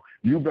tomorrow,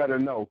 you better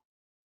know,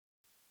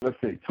 let's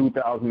say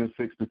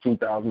 2006 to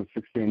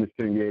 2016 is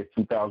 10 years,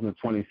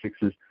 2026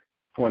 is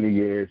 20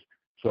 years,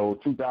 so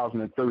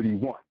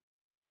 2031.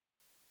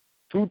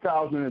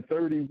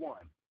 2031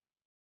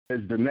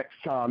 is the next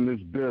time this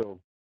bill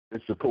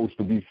is supposed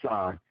to be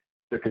signed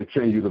to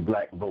continue the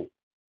black vote.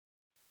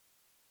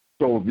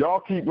 So if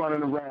y'all keep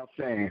running around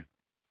saying,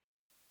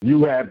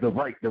 you have the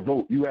right to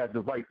vote, you have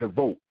the right to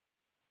vote,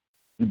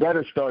 you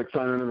better start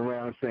turning it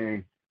around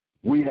saying,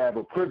 we have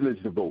a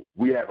privilege to vote.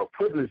 We have a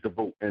privilege to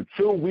vote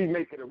until we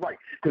make it a right.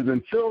 Because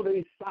until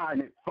they sign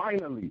it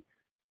finally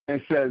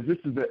and says this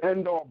is the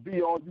end-all,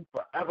 be-all, you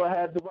forever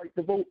had the right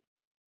to vote,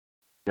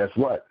 guess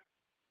what?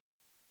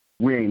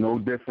 We ain't no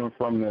different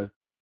from the,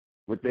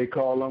 what they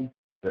call them,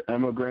 the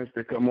immigrants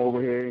that come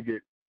over here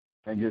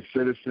and get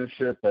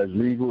citizenship as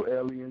legal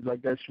aliens, I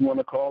guess you want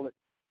to call it,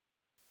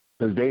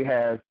 because they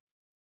have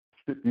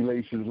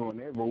stipulations on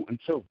their voting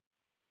too.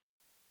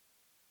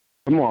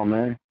 Come on,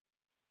 man.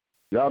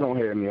 Y'all don't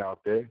hear me out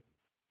there.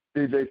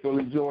 DJ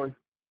Philly Joy,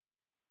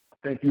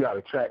 I think you got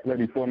a track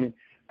ready for me,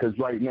 because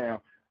right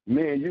now,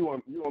 me and you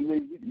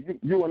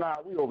and I,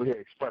 we over here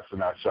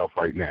expressing ourselves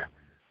right now.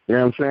 You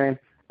know what I'm saying?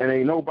 and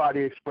ain't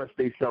nobody expressed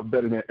themselves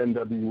better than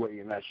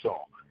NWA in that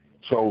song.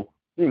 So,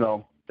 you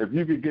know, if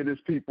you could get his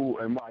people,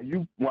 and while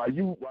you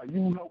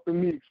helping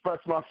me express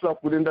myself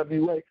with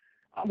NWA,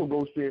 I'm gonna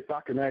go see if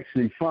I can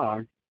actually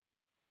find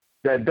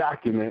that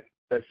document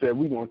that said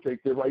we're gonna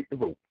take the right to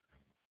vote.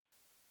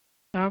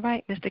 All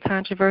right, Mr.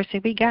 Controversy,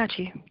 we got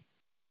you.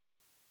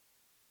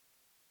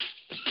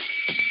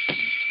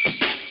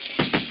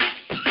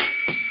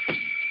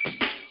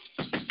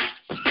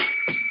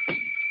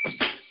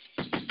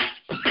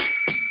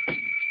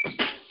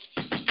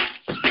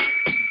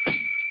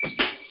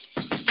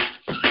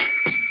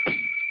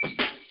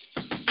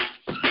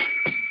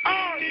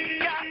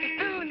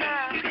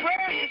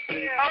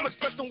 I'm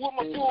expressing with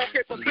my full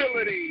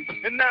capabilities,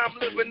 and now I'm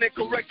living in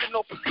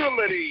correctional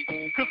facilities.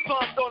 Cause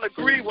some don't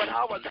agree with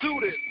how I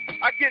do this.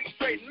 I get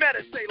straight and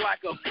meditate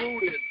like a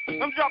Buddhist.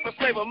 I'm dropping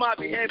flavor, my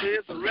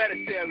behavior is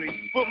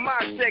hereditary, but my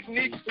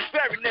technique is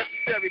very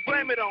necessary.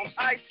 Blame it on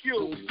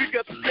IQ,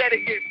 because the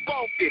steady get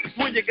funky.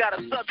 When you got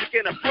a subject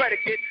and a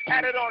predicate,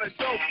 add it on a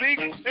dope beat,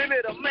 and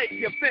it'll make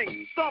you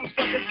think. Some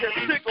suckers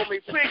just tickle me,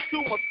 pink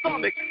to my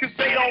stomach, cause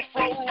they don't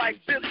flow like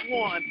this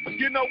one.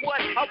 You know what?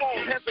 I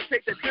won't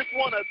hesitate to this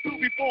one or two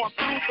before I'm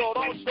through, so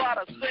don't try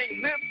to sing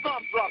this.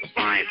 Some drop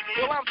science,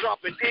 well I'm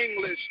dropping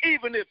English,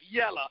 even if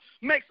yellow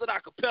makes it a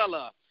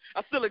cappella.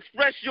 I still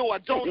express I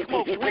don't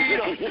smoke weed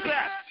or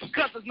sex,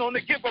 cause it's known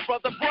to give a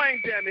brother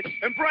brain damage,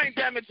 and brain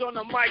damage on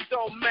the mic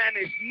don't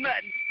manage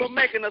nothing but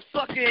making a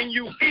sucker in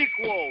you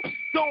equal.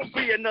 Don't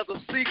be another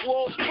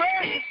sequel.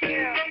 Spread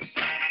yourself.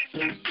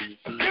 Do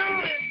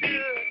it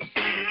good.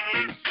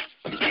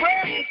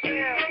 Spread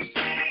yourself.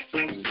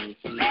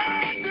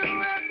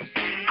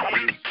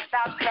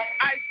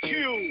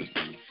 IQ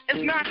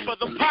is not for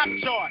the pop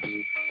chart.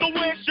 So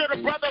when should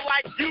a brother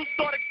like you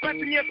start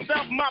expressing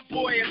yourself, my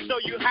boy, and show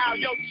you how?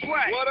 Yo,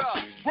 Trey, what up?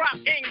 Rock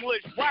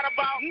English right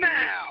about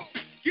now.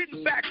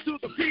 Getting back to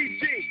the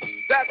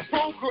PG, that's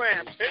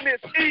program, and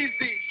it's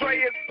easy. Dre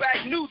is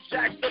back, new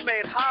jacks are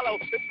made hollow.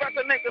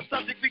 Impersonate the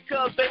subject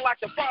because they like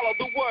to follow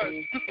the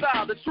words, the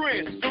style, the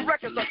trend. The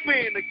records are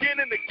spin again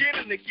and again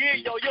and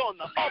again. Yo, you're on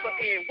the other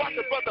end. Watch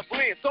the brother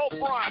blend, so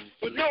prime,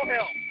 with no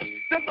help.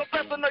 Just a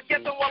lesson to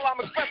get them while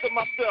I'm expressing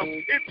myself.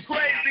 It's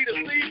crazy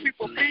to see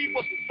people be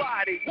what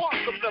society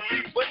wants them to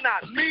be, but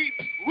not me.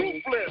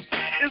 Ruthless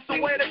is the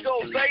way to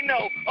go, they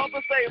know.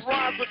 Others say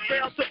rhymes but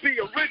fail to be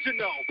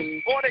original,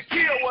 or they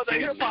kill where the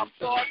hip-hop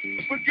starts.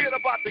 Forget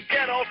about the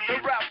ghetto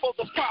and rap for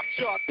the pop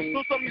charts.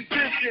 So some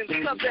musicians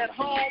stuck at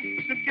home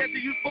just get to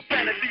use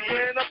profanity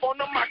when up on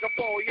the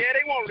microphone. Yeah,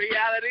 they want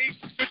reality,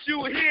 but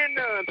you hear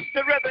none.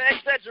 They rather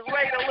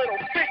exaggerate a little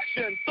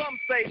fiction. Some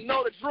say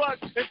no to drugs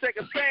and take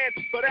a stand,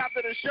 but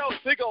after the show,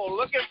 they go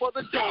looking for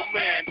the dope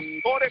man.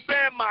 Or they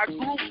ban my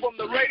group from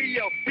the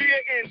radio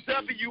here in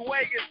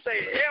WA and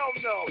say hell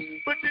no.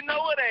 But you know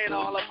it ain't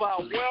all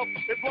about wealth.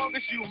 As long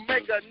as you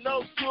make a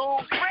note to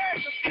spread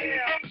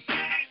yourself.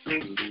 Do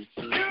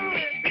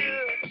it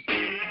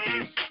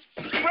good.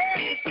 Spread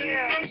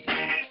yourself.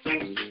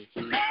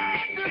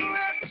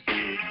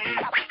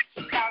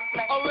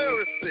 A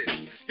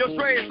lyricist. Yo,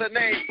 Dre is the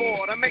name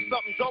for it. I make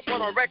something dope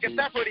on a record,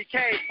 that's what he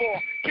came for.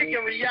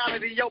 Kicking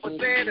reality over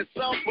saying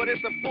itself, but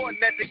it's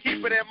important that you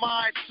keep it in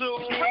mind too.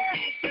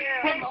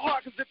 From the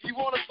heart, cause if you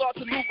want to start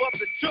to move up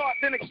the chart,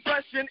 then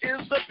expression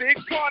is the big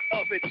part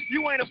of it.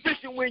 You ain't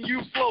efficient when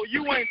you flow,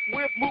 you ain't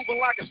swift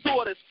moving like a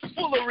tortoise,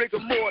 full of rigor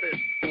mortis.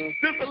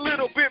 There's a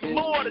little bit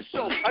more to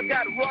show. I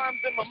got rhymes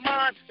in my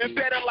mind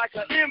embedded like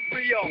an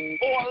embryo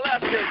or a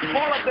lesson.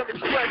 All of them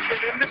expression,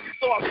 and if you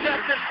start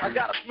testing, I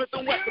got a Smith &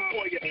 Wesson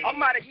for you. I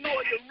might ignore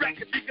your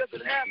record because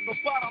it has no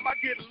bottom. I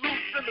get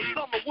loose in the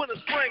summer, winter,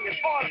 spring, and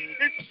autumn.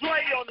 It's Dre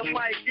on the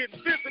mic, getting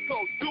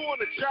physical, doing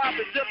the job,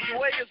 and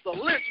WA is the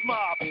lynch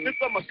mob. It's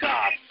a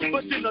macabre,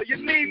 but you know you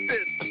need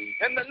this.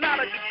 And the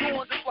knowledge is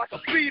going just like a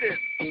fetus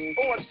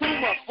or a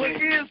tumor. But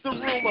here's the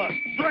rumor,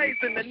 Dre's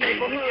in the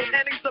neighborhood,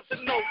 and he's up to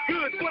no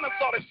good. When I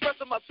start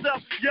expressing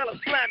myself, yell and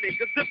slam me.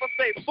 Cause if I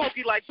stay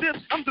funky like this,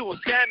 I'm doing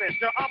damage.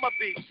 Now I'ma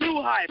be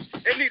too hype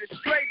and need a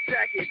straight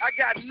jacket. I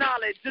got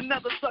knowledge,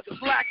 another sucker's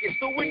lacking.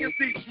 So when you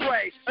see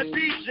Dre, a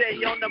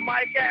DJ on the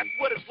mic, ask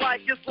what it's like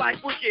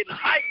we're getting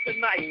hyped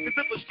tonight. Cause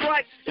if a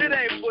strike, it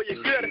ain't for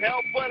your good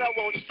health, but I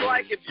won't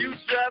strike if you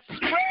just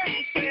spread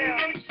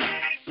yourself.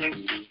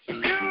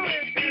 Do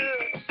it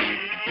good.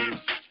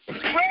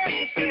 Spread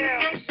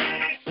yourself.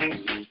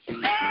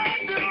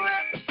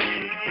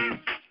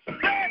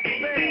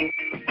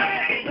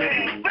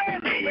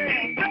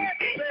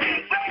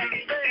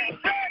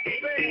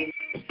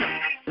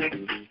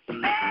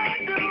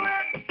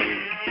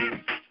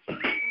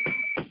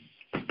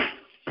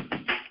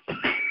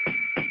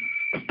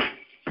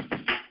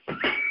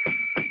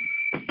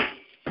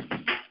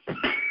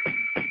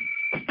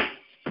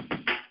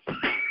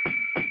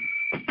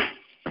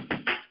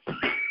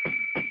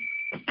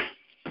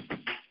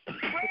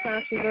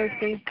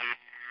 Controversy.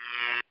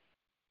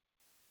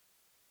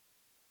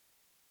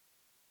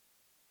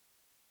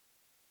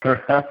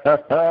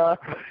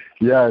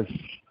 Yes,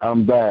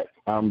 I'm back.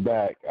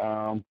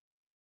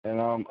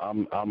 and I'm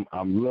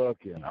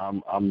looking.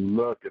 I'm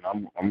looking.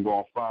 I'm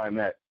gonna find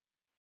that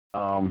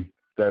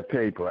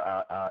paper.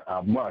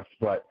 I must.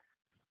 But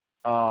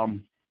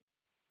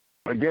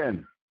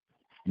again,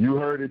 you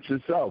heard it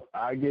yourself.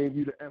 I gave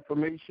you the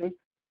information.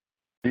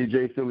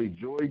 DJ Philly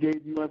Joy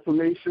gave you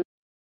information.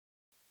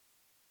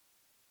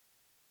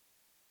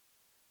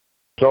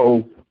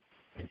 So,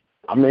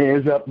 I mean,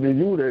 it's up to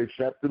you to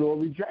accept it or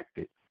reject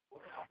it.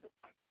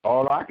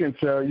 All I can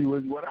tell you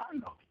is what I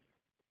know.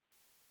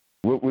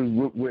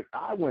 What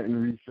I went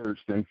and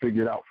researched and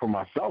figured out for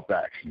myself,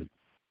 actually.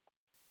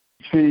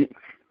 See,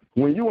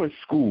 when you're in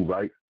school,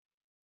 right,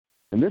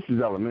 and this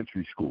is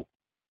elementary school,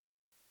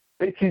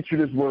 they teach you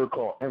this word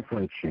called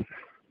inferencing.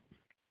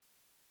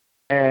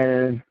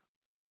 And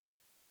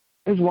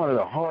it's one of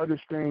the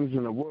hardest things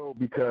in the world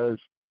because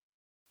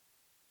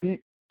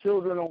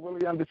children don't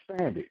really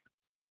understand it.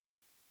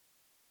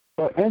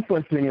 But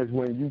inferencing is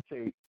when you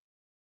take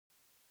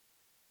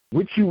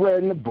what you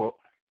read in the book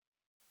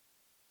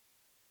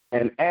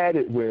and add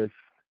it with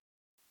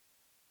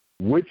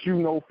what you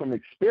know from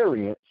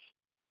experience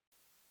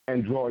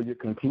and draw your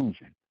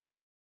conclusion.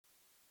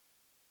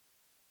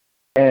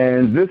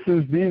 And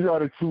these are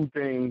the two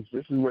things,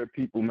 this is where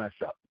people mess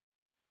up.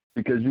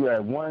 Because you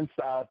have one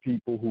side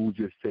people who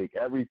just take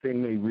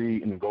everything they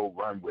read and go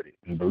run with it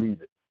and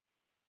believe it,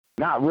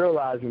 not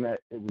realizing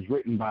that it was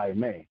written by a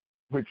man,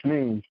 which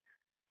means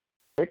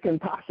it can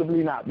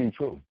possibly not be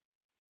true.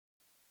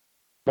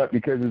 But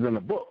because it's in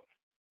a book,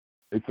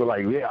 they feel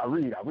like, yeah, I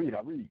read.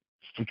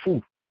 It's the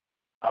truth.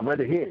 I read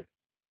it here.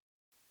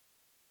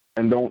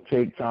 And don't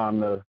take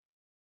time to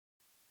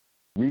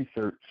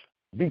research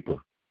deeper,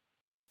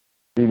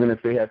 even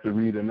if they have to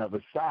read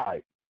another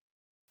side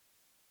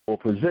or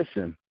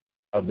position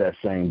of that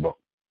same book.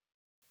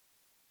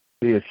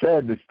 See, it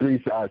said there's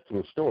three sides to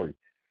a story.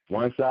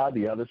 One side,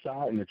 the other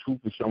side, and the truth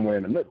is somewhere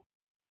in the middle.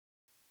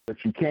 But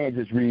you can't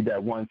just read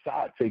that one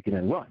side, take it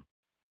and run.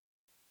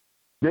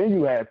 Then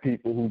you have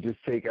people who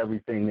just take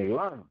everything they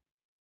learn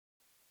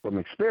from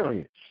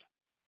experience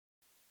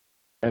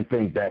and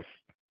think that's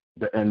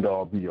the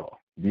end-all,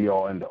 be-all,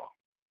 end-all. You know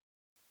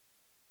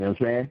what I'm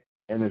saying?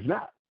 And it's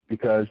not,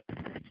 because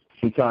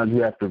sometimes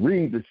you have to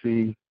read to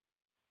see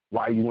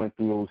why you went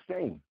through those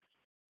things.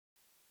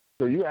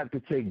 So you have to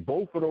take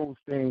both of those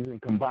things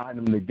and combine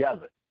them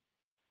together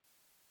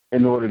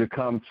in order to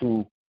come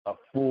to a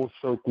full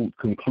circle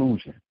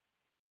conclusion.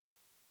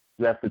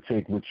 You have to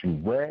take what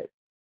you read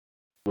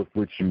with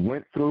what you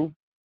went through.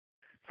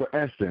 For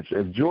instance,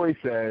 if Joy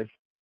says,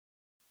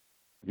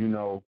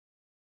 well,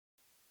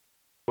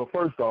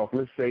 first off,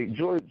 let's say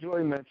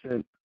Joy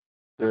mentioned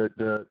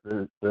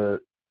the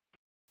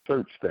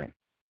search thing,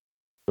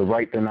 the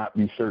right to not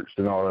be searched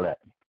and all of that,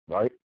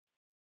 right?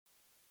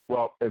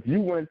 Well, if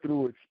you went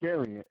through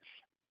experience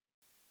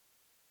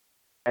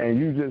and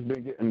you just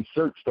been getting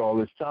searched all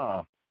this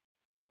time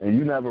and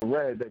you never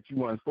read that you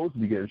weren't supposed to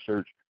be getting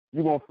searched,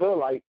 you're going to feel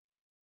like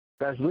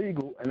that's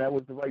legal and that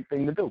was the right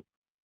thing to do.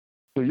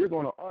 So you're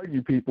going to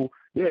argue people,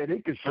 yeah, they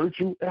can search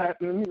you. It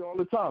happens to me all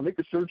the time. They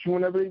can search you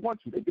whenever they want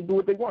to. They can do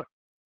what they want.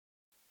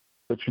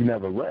 But you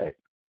never read.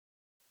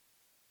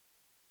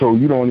 So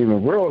you don't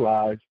even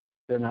realize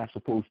they're not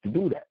supposed to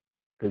do that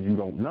because you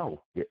don't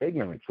know. You're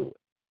ignorant to it.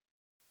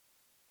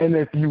 And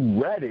if you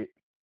read it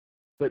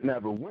but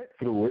never went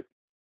through it,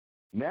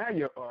 now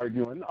you're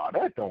arguing, no,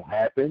 that don't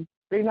happen.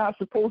 They're not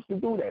supposed to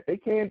do that. They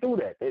can't do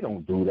that. They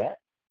don't do that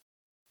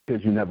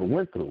because you never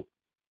went through it.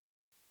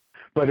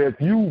 But if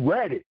you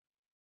read it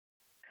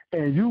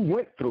and you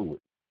went through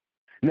it,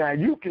 now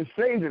you can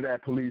say to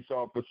that police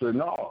officer,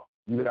 no,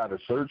 you got a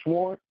search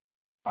warrant.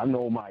 I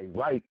know my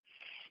rights.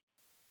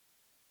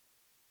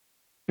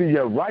 See,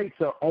 your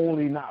rights are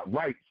only not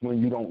rights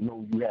when you don't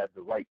know you have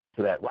the right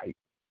to that right.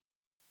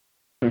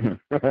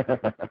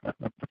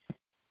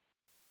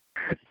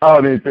 I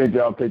don't even think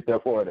y'all picked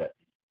up for that.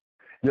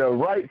 Your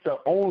rights are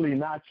only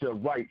not your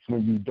rights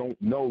when you don't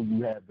know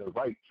you have the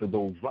right to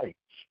those rights.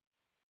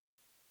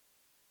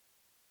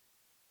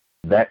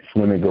 That's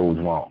when it goes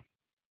wrong.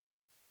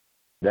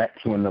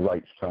 That's when the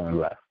rights turn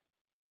left.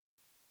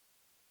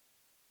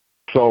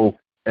 So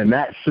in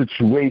that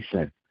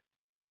situation,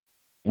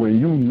 when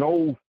you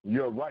know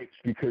your rights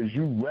because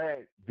you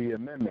read the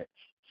amendments,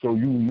 so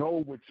you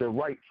know what your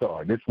rights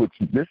are. This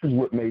is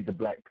what made the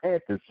Black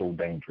Panthers so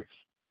dangerous.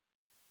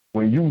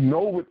 When you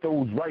know what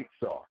those rights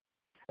are,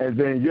 and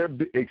then you're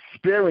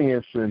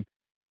experiencing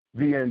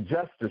the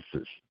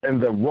injustices and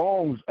the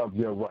wrongs of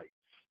your rights,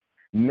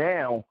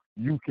 now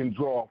you can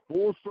draw a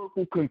full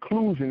circle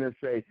conclusion and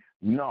say,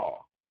 no,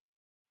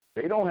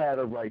 they don't have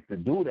a right to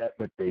do that,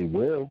 but they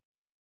will.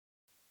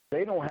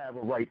 They don't have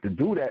a right to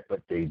do that,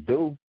 but they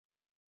do.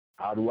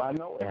 How do I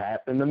know? It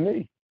happened to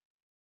me.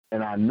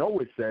 And I know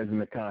it says in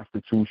the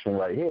Constitution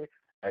right here,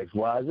 X,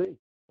 Y, Z.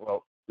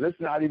 Well, let's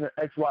not even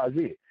X, Y,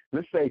 Z.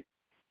 Let's say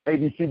A,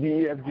 B, C, D,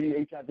 E, F, G,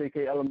 H, I, J,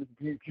 K, L, M, N,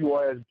 P, Q,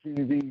 R, S,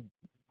 T, V,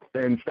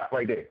 and stop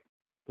right there.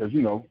 Because,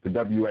 the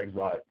W, X,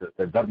 Y,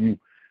 the W,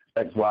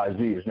 X, Y,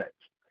 Z is next.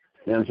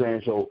 You know what I'm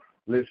saying? So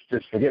let's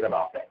just forget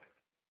about that.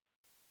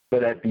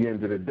 But at the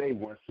end of the day,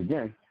 once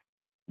again,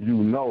 you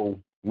know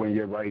when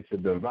your rights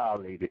have been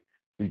violated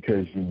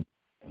because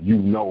you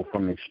know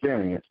from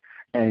experience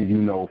and you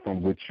know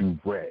from what you've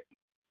read.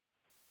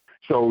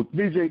 So,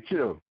 DJ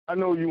Chill, I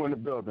know you in the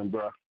building,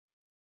 bro.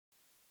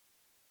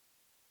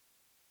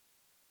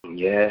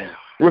 Yeah.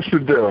 What's the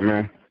deal,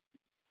 man?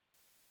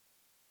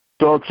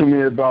 Talk to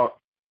me about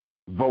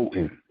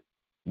voting.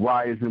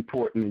 Why it's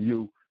important to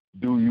you?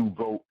 Do you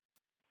vote?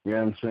 You know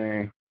what I'm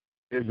saying?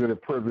 Is it a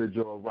privilege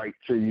or a right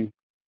to you?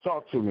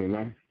 Talk to me,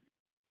 man.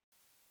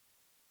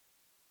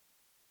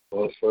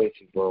 Well, first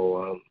of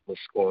all,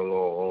 what's going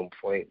on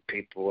point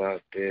people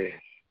out there?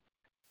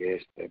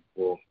 Yes, that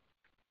will.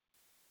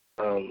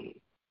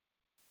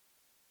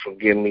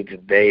 Forgive me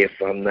today if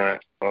I'm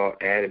not all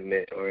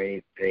adamant or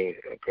anything.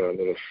 I got a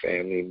little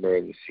family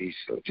emergency,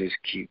 so just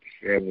keep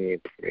the family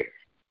in prayer.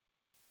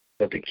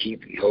 But to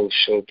keep the whole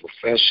show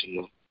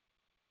professional,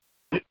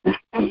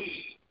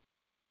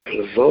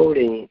 the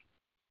voting,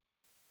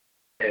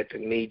 after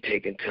me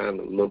taking time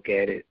to look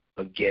at it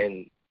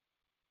again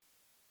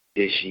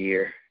this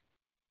year,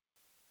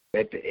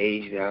 at the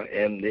age that I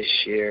am this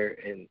year,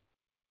 and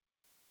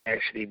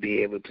actually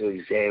be able to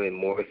examine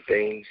more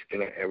things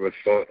than I ever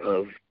thought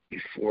of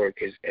before,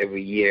 because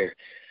every year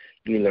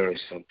you learn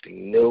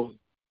something new,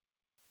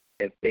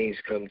 and things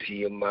come to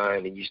your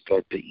mind, and you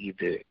start to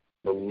either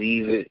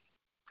believe it,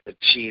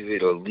 achieve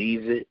it, or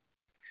leave it.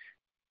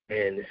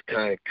 And it's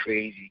kind of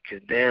crazy,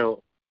 because now,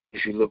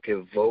 if you look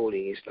at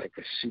voting, it's like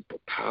a super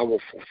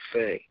powerful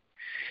thing,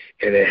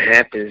 and it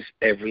happens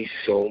every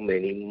so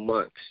many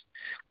months,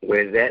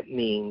 where that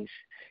means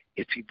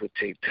if people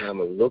take time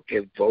to look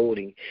at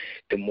voting,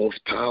 the most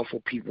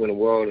powerful people in the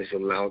world is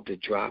allowed to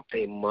drop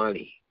their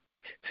money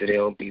so they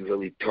don't be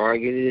really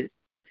targeted,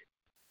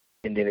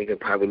 and then they can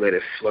probably let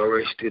it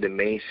flourish through the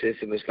main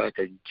system. It's like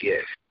a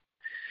gift.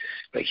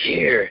 Like,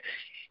 here,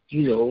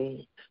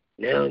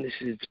 now this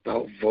is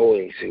about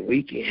voting, so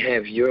we can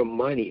have your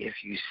money if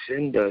you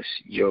send us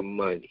your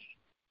money.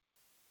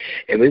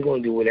 And we're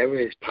going to do whatever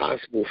is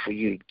possible for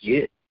you to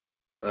get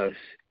us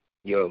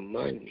your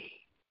money.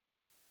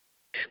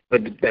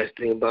 But the best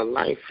thing about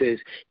life is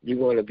you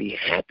want to be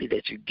happy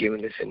that you're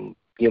giving us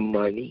your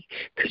money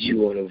because you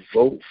want to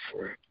vote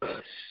for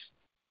us.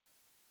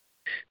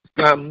 The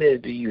problem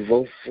is, do you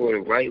vote for the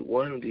right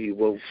one or do you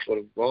vote for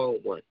the wrong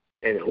one?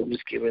 And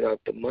who's giving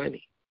out the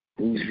money?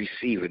 Who's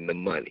receiving the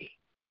money?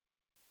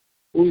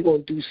 Who's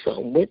going to do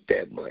something with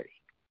that money?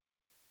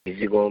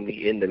 Is it going to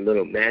be in the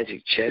little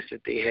magic chest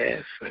that they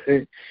have?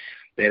 Then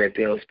if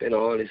they don't spend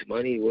all this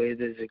money, where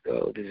does it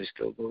go? Does it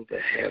still go to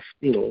half,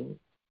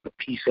 a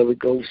piece of it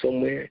go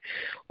somewhere?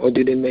 Or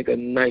do they make a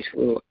nice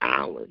little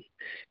island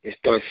and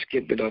start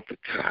skipping off the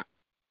top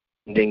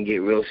and then get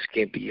real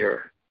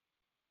skimpier?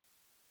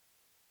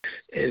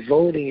 And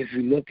voting, if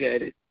you look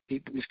at it,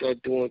 people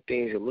start doing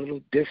things a little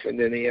different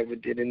than they ever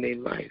did in their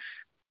life.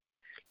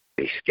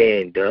 They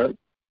stand up,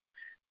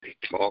 they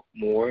talk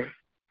more,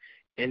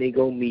 and they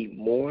go meet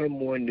more and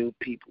more new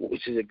people,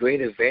 which is a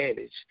great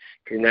advantage,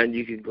 because now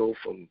you can go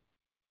from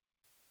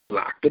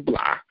block to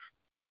block,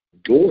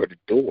 door to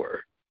door,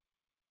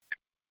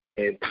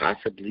 and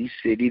possibly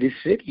city to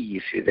city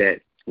if you're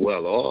that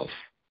well off,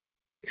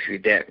 if you're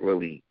that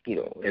really,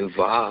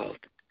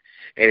 involved,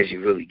 and if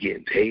you're really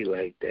getting paid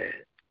like that.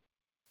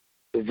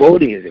 The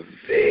voting is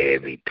a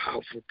very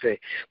powerful thing,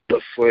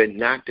 but for it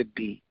not to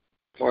be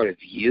part of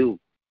you,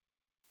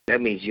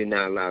 that means you're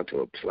not allowed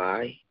to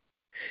apply.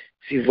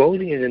 See,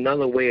 voting is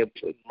another way of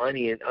putting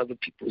money in other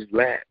people's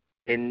lap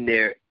in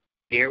their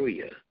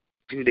area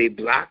through their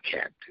block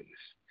captains.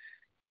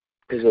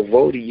 Because with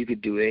voting, you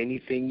could do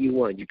anything you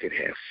want. You could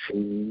have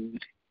food,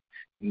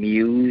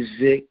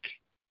 music,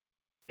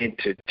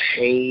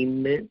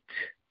 entertainment,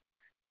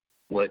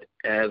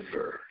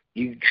 whatever.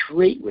 You can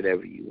create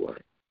whatever you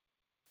want.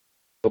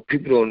 But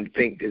people don't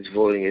think this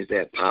voting is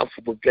that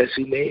powerful. But guess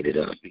who made it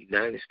up? The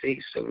United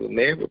States of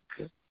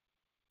America.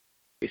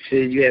 It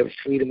says you have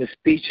freedom of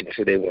speech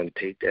until they want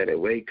to take that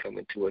away,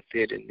 coming to a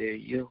theater near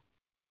you.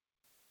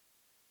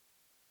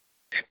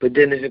 But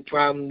then there's a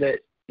problem that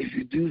if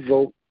you do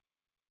vote,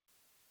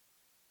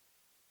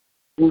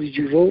 who did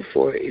you vote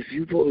for? If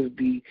you vote to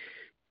be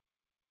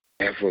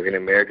African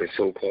American,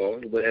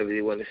 so-called, whatever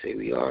they want to say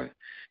we are,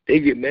 they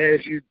get mad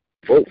if you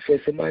vote for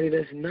somebody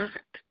that's not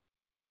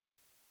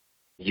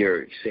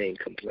your same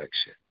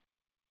complexion.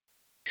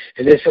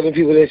 And then some of the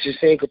people that's your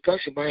same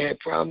complexion might have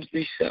problems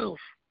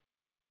themselves.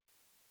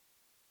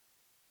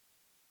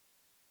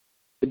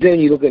 But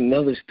then you look at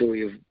another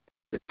story of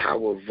the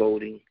power of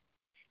voting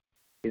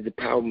is the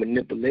power of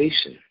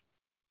manipulation.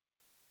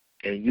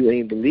 And you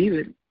ain't believe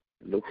it.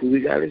 Look who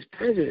we got as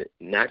president.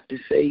 Not to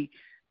say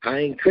I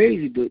ain't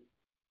crazy, but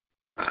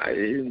I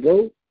didn't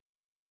vote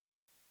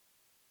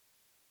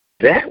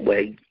that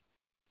way.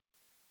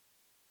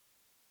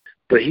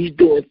 But he's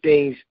doing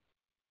things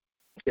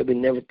that we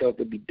never thought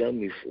could be done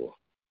before.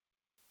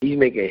 He's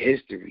making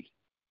history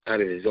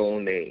out of his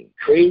own name.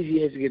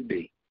 Crazy as it could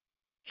be.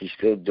 He's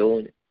still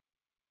doing it.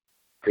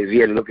 Because if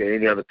you had to look at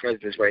any other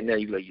presidents right now,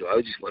 you'd be like, yo,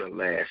 I just want to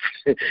laugh.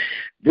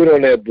 Good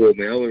on that boy,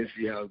 man. I want to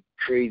see how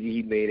crazy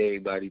he made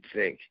anybody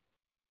think.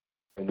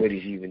 and what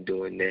he's even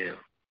doing now.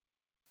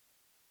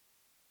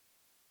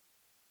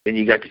 Then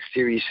you got the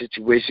serious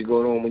situation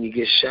going on when you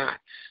get shots.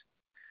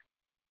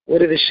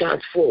 What are the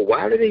shots for?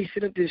 Why do they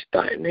sit up there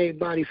stopping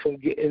everybody from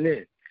getting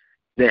in?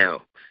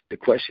 Now, the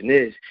question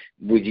is,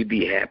 would you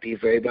be happy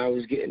if everybody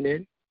was getting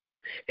in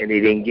and they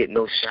didn't get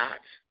no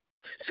shots?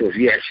 So if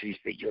you actually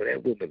say, yo,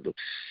 that woman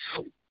looks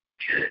so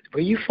good.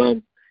 Where you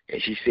from?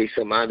 And she say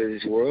something out of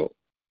this world,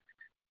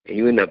 and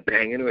you end up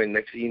banging her, and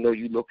next thing you know,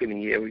 you looking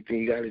and everything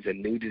you got is a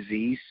new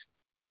disease.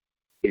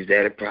 Is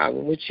that a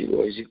problem with you,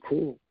 or is it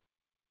cool?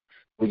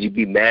 Would you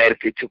be mad if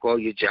they took all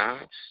your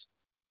jobs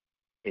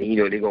and, you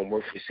know, they're going to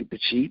work for super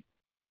cheap?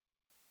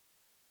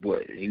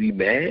 What, would you be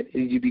mad?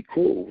 Or would you be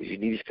cool? Would you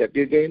need to step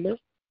your game up?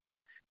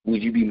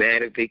 Would you be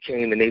mad if they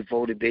came and they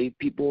voted their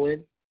people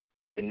in,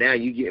 and now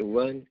you get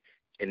run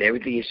and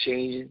everything is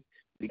changing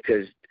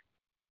because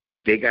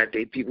they got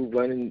their people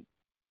running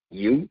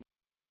you?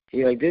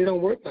 You're like, they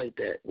don't work like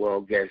that.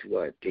 Well, guess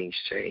what? Things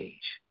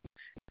change.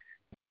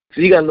 So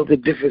you got to look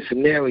at different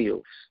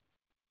scenarios.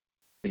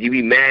 Would you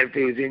be mad if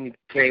they was in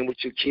playing with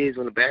your kids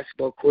on the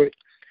basketball court,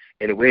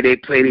 and the way they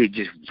play, they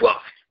just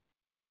rough.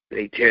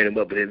 They tearing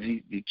them up, and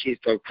if the kids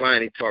start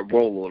crying, they start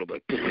rolling on them.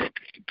 Like,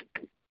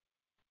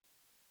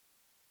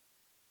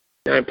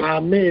 now, the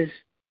problem is,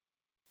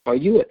 are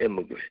you an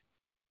immigrant?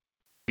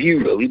 Do you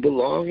really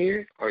belong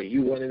here? Or are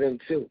you one of them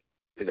too?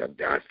 Because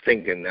I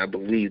think and I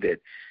believe that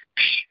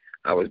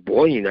I was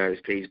born in the United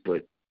States,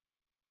 but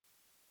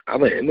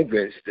I'm an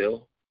immigrant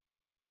still.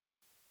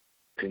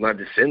 Because my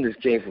descendants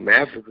came from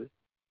Africa.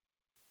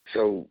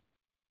 So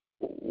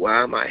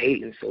why am I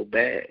hating so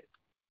bad?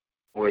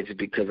 Or is it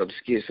because I'm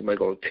scared somebody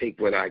going to take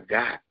what I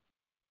got?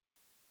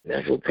 And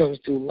that's what comes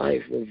through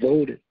life with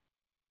voting.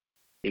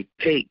 They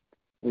take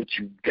what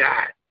you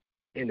got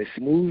in a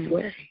smooth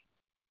way.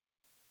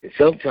 And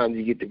sometimes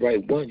you get the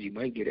right ones, you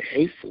might get a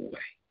hateful way.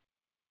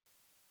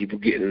 People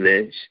getting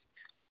lynched.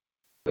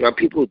 But our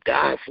people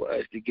die for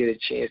us to get a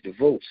chance to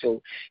vote.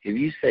 So if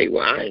you say,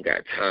 well, I ain't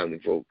got time to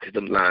vote because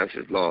them lines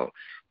is long,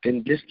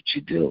 then this is what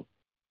you do.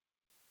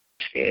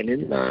 Stand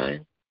in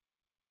line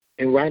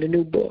and write a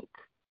new book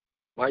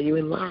while you're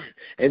in line.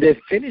 And then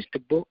finish the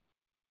book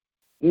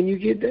when you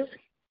get done.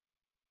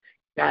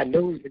 God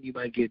knows when you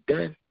might get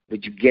done,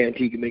 but you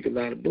guarantee you can make a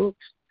lot of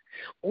books.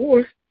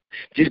 Or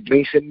just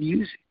bring some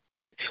music.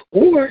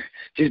 Or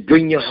just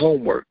bring your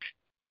homework.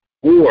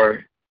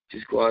 Or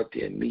just go out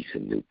there and meet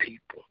some new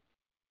people.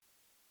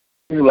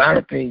 There's a lot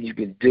of things you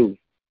can do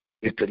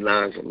if the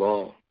lines are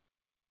long.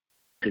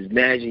 Because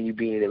imagine you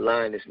being in a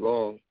line that's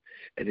long,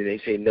 and then they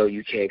say, no,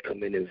 you can't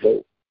come in and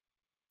vote.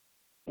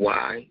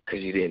 Why?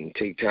 Because you didn't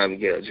take time to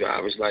get a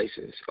driver's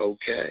license.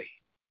 Okay.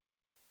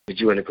 But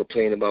you want to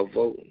complain about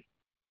voting.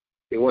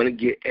 They want to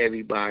get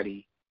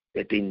everybody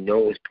that they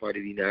know is part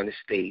of the United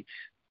States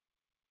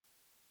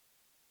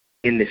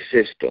in the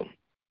system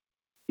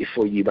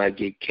before you might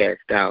get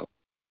cast out.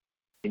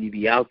 And you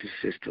be out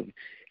the system,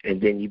 and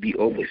then you be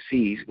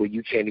overseas where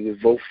you can't even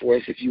vote for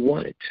us if you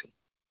wanted to.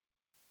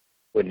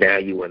 But now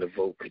you want to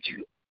vote because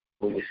you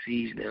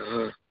overseas now,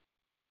 huh?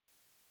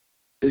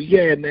 So,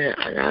 yeah, man,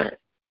 I got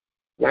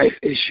life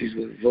issues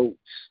with votes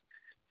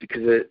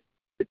because of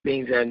the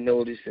things I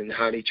noticed and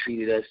how they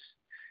treated us,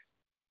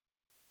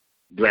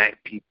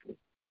 black people.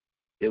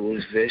 It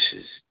was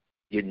vicious.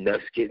 Your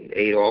nuts getting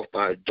ate off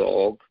by a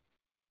dog.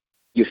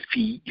 Your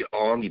feet, your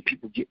arm, your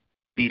people get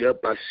beat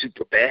up by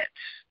super bats.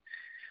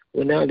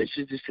 Well, now this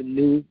is just a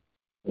new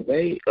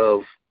way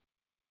of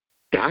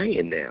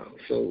dying now.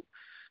 So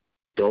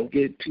don't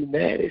get too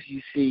mad if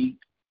you see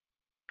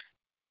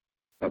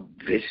a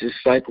vicious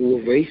cycle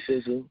of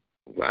racism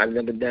riding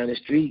up and down the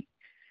street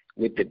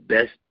with the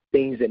best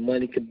things that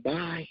money can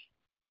buy.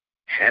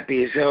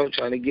 Happy as hell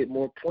trying to get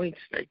more points.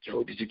 Like,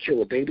 yo, did you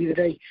kill a baby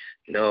today?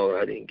 No,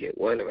 I didn't get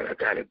one, but I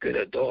got a good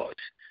adult.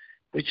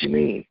 What you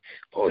mean?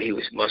 Oh, he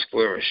was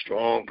muscular and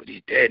strong, but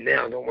he's dead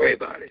now. Don't worry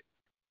about it.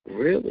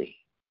 Really?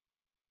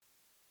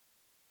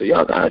 So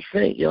y'all got to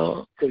think,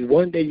 y'all, because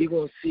one day you're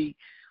going to see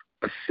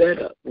a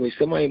setup where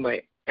somebody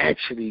might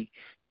actually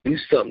do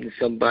something to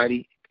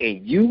somebody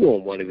and you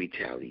won't want to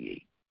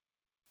retaliate.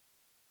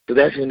 So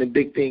that's when the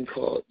big thing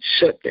called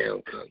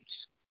shutdown comes.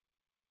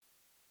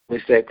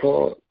 What's that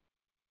called?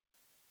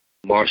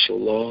 Martial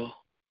law.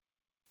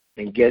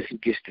 And guess who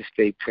gets to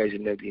stay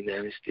president of the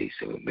United States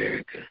of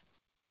America?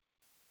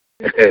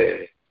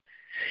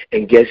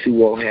 And guess who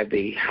won't have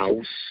a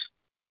house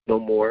no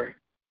more?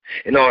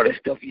 And all the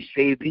stuff you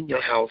saved in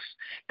your house,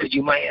 because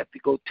you might have to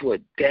go to a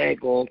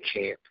daggone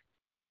camp,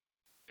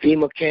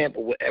 FEMA camp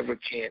or whatever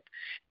camp,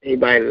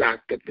 anybody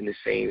locked up in the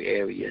same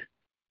area.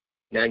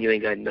 Now you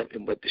ain't got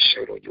nothing but the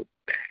shirt on your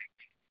back.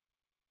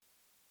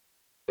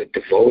 But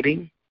the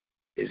voting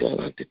is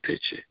all out the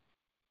picture.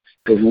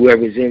 Because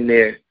whoever's in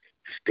there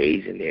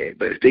stays in there.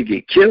 But if they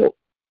get killed,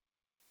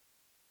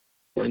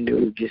 wonder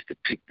who gets to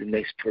pick the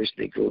next person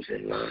that goes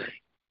in line.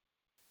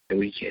 And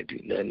we can't do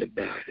nothing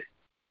about it.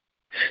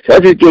 So I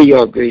just gave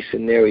y'all a great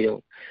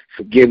scenario.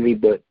 Forgive me,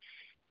 but,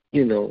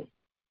 you know,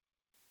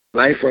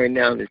 life right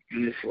now is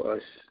good for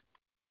us.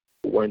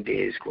 One day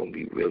it's going to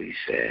be really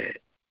sad.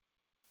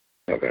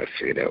 I got to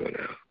figure that one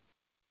out.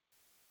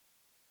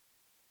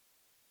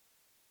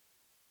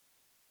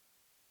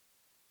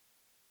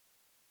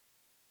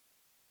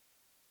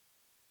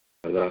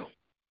 Hello?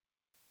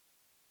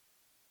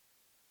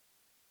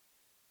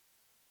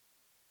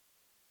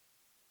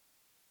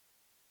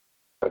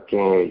 I can't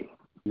hear you.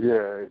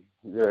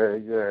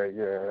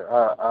 Yeah.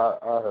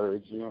 I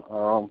heard you.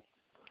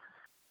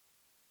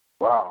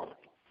 Wow.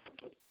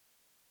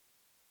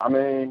 I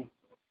mean,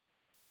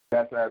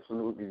 that's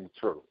absolutely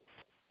true.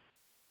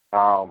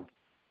 But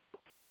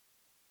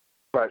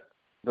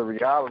the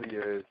reality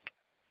is,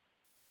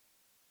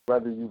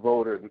 whether you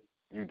vote or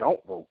you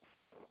don't vote,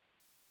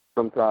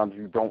 sometimes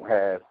you don't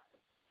have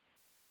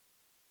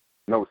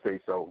no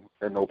say-so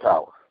and no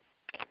power.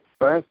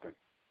 For instance,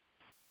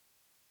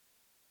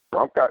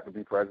 Trump got to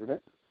be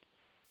president,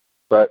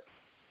 but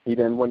he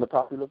didn't win the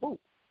popular vote.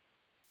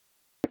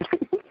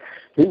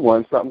 He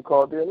won something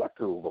called the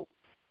electoral vote.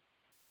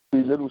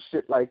 See, little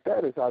shit like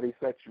that is how they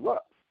set you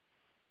up.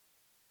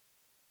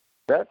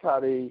 That's how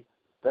their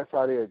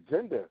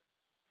agenda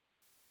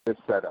is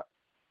set up.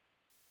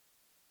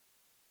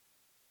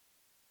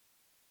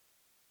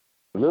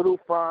 Little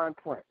fine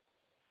print,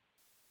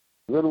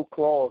 little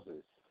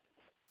clauses.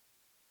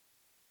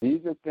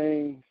 These are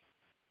things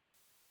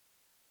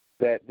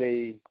that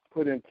they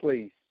put in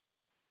place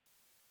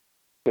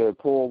to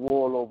pull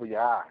wool over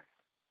your eyes,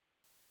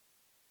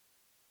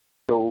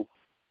 so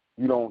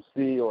you don't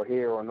see or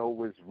hear or know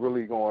what's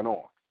really going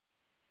on.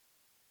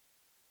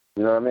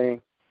 You know what I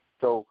mean?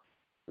 So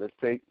let's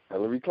take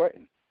Hillary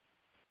Clinton.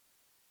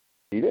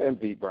 She didn't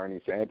beat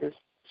Bernie Sanders.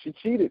 She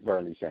cheated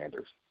Bernie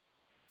Sanders.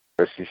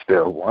 But she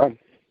still won.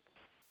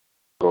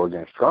 Go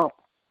against Trump.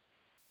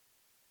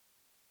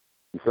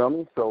 You feel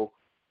me? So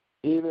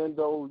even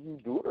though you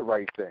do the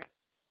right thing,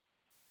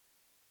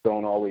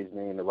 don't always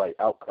mean the right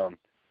outcome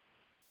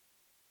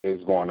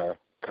is going to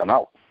come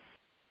out.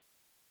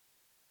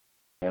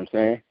 You know what I'm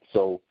saying?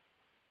 So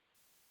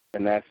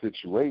in that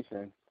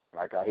situation,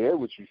 like I hear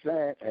what you're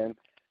saying, and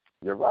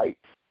you're right.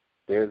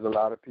 There's a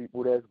lot of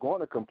people that's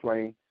going to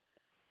complain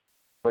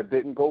but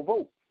didn't go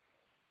vote,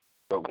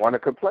 but want to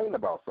complain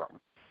about something.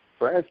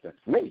 For instance,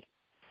 me,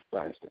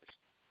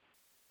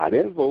 I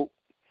didn't vote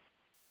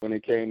when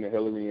it came to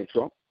Hillary and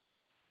Trump,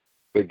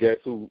 but guess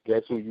who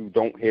you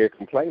don't hear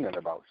complaining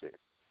about shit?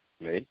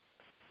 Me.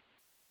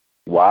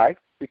 Why?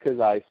 Because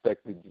I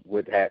expected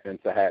what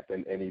happened to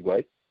happen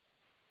anyway.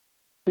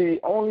 See,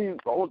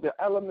 the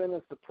element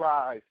of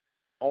surprise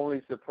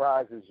only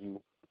surprises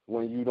you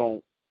when you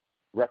don't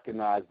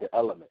recognize the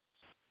elements.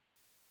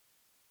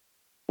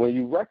 When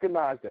you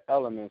recognize the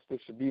elements, there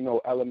should be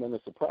no element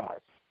of surprise.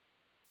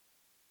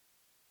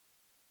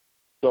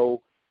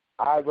 So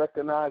I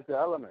recognize the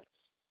elements.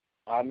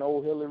 I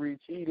know Hillary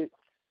cheated,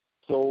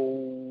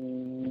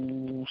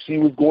 so she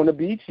was going to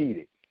be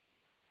cheated.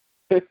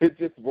 It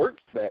just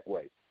works that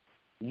way.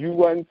 You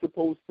wasn't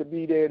supposed to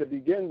be there to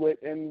begin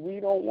with, and we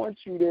don't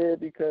want you there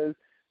because,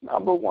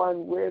 number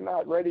one, we're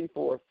not ready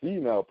for a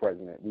female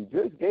president. We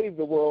just gave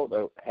the world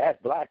a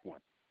half-black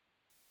one.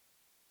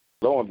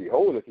 Lo and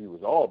behold, if he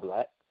was all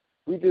black,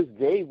 we just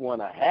gave one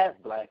a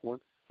half-black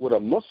one with a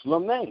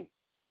Muslim name.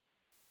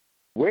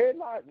 We're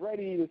not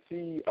ready to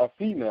see a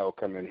female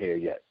come in here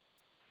yet.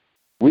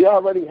 We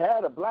already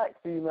had a black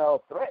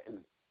female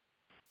threatened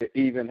to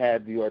even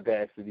have the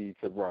audacity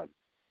to run.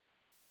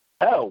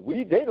 Hell,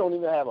 they don't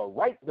even have a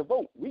right to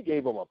vote. We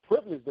gave them a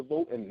privilege to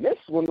vote, and this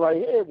one right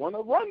here want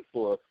to run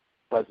for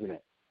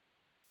president.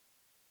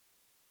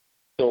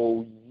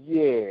 So,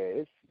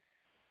 yeah,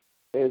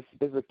 it's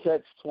a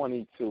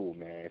catch-22,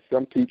 man.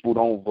 Some people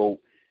don't vote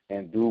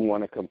and do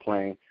want to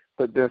complain,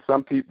 but then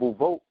some people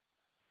vote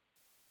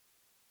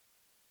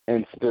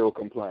and still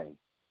complain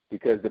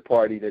because the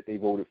party that they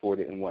voted for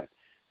didn't win.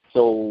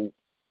 So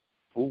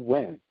who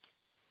wins?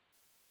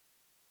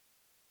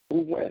 Who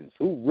wins?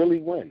 Who really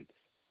wins?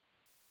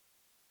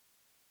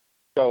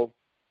 So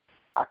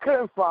I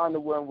couldn't find the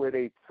one where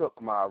they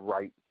took my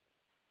right,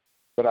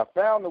 but I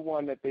found the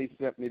one that they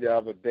sent me the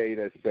other day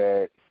that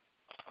said,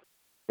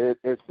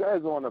 it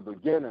says on the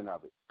beginning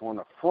of it, on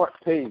the front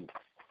page,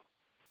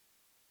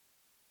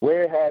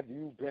 where have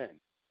you been?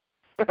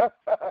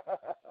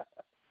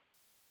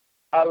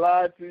 I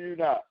lied to you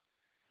not.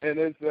 And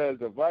it says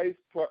the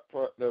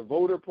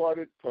voter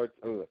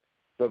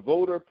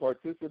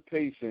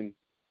participation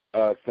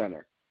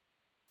center,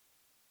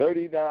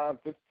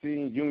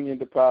 3915 Union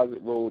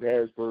Deposit Road,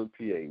 Harrisburg,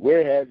 PA.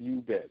 Where have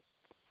you been?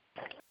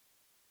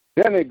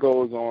 Then it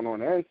goes on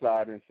the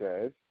inside and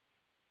says,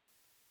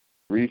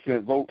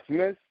 recent votes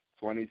missed,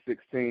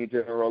 2016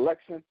 general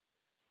election,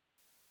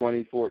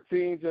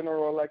 2014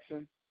 general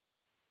election,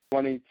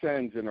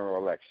 2010 general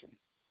election.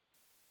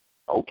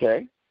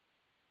 Okay.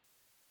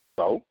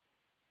 So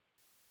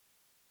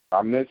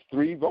I missed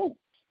 3 votes.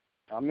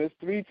 I missed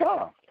 3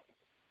 times.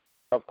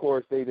 Of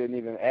course, they didn't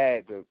even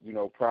add the,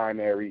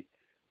 primary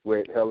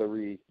with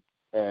Hillary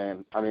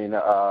with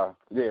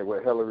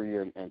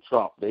Hillary and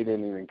Trump. They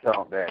didn't even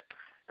count that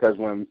because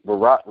when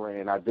Barack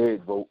ran, I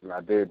did vote, and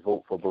I did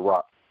vote for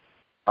Barack.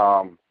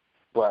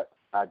 But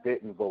I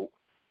didn't vote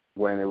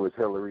when it was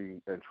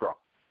Hillary and Trump.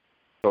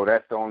 So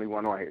that's the only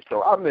one on here.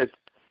 So I missed,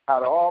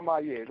 out of all my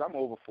years, I'm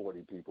over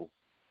 40 people.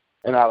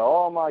 And out of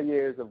all my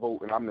years of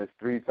voting, I missed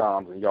 3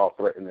 times, and y'all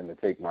threatening to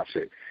take my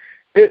shit.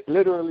 It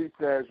literally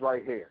says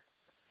right here,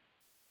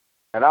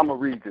 and I'm going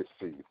to read this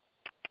to you,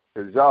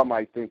 because y'all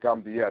might think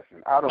I'm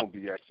BSing. I don't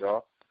BS,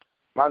 y'all.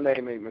 My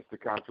name ain't Mr.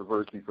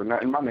 Controversy for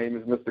nothing. My name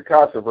is Mr.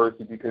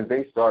 Controversy because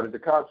they started the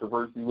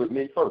controversy with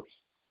me first.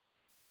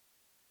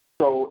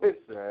 So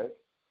it says,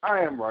 I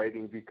am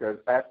writing because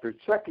after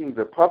checking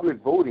the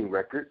public voting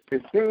record,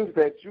 it seems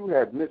that you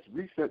have missed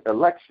recent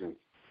elections.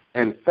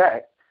 In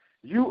fact,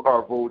 you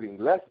are voting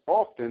less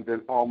often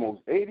than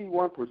almost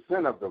 81%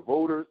 of the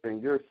voters in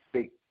your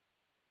state.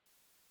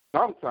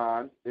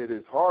 Sometimes it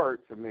is hard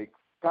to make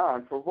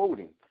time for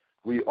voting.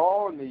 We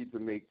all need to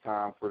make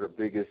time for the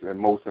biggest and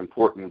most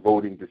important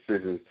voting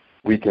decisions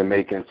we can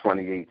make in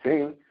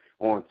 2018.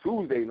 On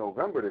Tuesday,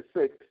 November the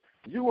 6th,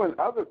 you and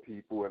other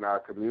people in our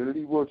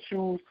community will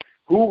choose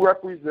who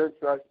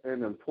represents us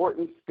in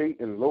important state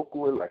and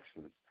local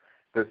elections.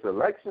 This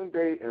election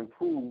day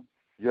improves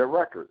your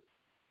record.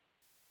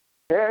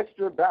 Cast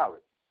your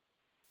ballot.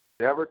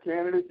 Whichever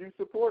candidate you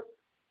support,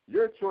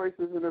 your choice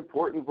is an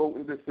important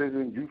voting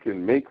decision you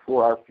can make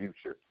for our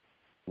future.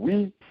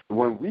 When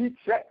we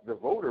check the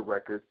voter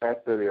records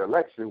after the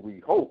election,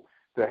 we hope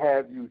to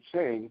have you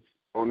change,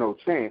 or no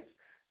chance,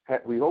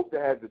 we hope to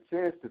have the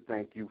chance to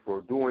thank you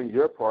for doing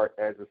your part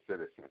as a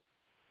citizen.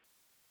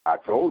 I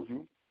told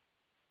you,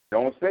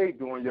 don't say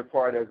doing your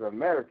part as an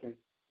American.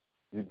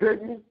 You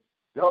dig me?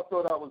 Y'all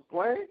thought I was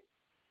playing?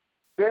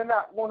 They're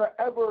not going to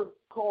ever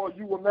call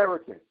you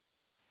American.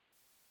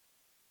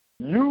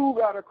 You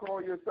got to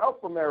call yourself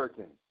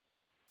American.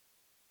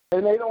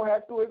 And they don't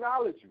have to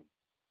acknowledge you.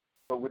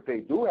 But what they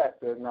do have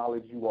to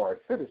acknowledge, you are a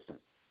citizen.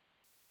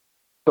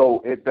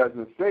 So it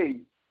doesn't say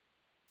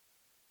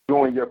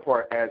doing your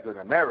part as an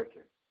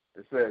American.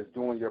 It says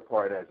doing your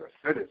part as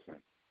a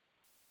citizen.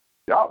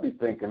 Y'all be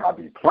thinking I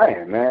be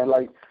playing, man.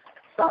 Like,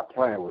 stop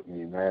playing with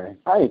me, man.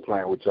 I ain't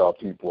playing with y'all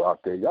people out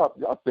there.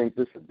 Y'all think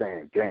this is a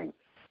damn game.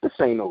 This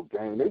ain't no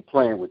game. They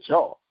playing with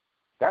y'all.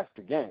 That's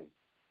the game.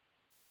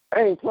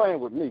 They ain't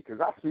playing with me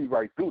because I see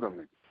right through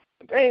them.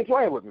 They ain't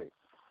playing with me.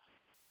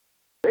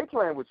 They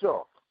playing with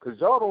y'all because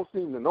y'all don't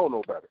seem to know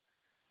no better.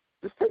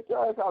 Just take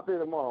your ass out there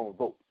tomorrow and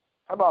vote.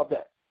 How about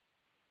that?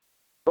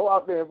 Go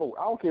out there and vote.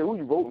 I don't care who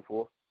you're voting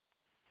for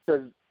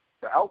because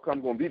the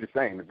outcome's going to be the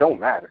same. It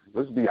don't matter.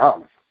 Let's be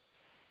honest.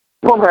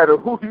 No matter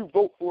who you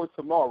vote for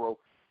tomorrow,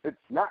 it's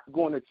not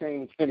going to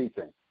change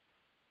anything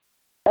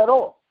at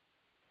all.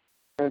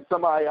 And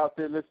somebody out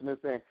there listening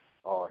saying,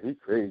 oh, he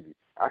crazy.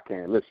 I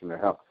can't listen to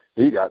him.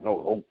 He got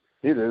no hope.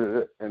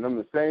 And them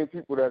the same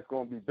people that's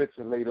going to be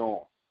bitching later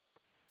on.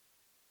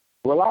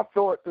 Well, I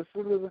thought this,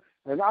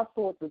 and I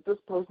thought that this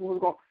person was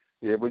going.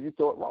 Yeah, but you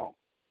thought wrong.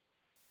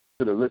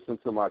 You should have listened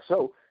to my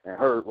show and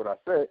heard what I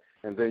said,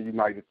 and then you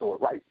might have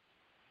thought right.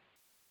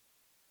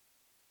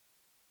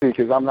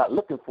 Because I'm not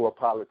looking for a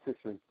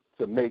politician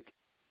to make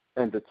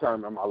and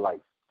determine my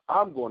life.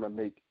 I'm going to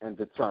make and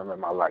determine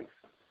my life.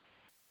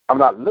 I'm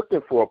not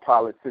looking for a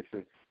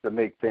politician to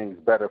make things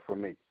better for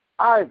me.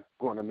 I'm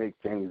going to make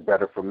things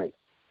better for me.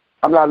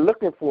 I'm not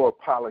looking for a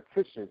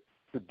politician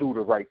to do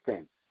the right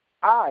thing.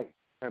 I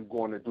am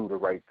going to do the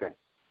right thing.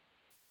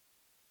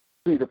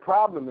 See, the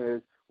problem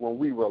is when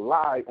we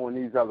rely on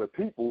these other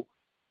people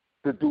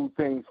to do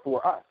things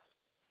for us,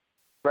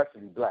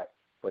 especially black.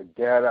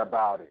 Forget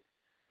about it.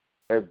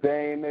 If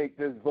they ain't make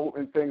this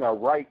voting thing a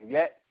right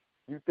yet,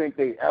 you think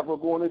they ever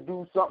going to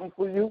do something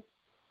for you?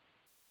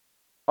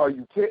 Are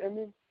you kidding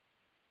me?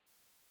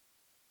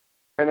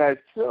 And as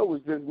Chill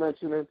was just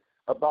mentioning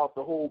about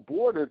the whole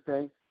border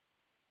thing,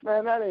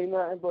 man, that ain't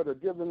nothing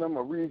but giving them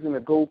a reason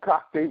to go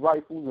cock their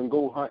rifles and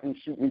go hunt and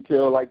shoot and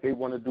kill like they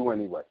want to do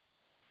anyway,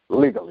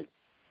 legally.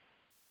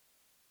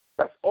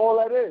 That's all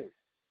that is.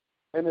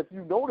 And if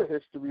you know the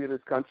history of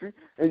this country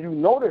and you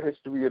know the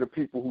history of the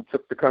people who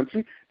took the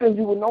country, then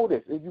you would know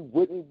this and you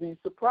wouldn't be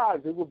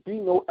surprised. There would be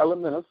no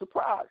element of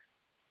surprise.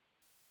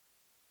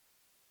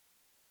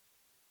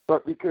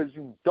 But because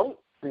you don't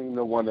seem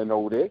to want to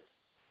know this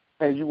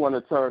and you want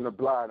to turn a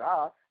blind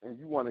eye and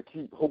you want to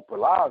keep hope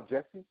alive,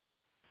 Jesse,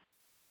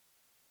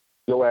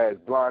 your ass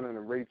blinding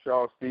and Ray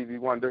Charles, Stevie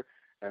Wonder,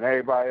 and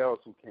everybody else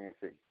who can't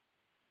see.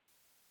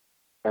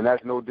 And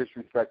that's no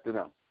disrespect to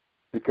them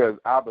because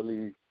I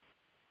believe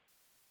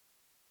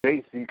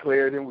they see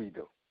clearer than we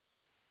do.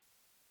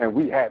 And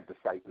we have the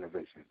sight and the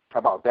vision. How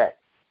about that?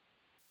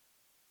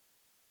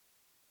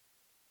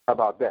 How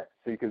about that?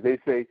 See, because they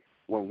say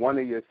when one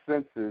of your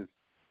senses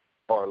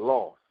are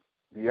lost,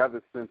 the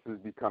other senses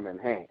become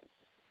enhanced.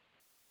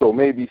 So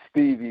maybe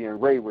Stevie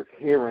and Ray was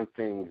hearing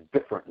things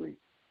differently,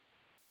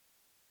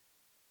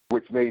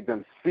 which made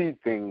them see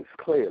things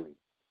clearly,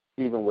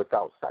 even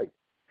without sight.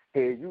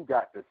 Here you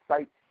got the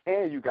sight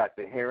and you got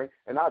the hearing,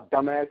 and our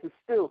dumbasses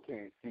still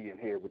can't see and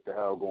hear what the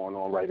hell going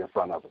on right in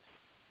front of us.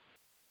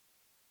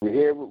 We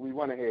hear what we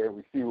want to hear,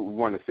 we see what we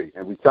want to see,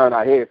 and we turn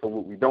our head for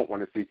what we don't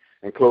want to see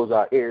and close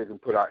our ears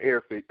and put our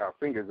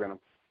fingers in them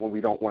when we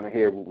don't want to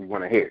hear what we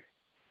want to hear.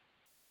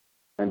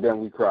 And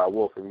then we cry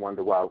wolf and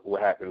wonder what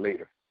happened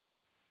later.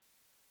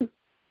 I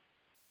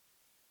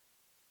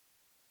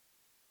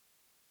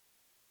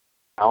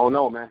don't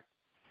know, man.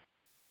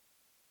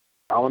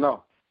 I don't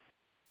know.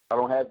 I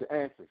don't have the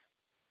answers.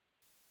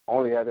 I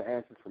only have the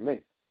answers for me.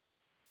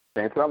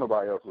 Can't tell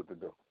nobody else what to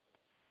do.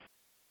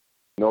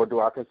 Nor do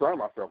I concern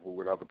myself with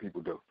what other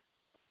people do.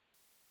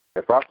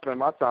 If I spend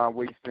my time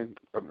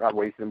not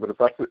wasting, but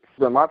if I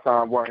spend my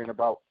time worrying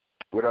about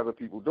what other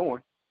people doing,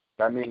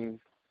 that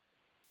means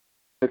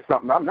it's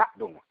something I'm not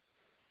doing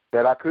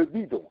that I could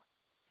be doing.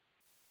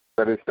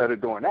 But instead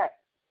of doing that,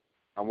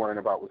 I'm worrying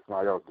about what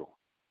somebody else doing.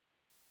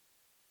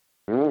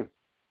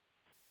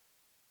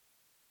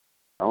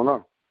 I don't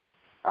know.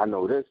 I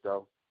know this,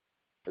 though.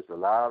 There's a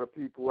lot of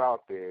people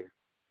out there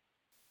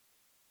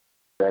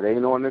that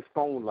ain't on this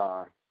phone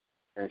line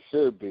and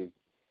should be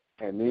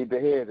and need to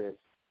hear this.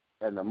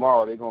 And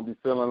tomorrow they're going to be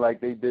feeling like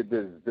they did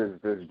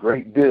this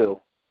great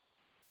deal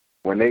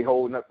when they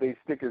holding up their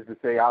stickers to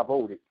say, I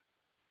voted.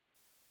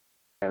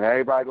 And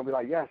everybody going to be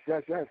like, yes,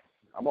 yes, yes.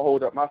 I'm going to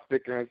hold up my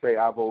sticker and say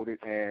I voted,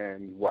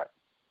 and what?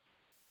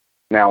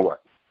 Now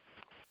what?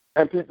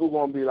 And people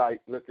going to be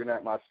like looking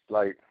at my,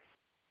 like,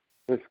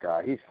 this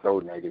guy, he's so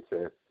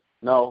negative.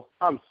 No,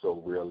 I'm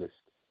so realist.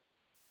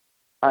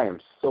 I am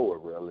so a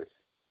realist.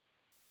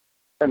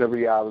 And the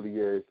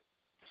reality is,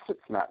 it's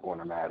not going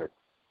to matter.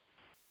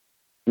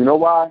 You know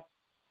why?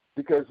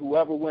 Because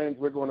whoever wins,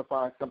 we're going to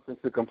find something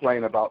to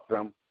complain about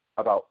them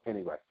about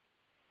anyway.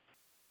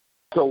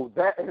 So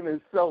that in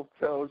itself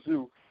tells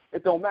you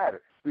it don't matter.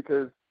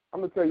 Because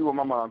I'm going to tell you what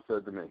my mom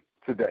said to me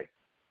today.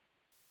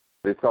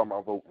 They talking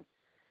about voting.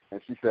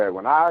 And she said,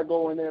 when I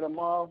go in there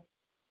tomorrow,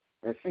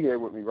 and she here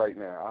with me right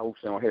now. I hope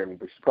she don't hear me,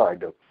 but she probably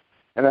do.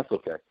 And that's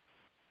okay.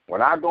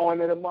 When I go in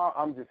there tomorrow,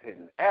 I'm just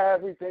hitting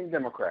everything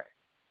Democrat.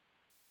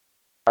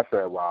 I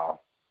said, wow.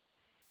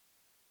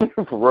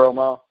 For real,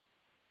 Mom?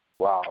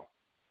 Wow.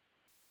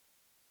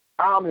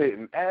 I'm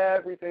hitting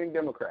everything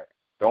Democrat.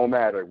 Don't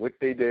matter what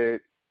they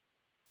did.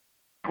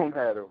 Don't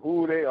matter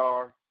who they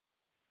are.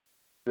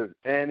 Just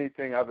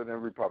anything other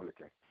than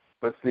Republican.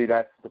 But see,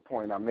 that's the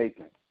point I'm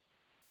making.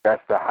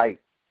 That's the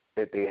hype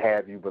that they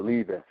have you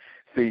believe in.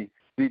 See,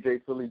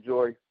 DJ Philly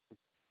Joy,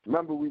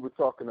 remember we were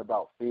talking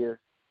about fear?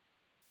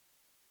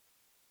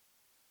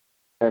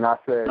 And I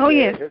said,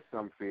 yes. It's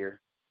some fear.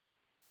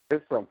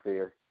 It's some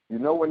fear. You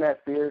know when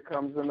that fear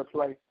comes into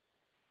play?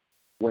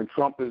 When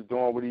Trump is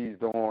doing what he's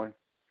doing,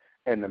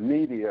 and the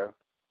media,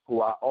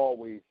 who I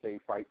always say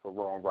fight for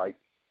wrong rights,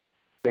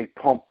 they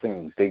pump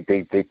things. They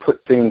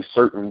put things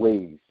certain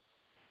ways.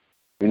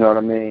 You know what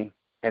I mean?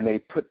 And they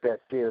put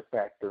that fear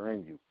factor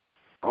in you.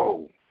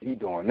 Oh, he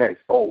doing this.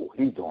 Oh,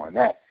 he doing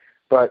that.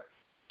 But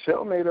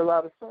Chill made a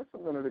lot of sense a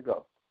minute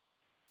ago.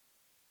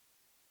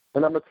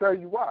 And I'm going to tell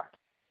you why.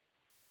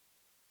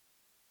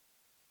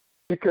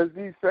 Because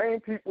these same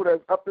people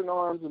that's up in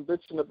arms and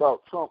bitching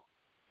about Trump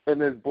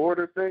and this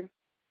border thing,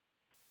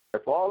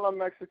 if all the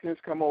Mexicans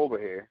come over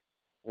here,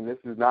 and this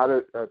is not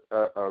a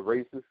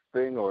racist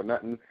thing or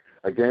nothing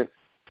against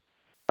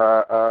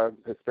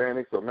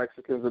Hispanics or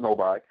Mexicans or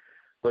nobody,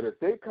 but if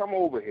they come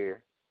over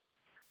here,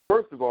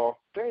 first of all,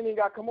 they ain't even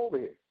got to come over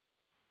here.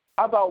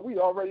 How about we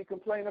already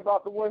complain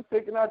about the ones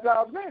taking our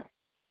jobs now?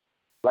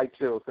 Like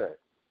Chill said.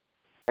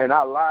 And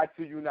I lied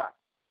to you not.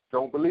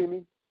 Don't believe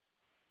me?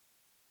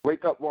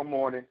 Wake up one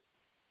morning,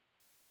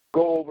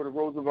 go over to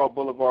Roosevelt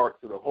Boulevard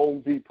to the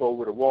Home Depot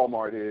where the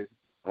Walmart is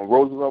on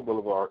Roosevelt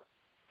Boulevard,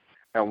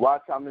 and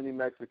watch how many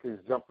Mexicans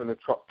jump in the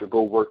truck to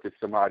go work at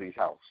somebody's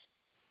house.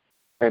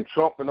 And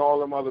Trump and all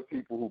them other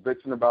people who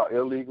bitching about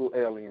illegal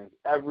aliens,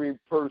 every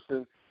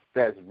person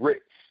that's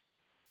rich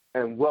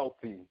and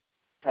wealthy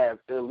have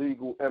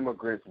illegal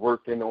immigrants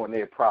working on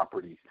their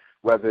properties,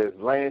 whether it's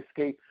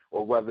landscape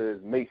or whether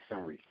it's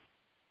masonry.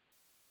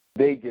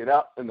 They get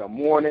up in the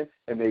morning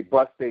and they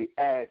bust their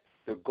ass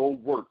to go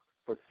work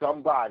for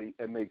somebody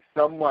and make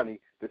some money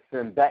to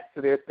send back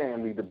to their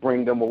family to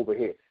bring them over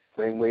here.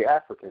 Same way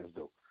Africans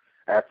do.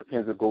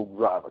 Africans will go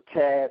drive a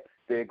cab.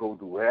 They go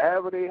do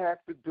whatever they have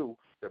to do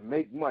to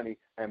make money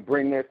and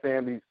bring their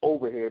families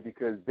over here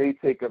because they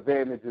take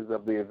advantages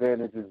of the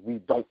advantages we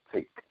don't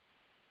take.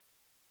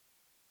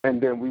 And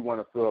then we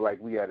want to feel like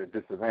we at a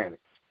disadvantage.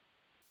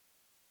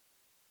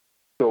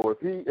 So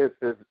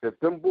if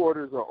them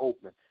borders are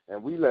open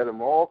and we let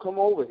them all come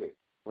over here,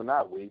 well,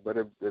 not we, but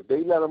if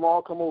they let them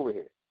all come over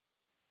here,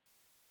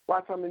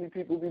 watch how many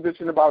people be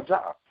bitching about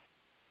jobs.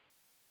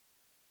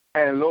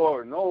 And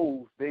Lord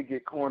knows they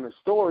get corner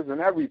stores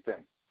and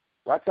everything.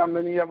 Watch how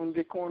many of them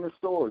get corner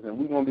stores, and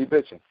we're going to be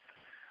bitching.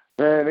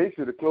 Man, they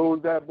should have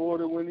closed that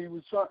border when he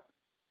was shut.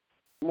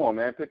 Come on,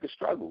 man, pick a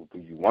struggle. Do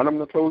you want them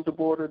to close the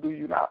border or do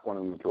you not want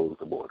them to close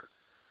the border?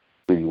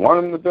 Do you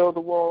want them to build a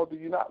wall or do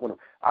you not want them?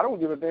 I don't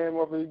give a damn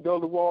whether you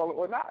build a wall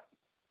or not.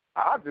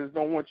 I just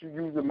don't want you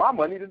using my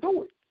money to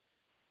do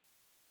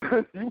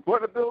it. You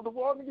want to build a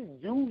wall,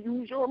 you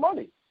use your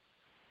money.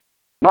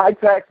 My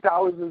tax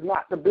dollars is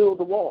not to build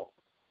the wall.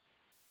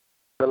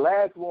 The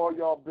last wall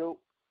y'all built,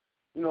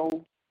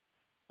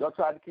 y'all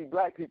tried to keep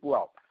black people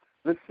out.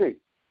 Let's see.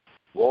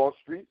 Wall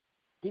Street,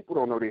 people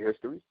don't know their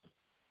history.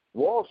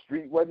 Wall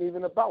Street wasn't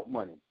even about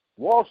money.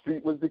 Wall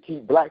Street was to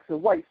keep blacks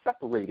and whites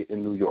separated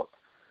in New York.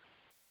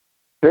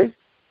 See?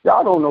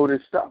 Y'all don't know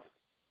this stuff.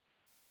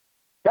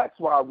 That's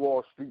why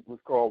Wall Street was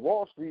called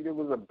Wall Street. It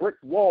was a brick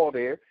wall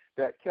there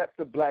that kept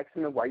the blacks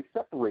and the whites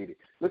separated.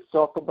 Let's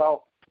talk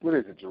about, what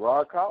is it,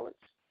 Girard College?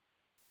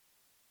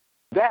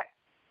 That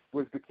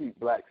was to keep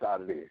blacks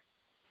out of there.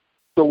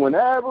 So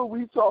whenever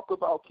we talk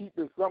about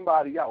keeping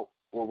somebody out,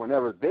 or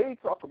whenever they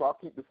talk about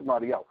keeping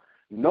somebody out,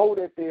 know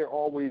that they're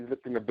always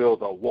looking to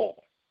build a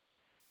wall.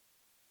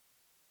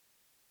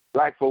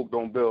 Black folk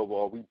don't build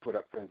walls. We put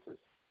up fences.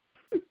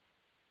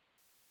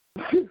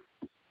 You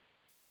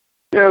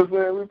know what I'm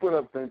saying? We put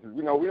up fences.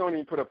 You know, we don't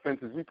even put up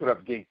fences. We put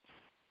up gates.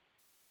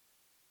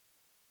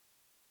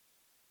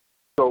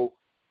 So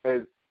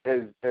as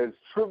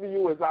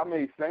trivial as I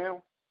may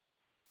sound,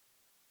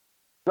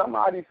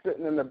 somebody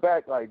sitting in the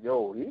back like,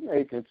 yo, he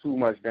making too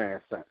much damn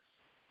sense.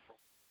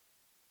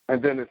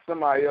 And then there's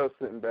somebody else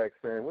sitting back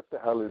saying, what the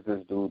hell is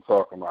this dude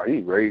talking about?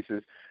 He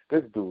racist.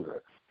 This dude,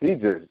 he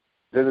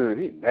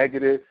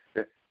negative.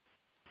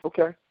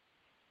 Okay.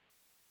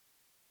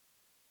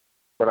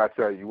 But I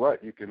tell you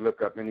what, you can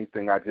look up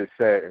anything I just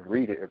said and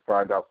read it and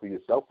find out for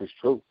yourself it's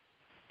true.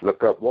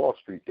 Look up Wall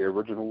Street, the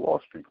original Wall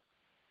Street.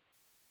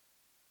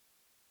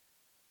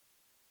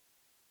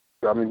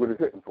 Tell me what it's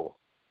hitting for.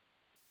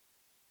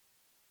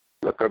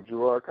 Look up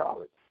Girard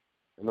College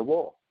and the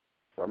wall.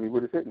 Tell me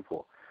what it's hitting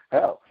for.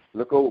 Hell,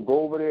 go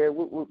over there.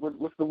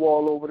 What's the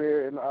wall over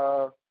there in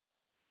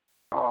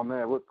oh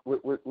man,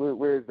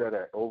 where is that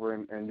at? Over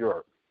in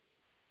Europe.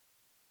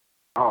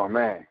 Oh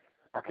man,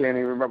 I can't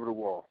even remember the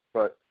wall,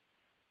 but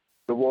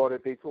the wall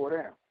that they tore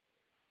down.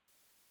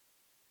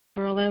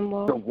 Berlin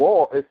Wall. The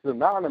wall is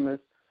synonymous,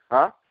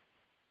 huh?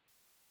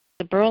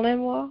 The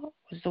Berlin Wall?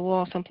 Was the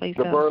wall someplace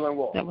else? The Berlin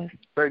Wall. That was.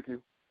 Thank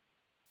you.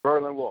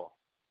 Berlin Wall.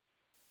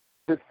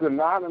 It's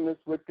synonymous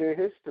with their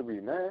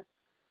history, man.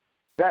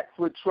 That's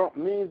what Trump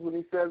means when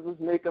he says, let's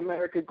make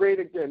America great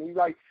again. He's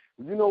like,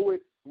 you know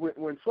what,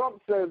 when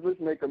Trump says, let's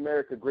make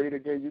America great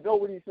again, you know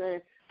what he's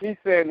saying? He's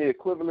saying the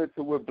equivalent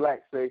to what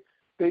blacks say,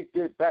 take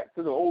it back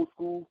to the old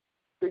school,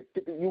 take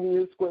it to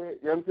Union Square,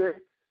 you know what I'm saying?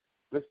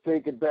 Let's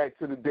take it back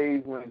to the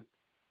days when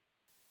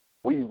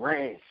we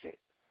ran shit,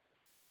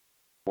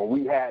 when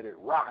we had it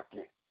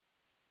rocking,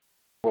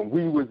 when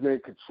we was in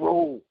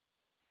control.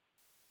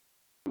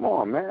 Come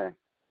on, man.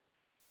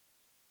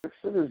 This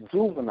shit is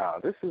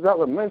juvenile. This is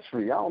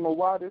elementary. I don't know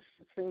why this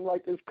seems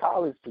like it's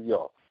college to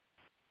y'all.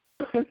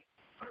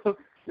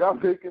 Y'all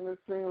making this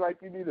seem like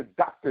you need a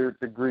doctorate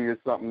degree or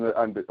something to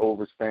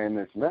understand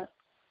this, man.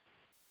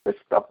 This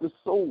stuff is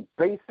so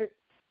basic,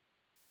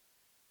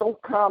 so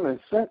common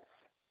sense.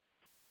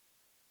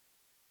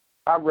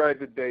 I read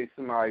today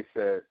somebody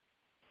said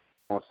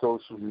on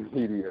social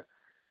media,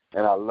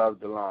 and I love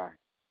the line,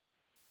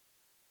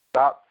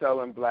 stop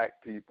telling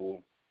black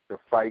people to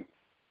fight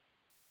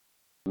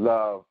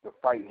love, to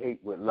fight hate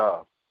with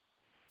love.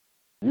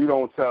 You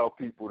don't tell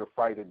people to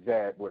fight a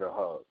jab with a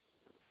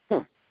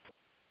hug.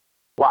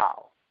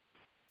 Wow.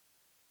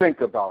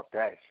 Think about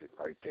that shit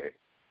right there.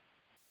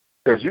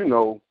 Because you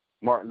know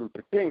Martin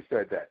Luther King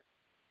said that.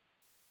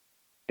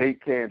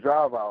 Hate can't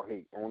drive out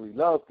hate. Only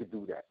love could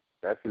do that.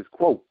 That's his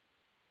quote.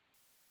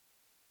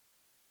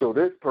 So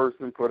this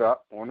person put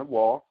up on the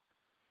wall,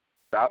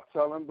 stop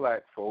telling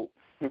black folk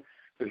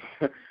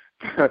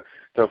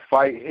to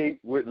fight hate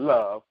with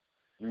love.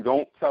 You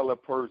don't tell a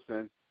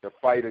person to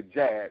fight a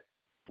jab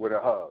with a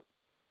hug.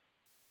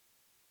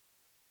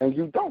 And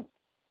you don't.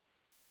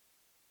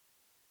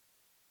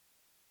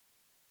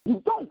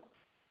 You don't.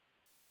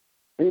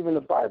 Even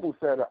the Bible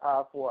said an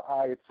eye for an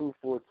eye, a tooth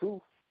for a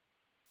tooth.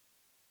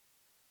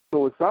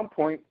 So at some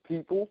point,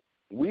 people,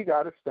 we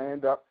got to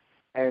stand up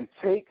and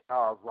take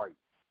our rights.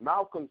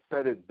 Malcolm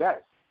said it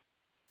best.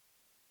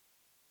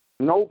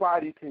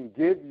 Nobody can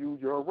give you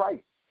your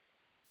rights.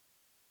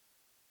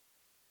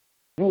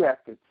 You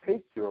have to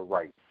take your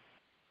rights.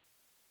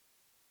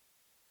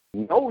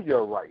 Know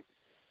your rights.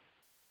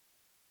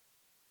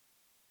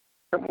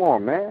 Come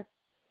on, man.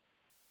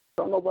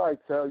 Don't nobody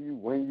tell you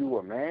when you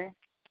a man.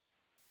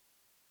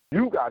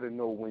 You got to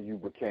know when you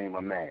became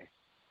a man.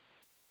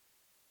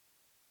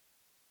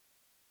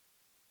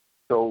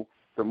 So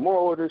the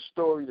moral of this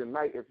story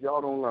tonight, if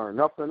y'all don't learn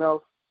nothing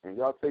else and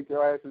y'all take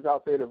your asses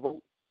out there to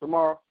vote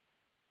tomorrow,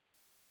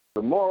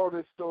 the moral of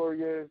this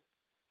story is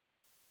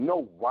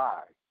know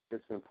why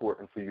it's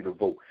important for you to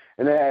vote.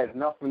 And it has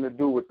nothing to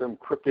do with them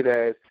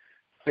crooked-ass,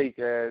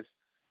 fake-ass,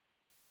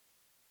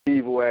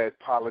 evil-ass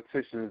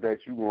politicians that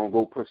you going to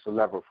go push the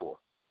lever for.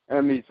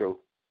 And me too.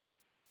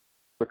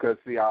 Because,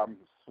 see, I'm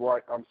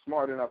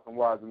smart enough and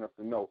wise enough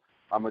to know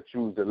I'm going to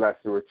choose the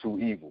lesser of two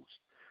evils.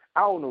 I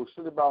don't know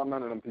shit about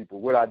none of them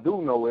people. What I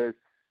do know is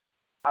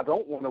I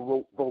don't want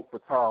to vote for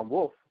Tom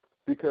Wolf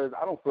because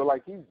I don't feel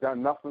like he's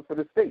done nothing for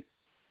the state.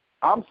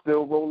 I'm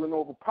still rolling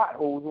over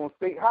potholes on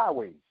state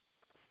highways,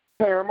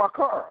 tearing my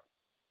car up.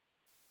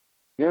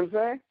 You know what I'm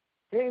saying?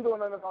 He ain't doing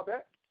nothing about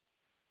that.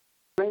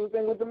 Same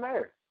thing with the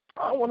mayor.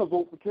 I don't want to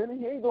vote for Kenny.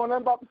 He ain't doing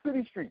nothing about the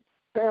city streets,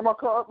 tearing my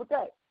car up with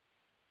that.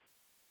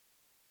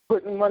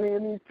 putting money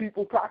in these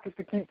people's pockets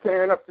to keep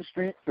tearing up the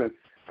streets. And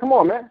come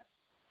on, man.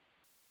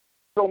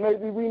 So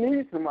maybe we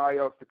need somebody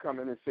else to come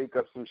in and shake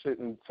up some shit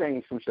and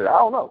change some shit. I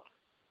don't know.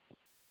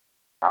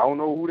 I don't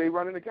know who they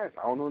running against.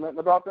 I don't know nothing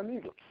about them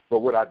either. But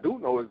what I do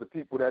know is the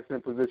people that's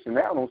in position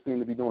now don't seem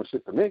to be doing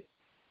shit to me.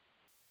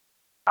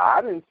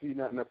 I didn't see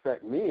nothing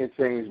affect me and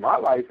change my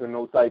life in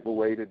no type of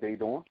way that they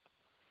doing.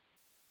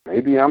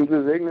 Maybe I'm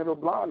just ignorant or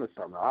blind or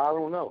something. I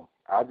don't know.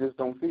 I just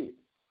don't see it.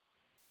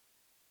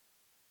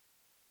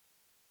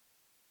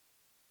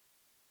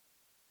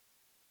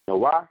 You know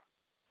why?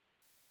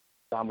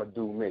 I'm going to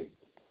do me.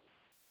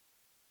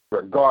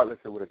 Regardless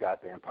of what a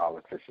goddamn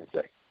politician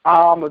say.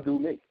 I'm going to do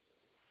me.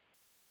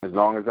 As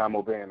long as I'm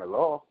obeying the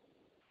law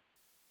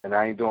and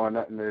I ain't doing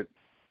nothing that,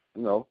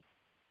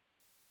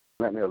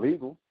 nothing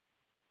illegal.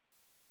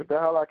 What the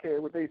hell I care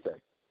what they say?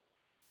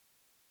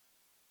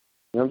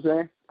 You know what I'm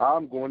saying?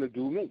 I'm going to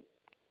do me.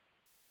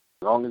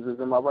 As long as it's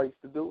in my rights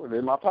to do and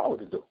in my power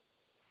to do.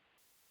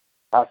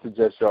 I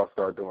suggest y'all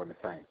start doing the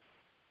same.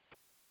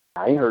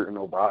 I ain't hurting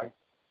nobody.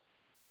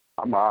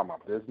 I mind my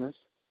business.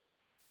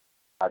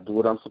 I do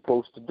what I'm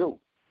supposed to do.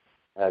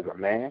 As a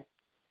man,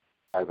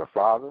 as a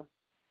father,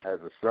 as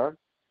a son.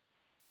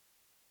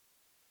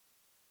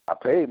 I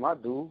paid my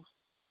dues.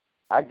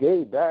 I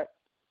gave back.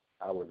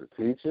 I was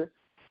a teacher,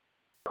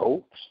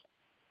 coach,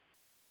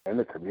 in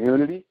the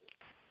community.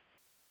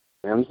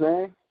 You know what I'm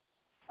saying?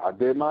 I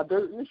did my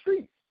dirt in the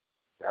streets.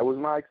 That was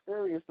my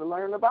experience to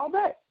learn about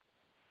that.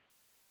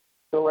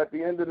 So at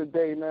the end of the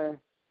day, man,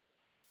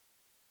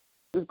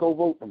 just go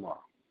vote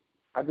tomorrow.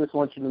 I just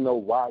want you to know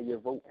why you're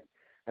voting.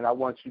 And I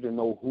want you to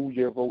know who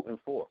you're voting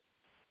for.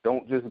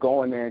 Don't just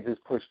go in there and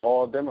just push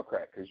all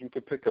Democrat, because you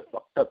can pick a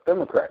fucked up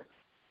Democrat.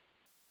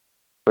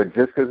 But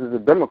just because it's a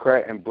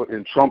Democrat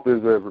and Trump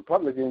is a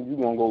Republican, you're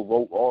going to go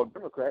vote all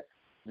Democrat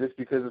just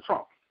because of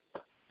Trump.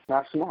 It's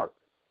not smart.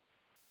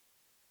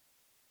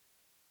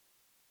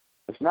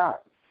 It's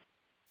not.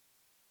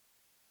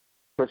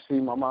 But see,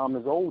 my mom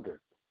is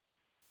older.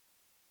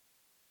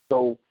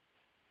 So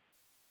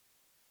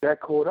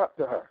that caught up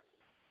to her.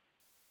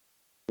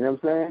 You know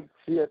what I'm saying?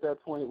 She at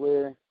that point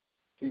where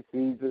she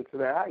feeds into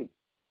that height.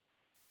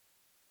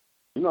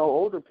 You know,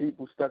 older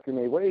people stuck in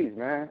their ways,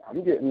 man.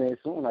 I'm getting there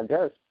soon, I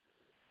guess.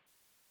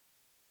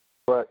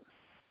 But,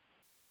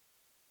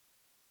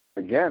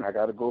 again, I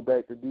got to go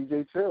back to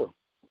DJ Chill.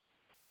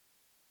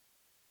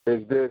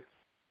 Is this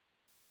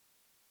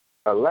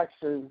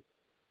election,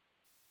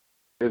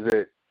 is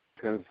it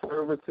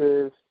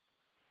conservative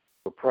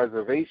for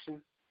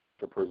preservation,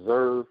 to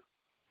preserve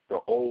the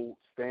old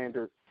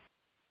standards,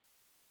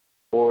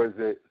 or is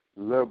it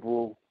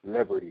liberal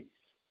liberties,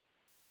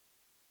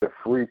 to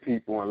free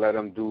people and let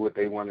them do what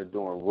they want to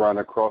do and run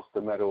across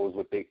the meadows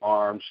with their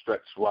arms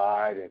stretched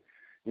wide and,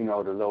 the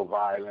little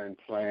violin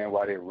playing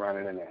while they're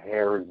running and the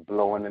hair is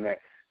blowing and that?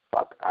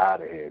 Fuck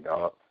out of here,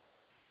 dog.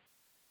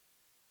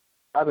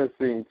 I've been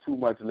seeing too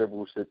much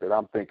liberal shit that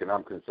I'm thinking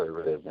I'm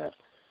conservative now.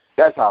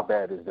 That's how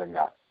bad it's done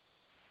got.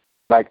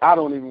 Like, I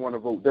don't even want to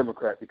vote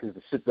Democrat because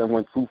the shit done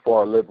went too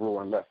far liberal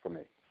and left for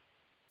me.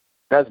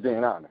 That's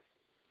being honest.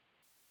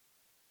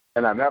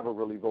 And I never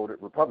really voted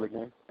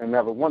Republican and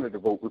never wanted to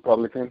vote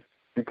Republican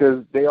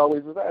because they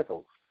always was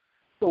assholes.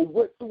 So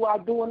what do I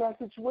do in that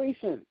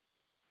situation?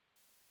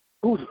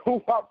 Who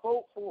do I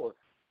vote for?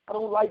 I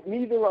don't like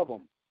neither of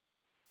them.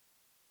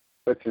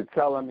 But you're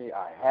telling me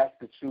I have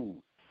to choose.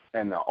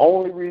 And the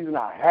only reason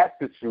I have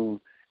to choose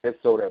is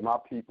so that my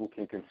people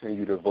can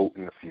continue to vote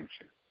in the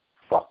future.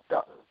 Fucked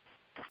up.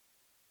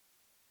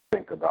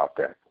 Think about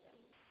that.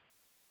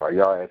 While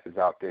y'all asses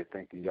out there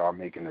thinking y'all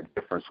making a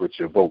difference with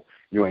your vote,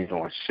 you ain't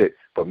doing shit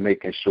but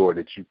making sure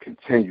that you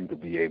continue to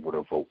be able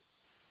to vote.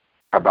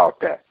 How about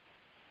that?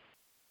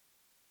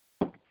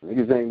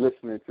 Niggas ain't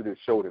listening to this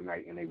show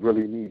tonight, and they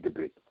really need to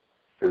be.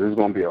 Because there's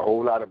going to be a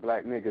whole lot of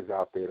black niggas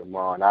out there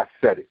tomorrow, and I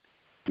said it,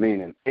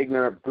 meaning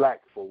ignorant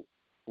black folk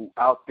who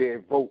out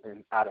there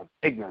voting out of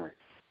ignorance.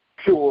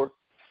 Pure,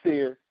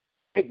 sheer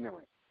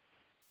ignorance.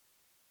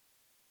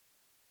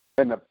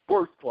 And the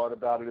worst part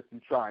about it, if you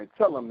try and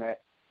tell them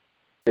that,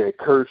 they'll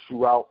curse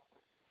you out.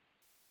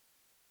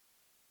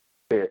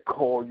 They'll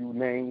call you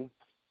names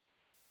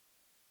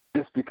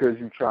just because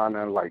you're trying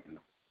to enlighten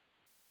them.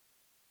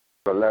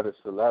 But let a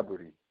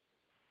celebrity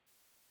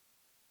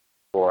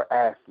or an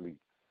athlete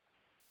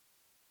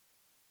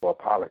or a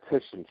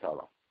politician tell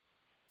them,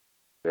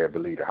 they'll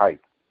believe the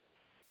hype.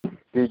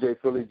 DJ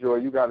Philly Joy,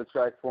 you got a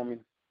track for me?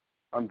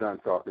 I'm done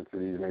talking to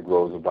these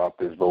Negroes about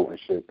this voting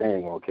shit. They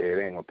ain't going to care.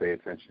 They ain't going to pay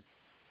attention.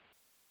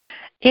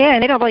 Yeah,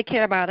 and they don't really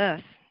care about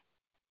us.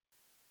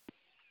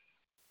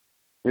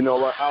 You know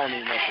what? I don't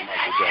even want the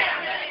Michael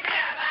Jackson one.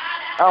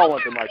 I don't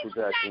want the Michael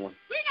Jackson one.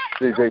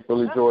 DJ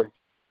Philly Joy.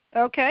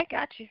 Okay,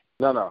 got you.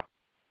 No.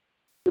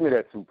 Give me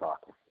that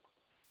Tupac one.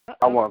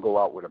 I want to go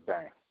out with a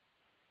bang.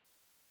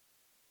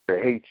 The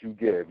hate you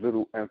give,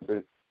 little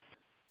infants,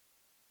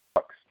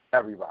 fucks,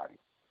 everybody.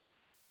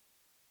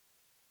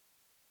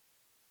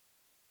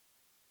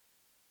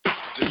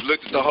 Just look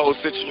at the whole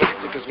situation,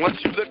 because once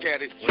you look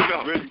at it, you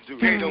know, really do.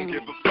 They don't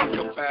give a fuck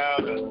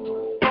about us.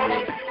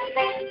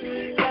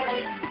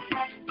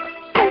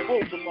 So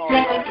both of them all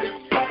right.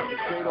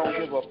 They don't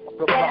give a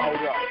fuck about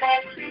us.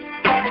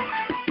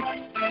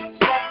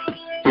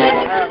 They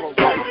have a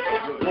right.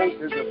 The vote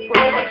is a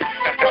privilege.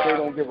 They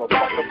don't give a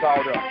fuck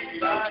about us.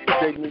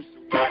 Dig me?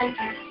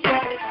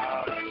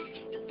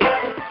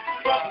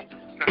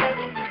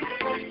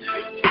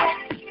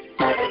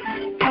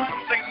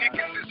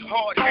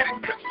 Hard-headed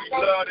cause we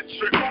love the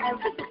trip.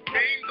 But we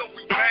came though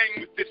we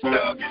bang with this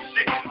thug and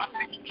shit. I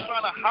see you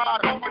trying to hide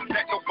hoping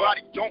that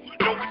nobody don't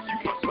notice. You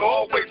must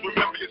always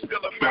remember you're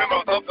still a member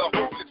of the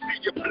hopeless.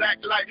 See your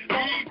black like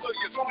me, so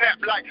you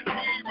snap like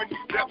me. When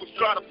these devils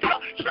try to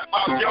plot, trap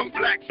our young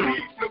black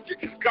seeds. Look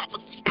at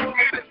coppers as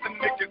stupid as the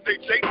niggas they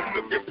chasing.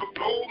 Looking for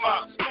gold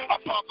mines.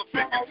 Our father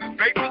figures is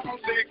vapors.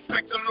 They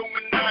expect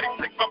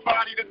Illuminati. Take my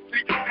body to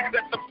see.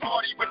 Niggas at the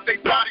party with they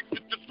bodies.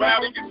 Just as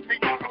rowdy as me.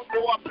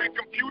 Before I play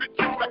computer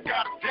chips, I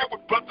gotta deal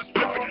with brothers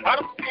flipping. I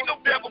don't see no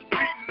devil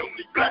feeding on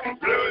these black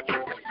blood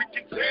dripping. We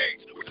can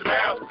change, which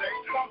I'll say.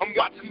 I'm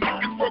watching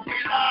niggas work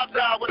their lives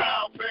out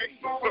without pay.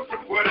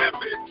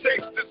 Whatever it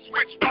takes to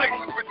switch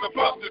places with the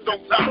busters on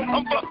top.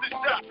 I'm busting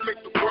shots,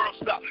 make the world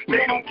stop.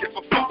 They don't give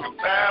a fuck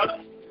about us.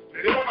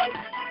 If I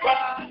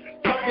survive,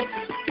 fucking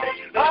to the day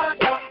I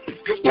die.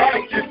 Cause they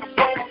don't give a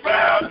fuck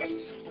about us.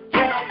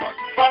 When I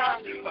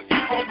survive, you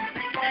won't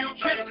see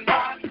children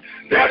die.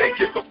 Now they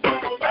give a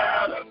fuck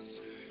about us.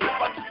 If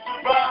I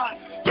survive,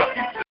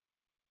 fucking to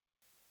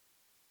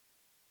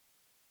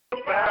the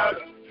about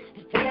us.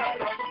 When I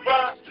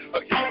survive, a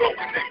hero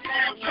when they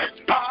children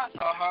die.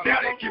 Now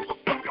they give a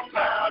fuck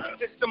about us.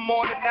 It's the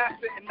morning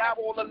after and now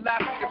all the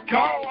laughter is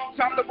gone.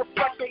 Time to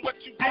reflect on what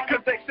you did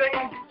cause they say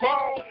you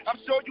wrong. I'm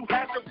sure you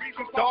have your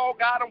reasons, dog,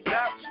 I don't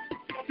doubt you.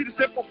 See the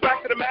simple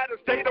fact of the matter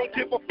is they don't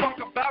give a fuck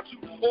about you.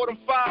 Or them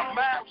 5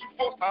 miles you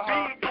forced to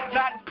feed,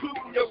 not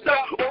including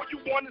yourself. All you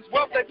want is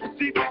wealth, they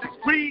perceive it as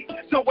greed.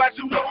 So as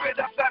you know it,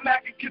 that's that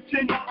Mac and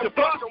continue to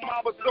bust. Your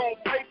mama's on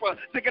paper,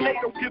 thinking they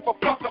don't give a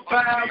fuck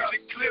about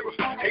it. Clearer,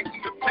 hating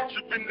the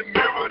picture in the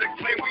mirror, they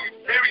claim we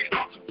inferior.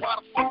 So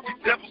why the fuck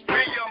these devils be?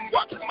 I'm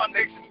watching my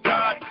nation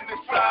die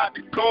inside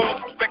the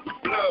cause, respect the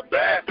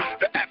bloodbath.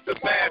 The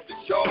aftermath is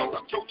yours.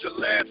 I told your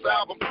last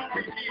album,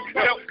 we need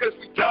help cause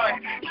we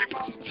dying. Give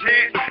us a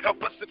chance,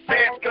 help us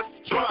advance cause we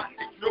trying.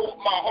 Ignore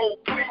my whole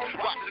plea,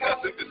 watching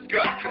us in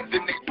disgust.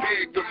 Then they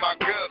big with my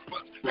guts,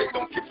 but they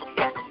don't give a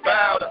fuck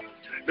about us.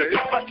 Now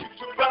if I keep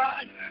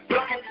surviving,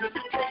 looking to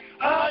the day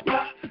I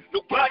die,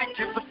 nobody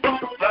gives a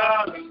fuck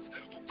about us.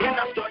 When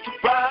I start to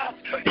rise,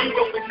 a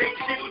hero when they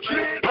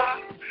children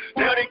die,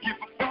 now they give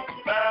a fuck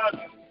about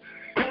us.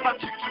 If I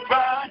keep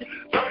surviving,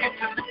 looking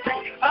to the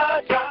day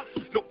I die,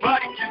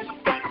 nobody gives a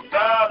fuck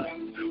about us.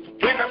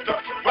 When I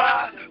start to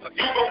rise, a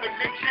hero when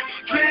they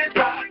children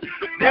die,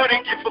 now they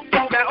give a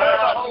fuck about us. Now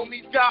all the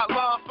homies got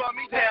love for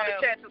me, down to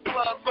catch a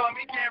slug for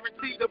me,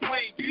 guaranteed to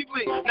bleed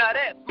deeply. Now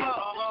that's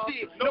love.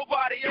 Shit,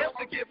 nobody else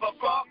to give a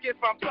fuck if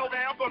I'm slow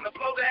down from the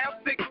flow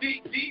down 6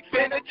 feet deep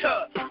in the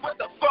cut. What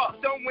the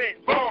fuck done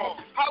went wrong?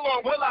 How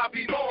long will I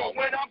be long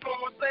when I'm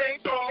going stay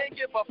strong and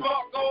give a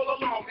fuck all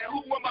along? And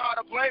who am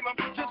I to blame them?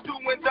 Just do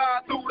and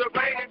die through the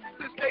rain.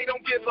 Since they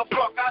don't give a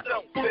fuck, I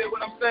don't feel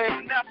what I'm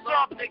saying. Now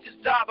some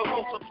niggas die but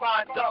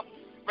multiplying double.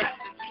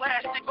 Wrapped in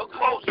plastic or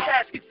closed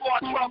casket for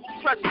our trouble.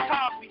 Present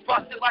times we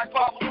busted like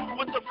bubbles.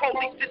 With the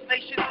police, this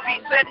nation's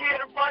beat said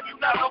here to run you.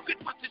 Not looking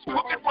with this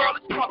crooked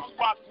world. It's tough to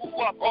rock, grew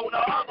up on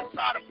the other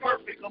side of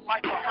perfect. A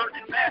life of hurt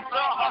and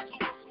master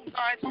hustle.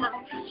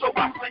 So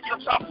I say yo,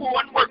 top 4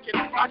 and working.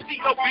 I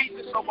see no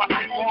reason, so I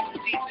think all the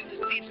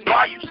season.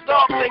 Why you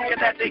stop thinking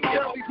that they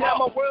give a fuck?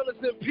 My world is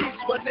in peace,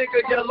 my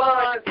nigga, you're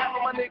lying. Some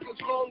of my niggas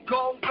long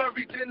gone,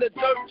 buried in the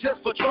dirt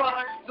just for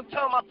trying.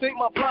 Sometimes I think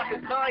my block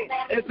is dying,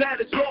 and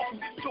that is awful.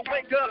 So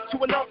wake up to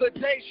another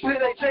day, shit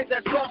ain't changed,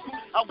 that's awful.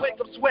 I wake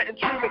up sweating,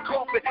 dreaming,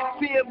 coughing,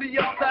 seeing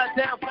me upside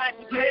down,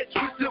 backwards, head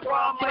twisted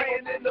while I'm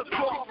laying in the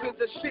coffin.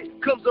 The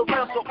shit comes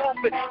around so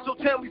often, so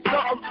tell me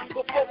something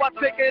before I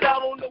take it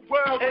out on the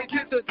world and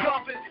get the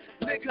dumping.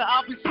 Nigga,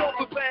 I'll be so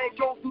prepared,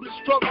 go through the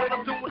struggle, and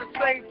I'm doing the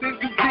same thing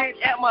you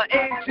did at my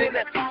engine,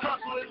 that's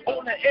hustling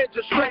on the edge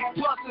of straight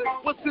busting.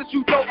 But since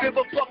you don't give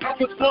a fuck, I'm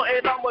with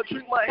nothing, I'ma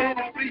drink my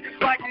Hennessy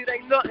like it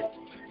ain't nothing.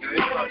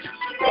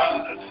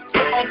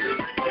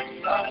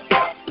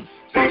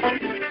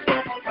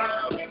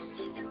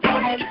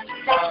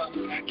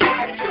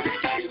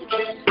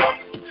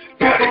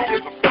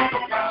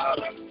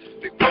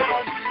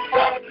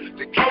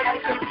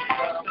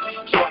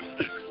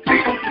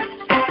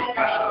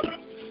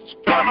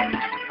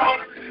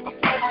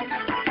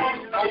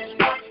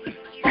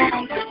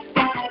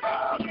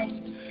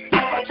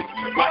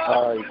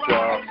 All right,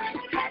 y'all.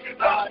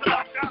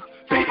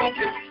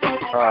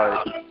 All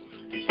right.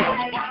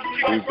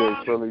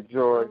 DJ Philly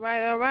Joy.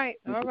 All right.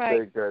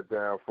 Take that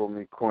down for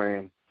me,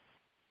 Queen.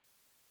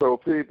 So,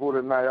 people,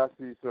 tonight I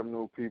see some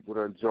new people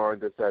that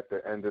joined us at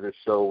the end of the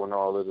show when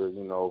all of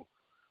the,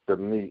 the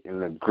meat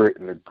and the grit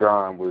and the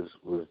grind was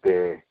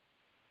there.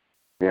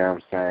 You know what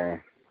I'm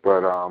saying?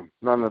 But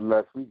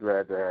nonetheless, we're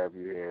glad to have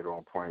you here at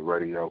OnPoint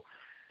Radio.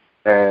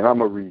 And I'm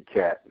going to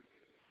recap,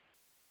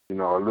 a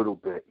little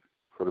bit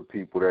for the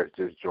people that's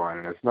just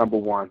joining us. Number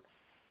one,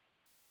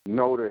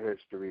 know the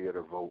history of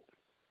the vote,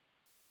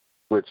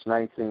 which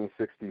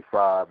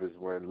 1965 is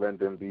when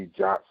Lyndon B.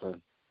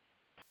 Johnson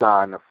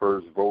signed the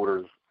first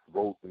Voters'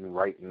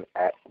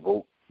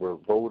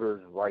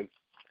 Rights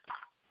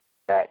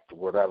Act,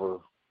 whatever,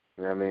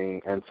 you know what I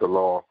mean, into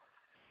law.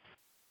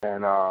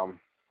 And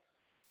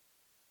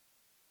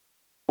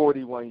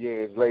 41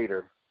 years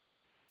later,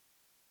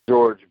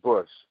 George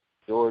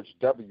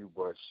W.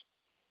 Bush,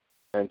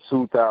 in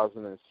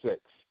 2006,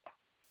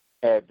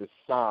 had to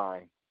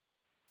sign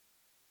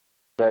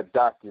that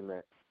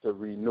document to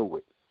renew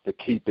it, to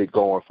keep it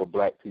going for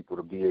black people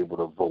to be able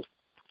to vote.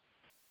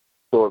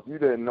 So if you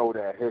didn't know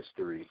that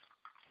history,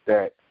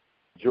 that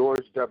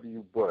George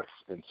W. Bush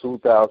in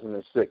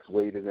 2006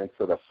 waited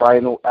until the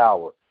final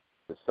hour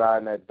to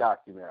sign that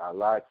document, I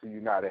lied to you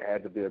not, it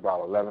had to be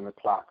about 11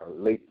 o'clock or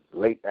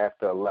late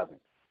after 11.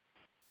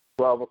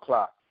 12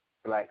 o'clock,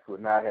 blacks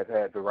would not have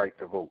had the right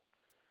to vote.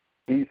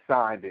 He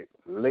signed it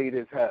late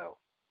as hell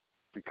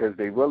because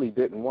they really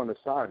didn't want to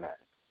sign that.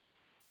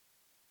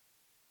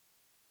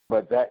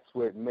 But that's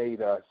what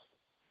made us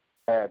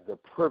have the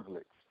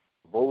privilege.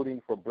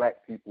 Voting for black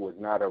people is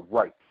not a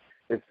right.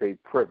 It's a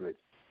privilege.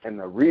 And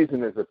the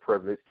reason it's a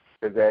privilege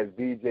is, as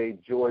DJ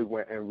Joy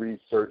went and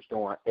researched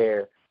on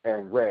air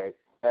and read,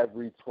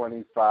 every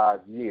 25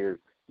 years,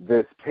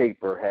 this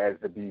paper has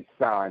to be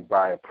signed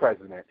by a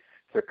president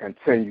to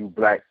continue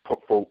black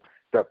folk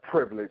the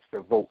privilege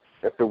to vote.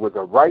 If it was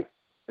a right,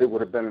 it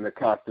would have been in the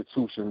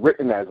Constitution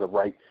written as a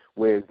right,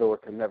 whereas though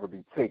it can never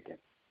be taken.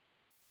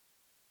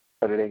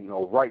 But it ain't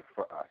no right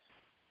for us.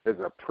 It's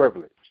a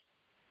privilege.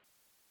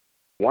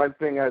 One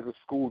thing as a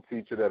school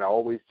teacher that I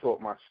always taught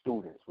my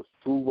students was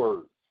 2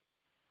 words: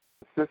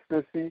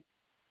 consistency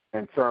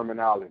and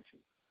terminology.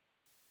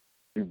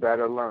 You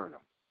better learn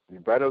them. You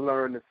better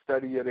learn the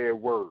study of their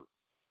words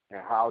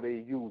and how they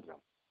use them.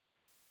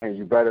 And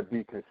you better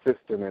be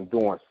consistent in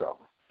doing so.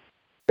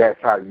 That's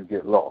how you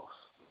get lost.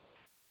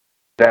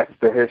 That's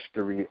the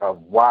history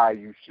of why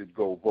you should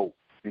go vote.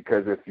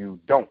 Because if you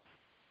don't,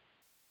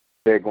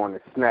 they're going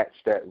to snatch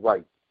that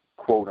right,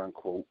 quote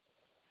unquote,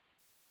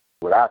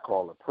 what I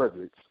call a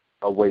privilege,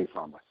 away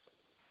from us.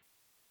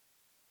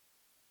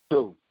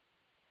 2,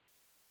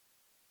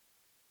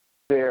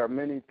 there are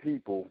many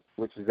people,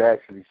 which is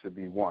actually should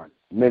be 1,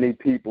 many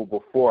people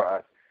before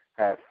us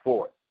have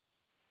fought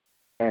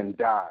and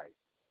died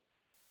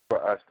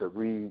for us to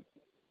read,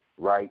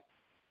 write,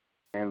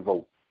 and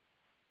vote.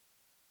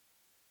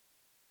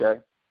 Okay?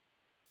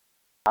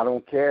 I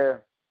don't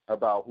care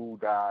about who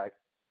died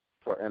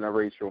for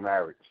interracial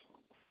marriage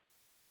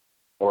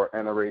or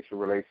interracial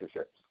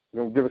relationships. I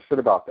don't give a shit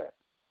about that.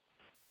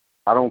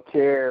 I don't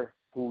care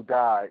who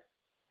died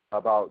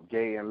about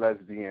gay and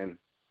lesbian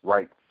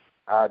rights.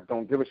 I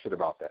don't give a shit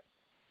about that.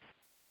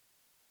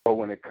 But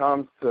when it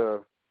comes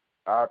to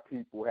our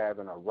people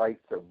having a right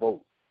to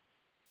vote,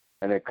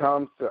 and it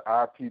comes to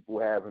our people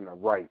having a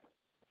right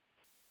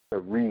to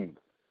read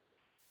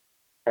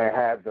and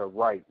have the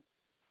right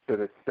to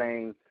the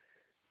same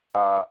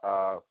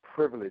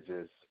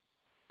privileges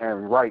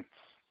and rights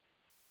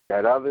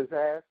that others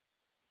have,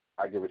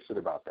 I give a shit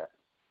about that.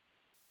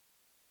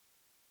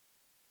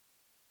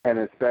 And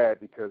it's sad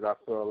because I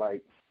feel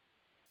like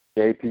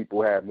gay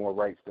people have more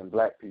rights than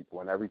black people,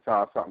 and every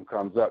time something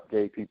comes up,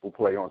 gay people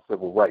play on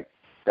civil rights.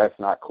 That's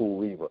not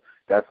cool either.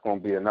 That's going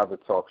to be another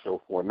talk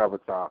show for another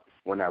time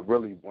when I'm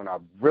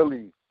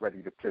really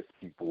ready to piss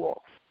people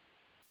off.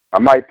 I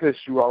might piss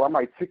you off. I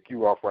might tick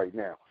you off right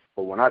now.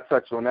 But when I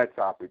touch on that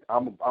topic,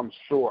 I'm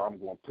sure I'm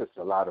going to piss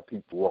a lot of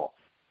people off.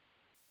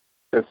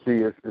 And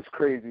see, it's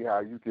crazy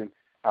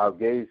how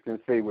gays can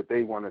say what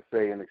they want to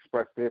say and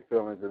express their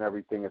feelings and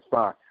everything is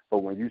fine. But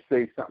when you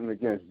say something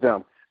against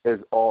them,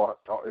 it's all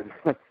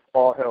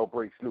hell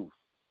breaks loose.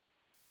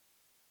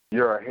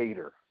 You're a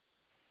hater.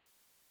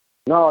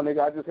 No, nigga,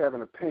 I just have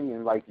an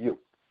opinion like you.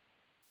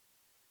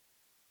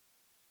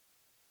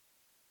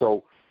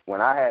 So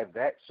when I have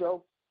that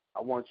show,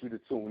 I want you to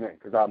tune in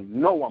because I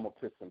know I'm going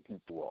to piss some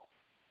people off.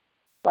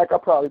 Like I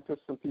probably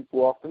pissed some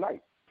people off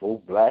tonight,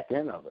 both black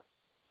and other.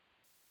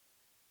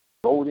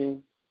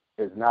 Voting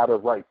is not a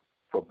right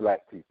for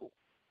black people.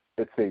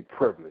 It's a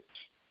privilege.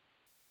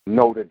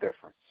 Know the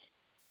difference.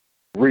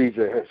 Read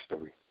your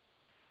history.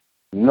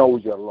 Know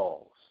your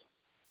laws.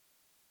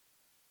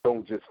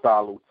 Don't just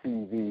follow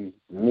TV,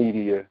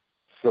 media,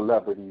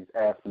 celebrities,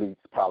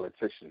 athletes,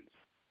 politicians.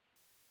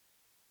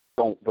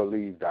 Don't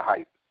believe the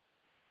hype.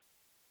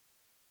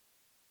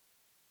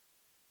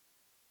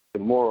 The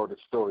moral of the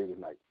story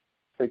tonight.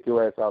 Take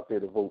your ass out there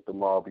to vote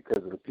tomorrow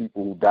because of the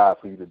people who died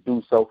for you to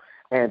do so,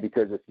 and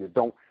because if you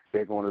don't,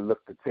 they're going to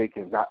look to take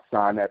and not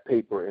sign that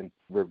paper and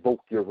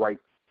revoke your right,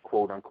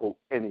 quote unquote,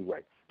 anyway.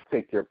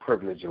 Take your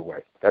privilege away.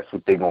 That's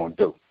what they're going to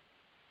do.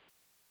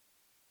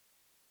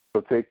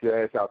 So take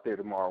your ass out there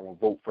tomorrow and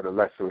vote for the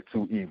lesser of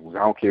 2 evils. I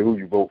don't care who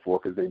you vote for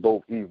because they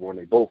both evil and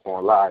they both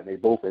going to lie and they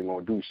both ain't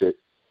going to do shit.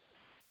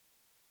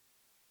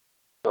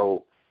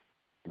 So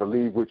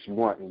believe what you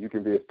want, and you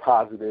can be as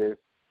positive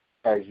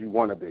as you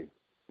want to be.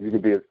 You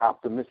can be as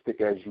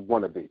optimistic as you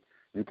want to be.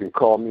 You can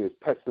call me as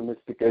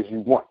pessimistic as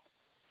you want.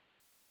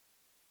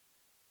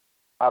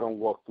 I don't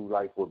walk through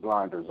life with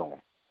blinders on.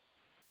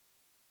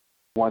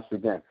 Once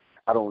again,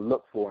 I don't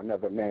look for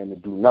another man to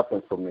do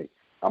nothing for me.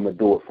 I'm going to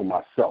do it for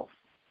myself.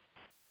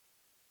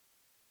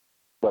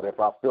 But if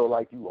I feel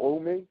like you owe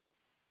me,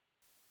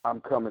 I'm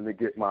coming to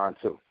get mine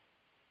too.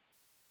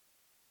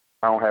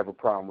 I don't have a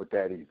problem with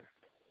that either.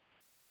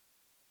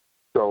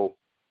 So,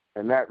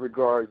 in that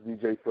regards,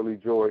 DJ Philly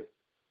Joy,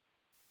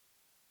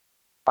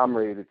 I'm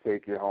ready to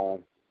take you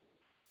home.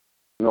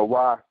 You know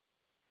why?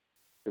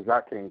 Because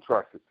I can't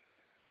trust it.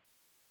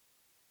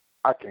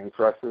 I can't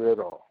trust it at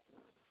all.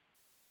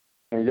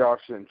 And y'all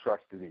shouldn't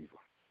trust it either.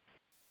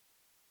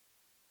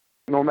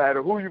 No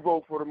matter who you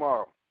vote for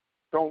tomorrow,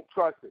 don't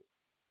trust it.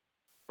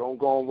 Don't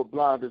go on with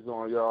blinders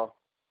on, y'all.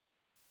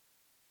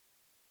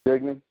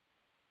 Dig me?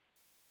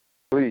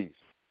 Please.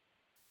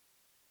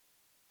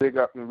 Dig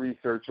up and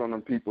research on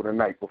them people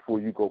tonight before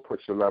you go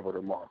push your level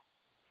tomorrow.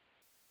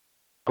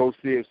 Go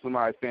see if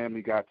somebody's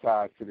family got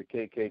ties to the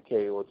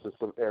KKK or to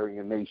some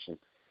Aryan nation,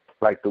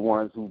 like the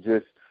ones who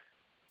just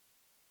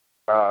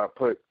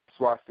put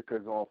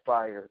swastikas on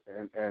fire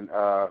and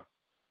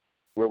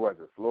where was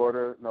it?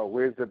 Florida? No,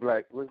 where's that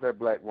black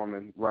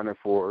woman running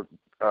for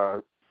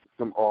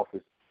some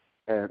office?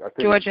 And I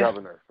think Georgia. the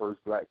governor,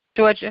 first black.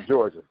 Georgia,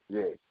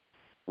 yeah.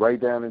 Right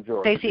down in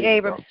Georgia. Stacey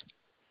Abrams.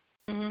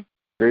 Mm-hmm.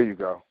 There you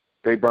go.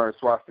 They burned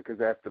swastikas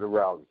after the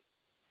rally.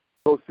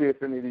 Go see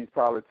if any of these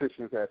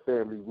politicians have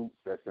family roots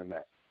that's in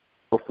that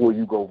before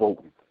you go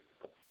voting.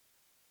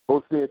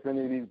 Go see if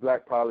any of these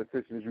black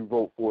politicians you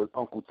vote for is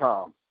Uncle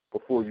Tom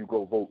before you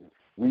go voting.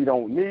 We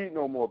don't need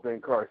no more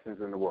Ben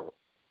Carsons in the world.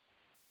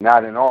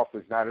 Not in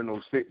office, not in no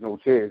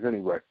chairs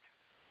anyway.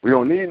 We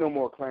don't need no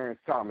more Clarence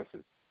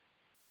Thomases.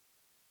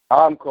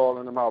 I'm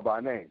calling them out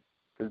by name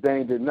because they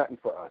ain't did nothing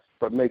for us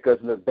but make us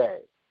look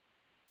bad.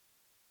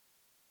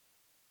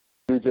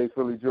 DJ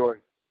Philly Joy,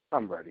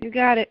 I'm ready. You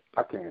got it.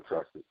 I can't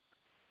trust it.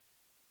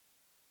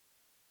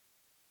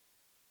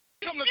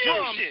 Come to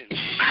drums.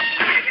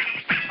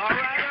 All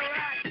right.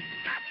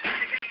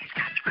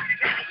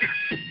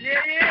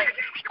 Yeah.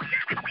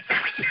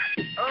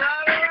 All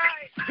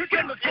right. Here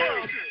come the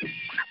drums.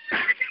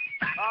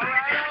 All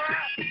right.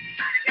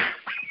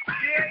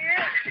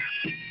 Yeah.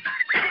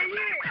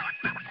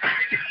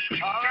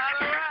 All right.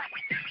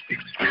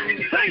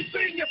 They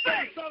sing your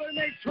face on an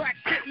 8-track,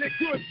 getting it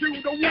good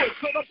through the woods,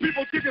 so the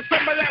people give you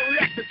some of that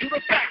reaction to the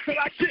fact that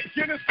I kick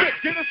in a stick,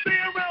 get a stay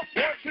around,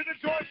 point to the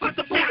joint, put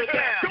the Buddha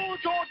down.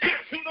 Goes on, get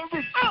to the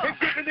roof, and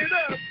giving it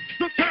up,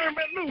 to turn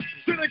it loose.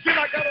 Then again,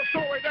 I got a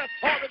story that's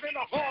harder than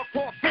a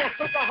hardcore course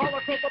of the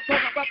Holocaust. I'm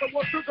talking about the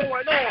what's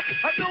going on.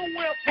 I know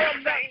where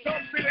from that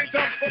dumb really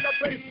dumb from the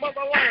place of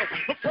the land.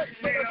 The place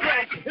of the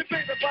drum, it's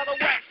made by the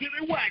wax, it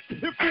wax,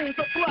 it fools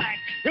the black,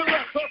 it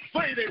left us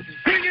faded.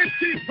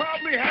 DNC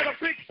probably had a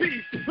big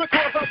piece,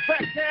 because I'm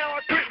back now,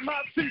 I quit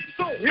my seat.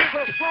 So here's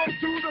a song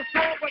to the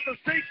song, but the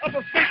state of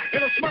the state,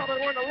 and a smile that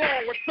went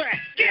along with that.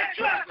 Get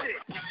trusted!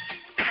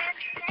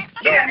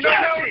 No.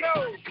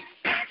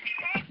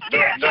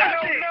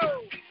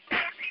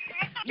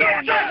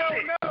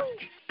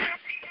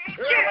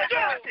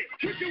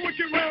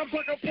 Wicked rounds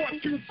like a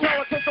fortune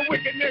teller, cause the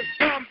wickedness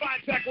come by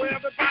jack where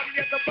everybody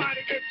at the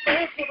body gets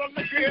sold for the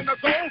liquor in the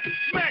goal,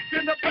 smacked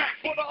in the back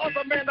for the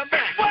other man to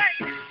match. What?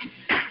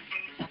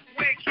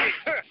 Wicked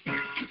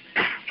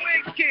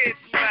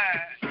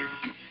man.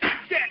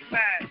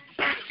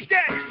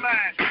 That's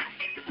mine.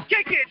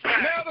 Kick it,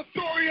 man. Now the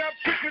story I'm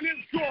kicking is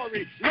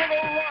gory. Little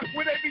Rock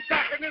where they be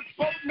docking this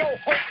boat, no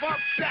hope, I'm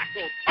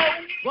shackled.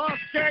 Oh,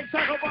 lost gang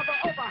tackle by the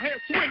other hand,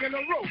 swinging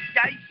the rope.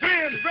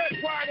 Green, red,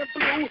 white, and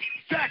blue,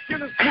 Jack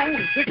and his crew.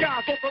 The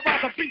guys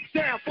authorized to beat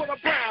down for the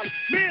brown.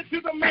 Man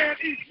to the man,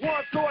 each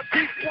one door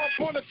deep, one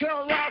point to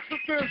terrorize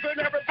sisters, and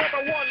every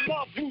brother one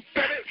love who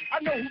said it. I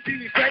know who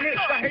did sang it.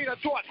 The hater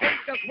taught hate,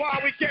 that's why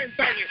we gang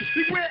banging.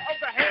 Beware of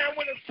the hand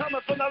when it's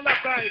coming from the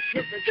left. I ain't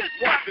tripping, just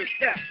watch this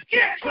step.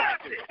 Get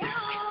trusted. No.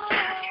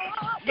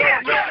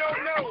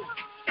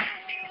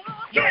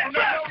 Get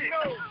trusted.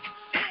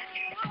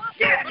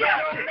 And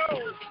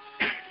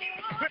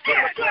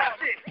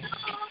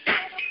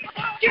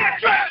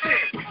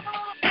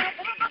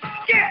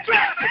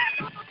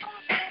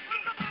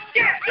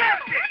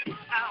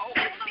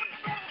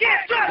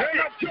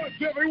I judge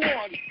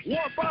everyone,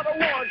 one by the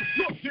one.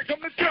 Look, here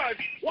come the judge.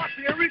 Watch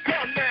here he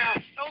come now.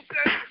 Don't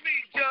say to me,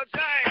 Judge, I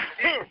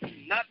ain't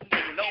nothing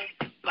to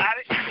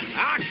nobody.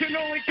 I can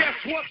only guess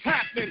what's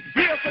happening.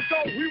 Years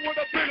ago, we would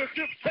have been a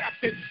ship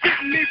captain,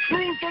 getting these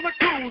crews on the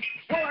cruise.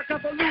 Well, I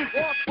got the loose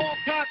hardcore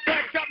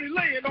contact, got me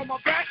laying on my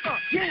back,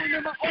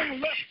 ruining my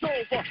own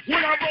leftover.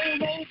 When I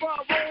roll over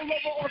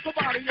on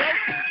somebody else.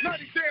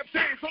 90 damn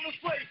days on the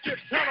slave ship,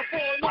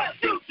 California. 1,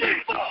 2,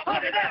 3, 4,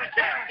 100 at a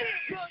time.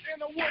 Blood in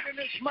the wood in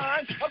this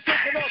mind. I'm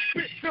taking off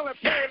spit, feeling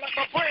pain like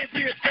my brain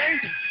being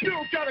changed.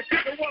 Still gotta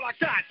give it what I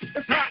got.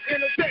 It's hot in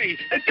the day,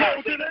 it's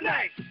cold in the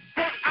night.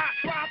 But I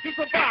try to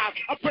survive.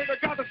 I pray to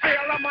God to stay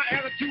alive. My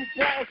attitude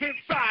balls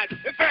inside.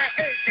 If that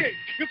ain't it,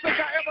 you think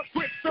I ever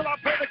quit? Still I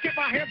better get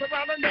my hands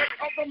around the neck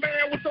of the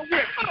man with the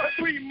whip. A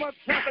 3-month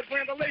traffic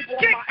brand of label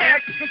on my ass.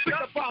 The 6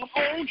 the bomb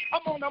on.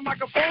 I'm on the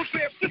microphone,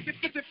 saying 50,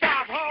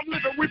 55. How I'm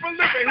living with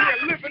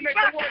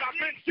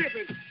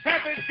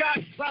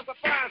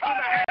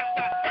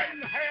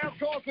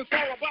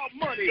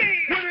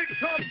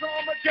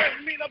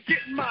game mean I'm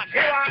getting mine.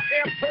 Here I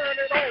am, turn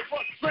it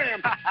over, Sam.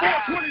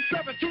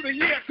 427 to the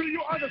year, do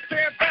you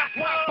understand? That's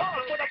why I'm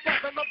born for the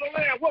blessing of the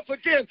land. Once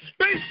again,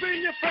 bass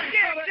in your face,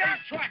 on an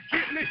 8-track,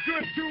 getting it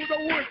good to the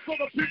woods, so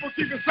the people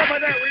keeping some of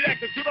that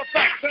reaction to the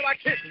fact that I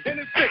kick and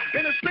it's sick.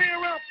 And it's stay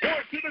around,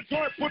 point to the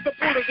joint, put the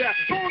Buddha down.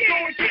 Don't go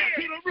and get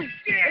to the roots,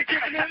 and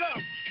giving it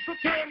up, so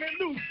turn it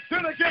loose.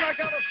 Then again, I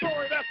got a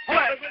story that's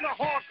harder than a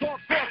hardcore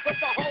cross of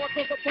the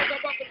Holocaust. I'm talking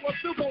about what's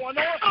still going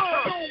on.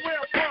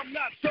 Nowhere from,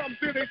 not some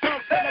diddy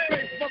come from the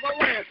base of the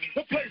land,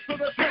 the place of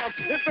the drums,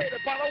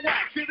 invaded by the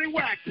whack, diddy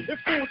whack, it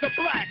fools the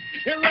black,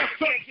 it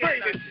left us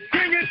faded.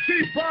 King and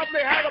Chief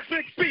probably had a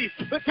big beef.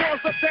 Because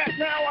of that,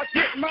 now I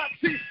get my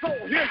teeth. So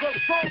here's a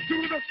song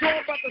to the song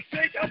about the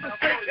shake of the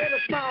state and a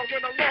smile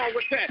went along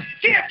with that.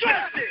 Can't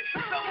trust it. So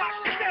watch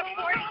the step,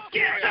 boy.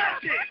 Can't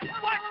trust it.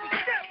 Watch the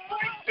step,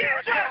 boy.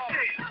 Can't trust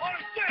it. On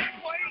the step,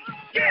 boy.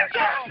 Can't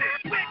trust it.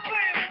 We're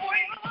playing, boy.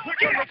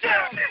 Can't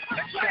trust it.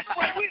 That's right,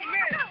 boy. We the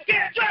men.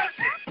 Can't trust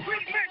it. We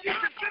the men. You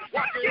can just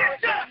watch it. Can't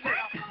trust it.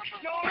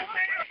 You know what I'm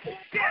saying?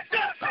 Can't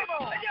trust it. Come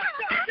on. Can't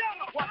trust it.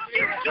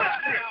 Can't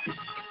trust it.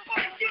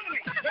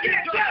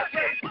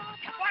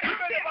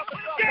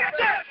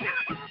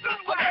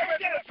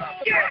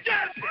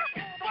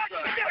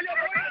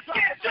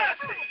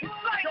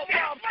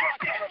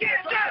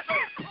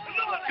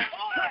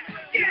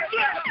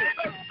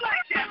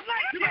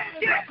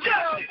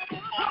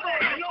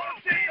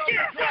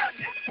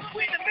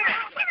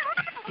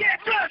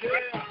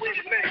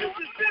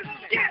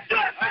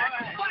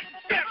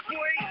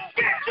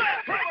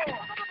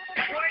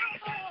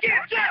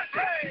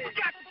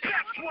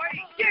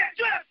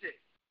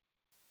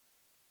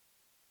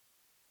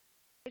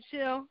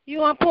 Chill.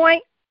 You on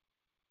point?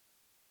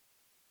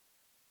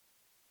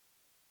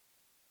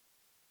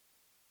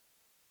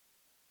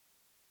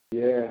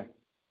 Yeah,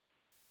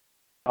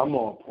 I'm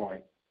on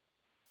point.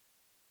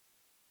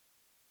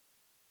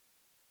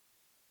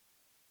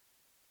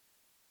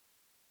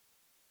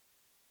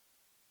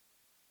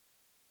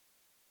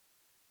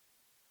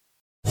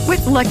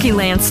 With Lucky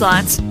Land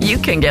Slots, you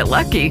can get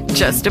lucky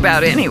just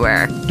about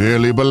anywhere.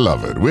 Dearly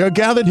beloved, we are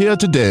gathered here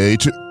today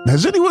to...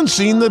 Has anyone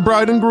seen the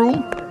bride and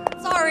groom?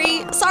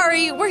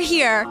 Sorry, we're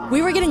here.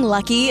 We were getting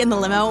lucky in the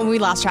limo and we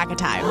lost track of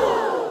time.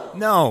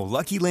 No,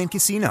 Lucky Land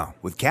Casino,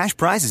 with cash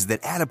prizes that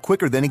add up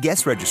quicker than a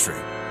guest registry.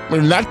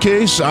 In that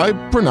case, I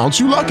pronounce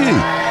you lucky.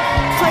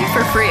 Play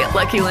for free at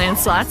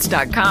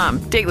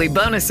LuckyLandSlots.com. Daily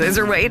bonuses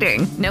are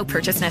waiting. No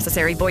purchase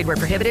necessary. Void where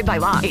prohibited by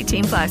law.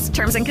 18+.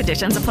 Terms and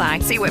conditions apply.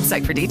 See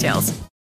website for details.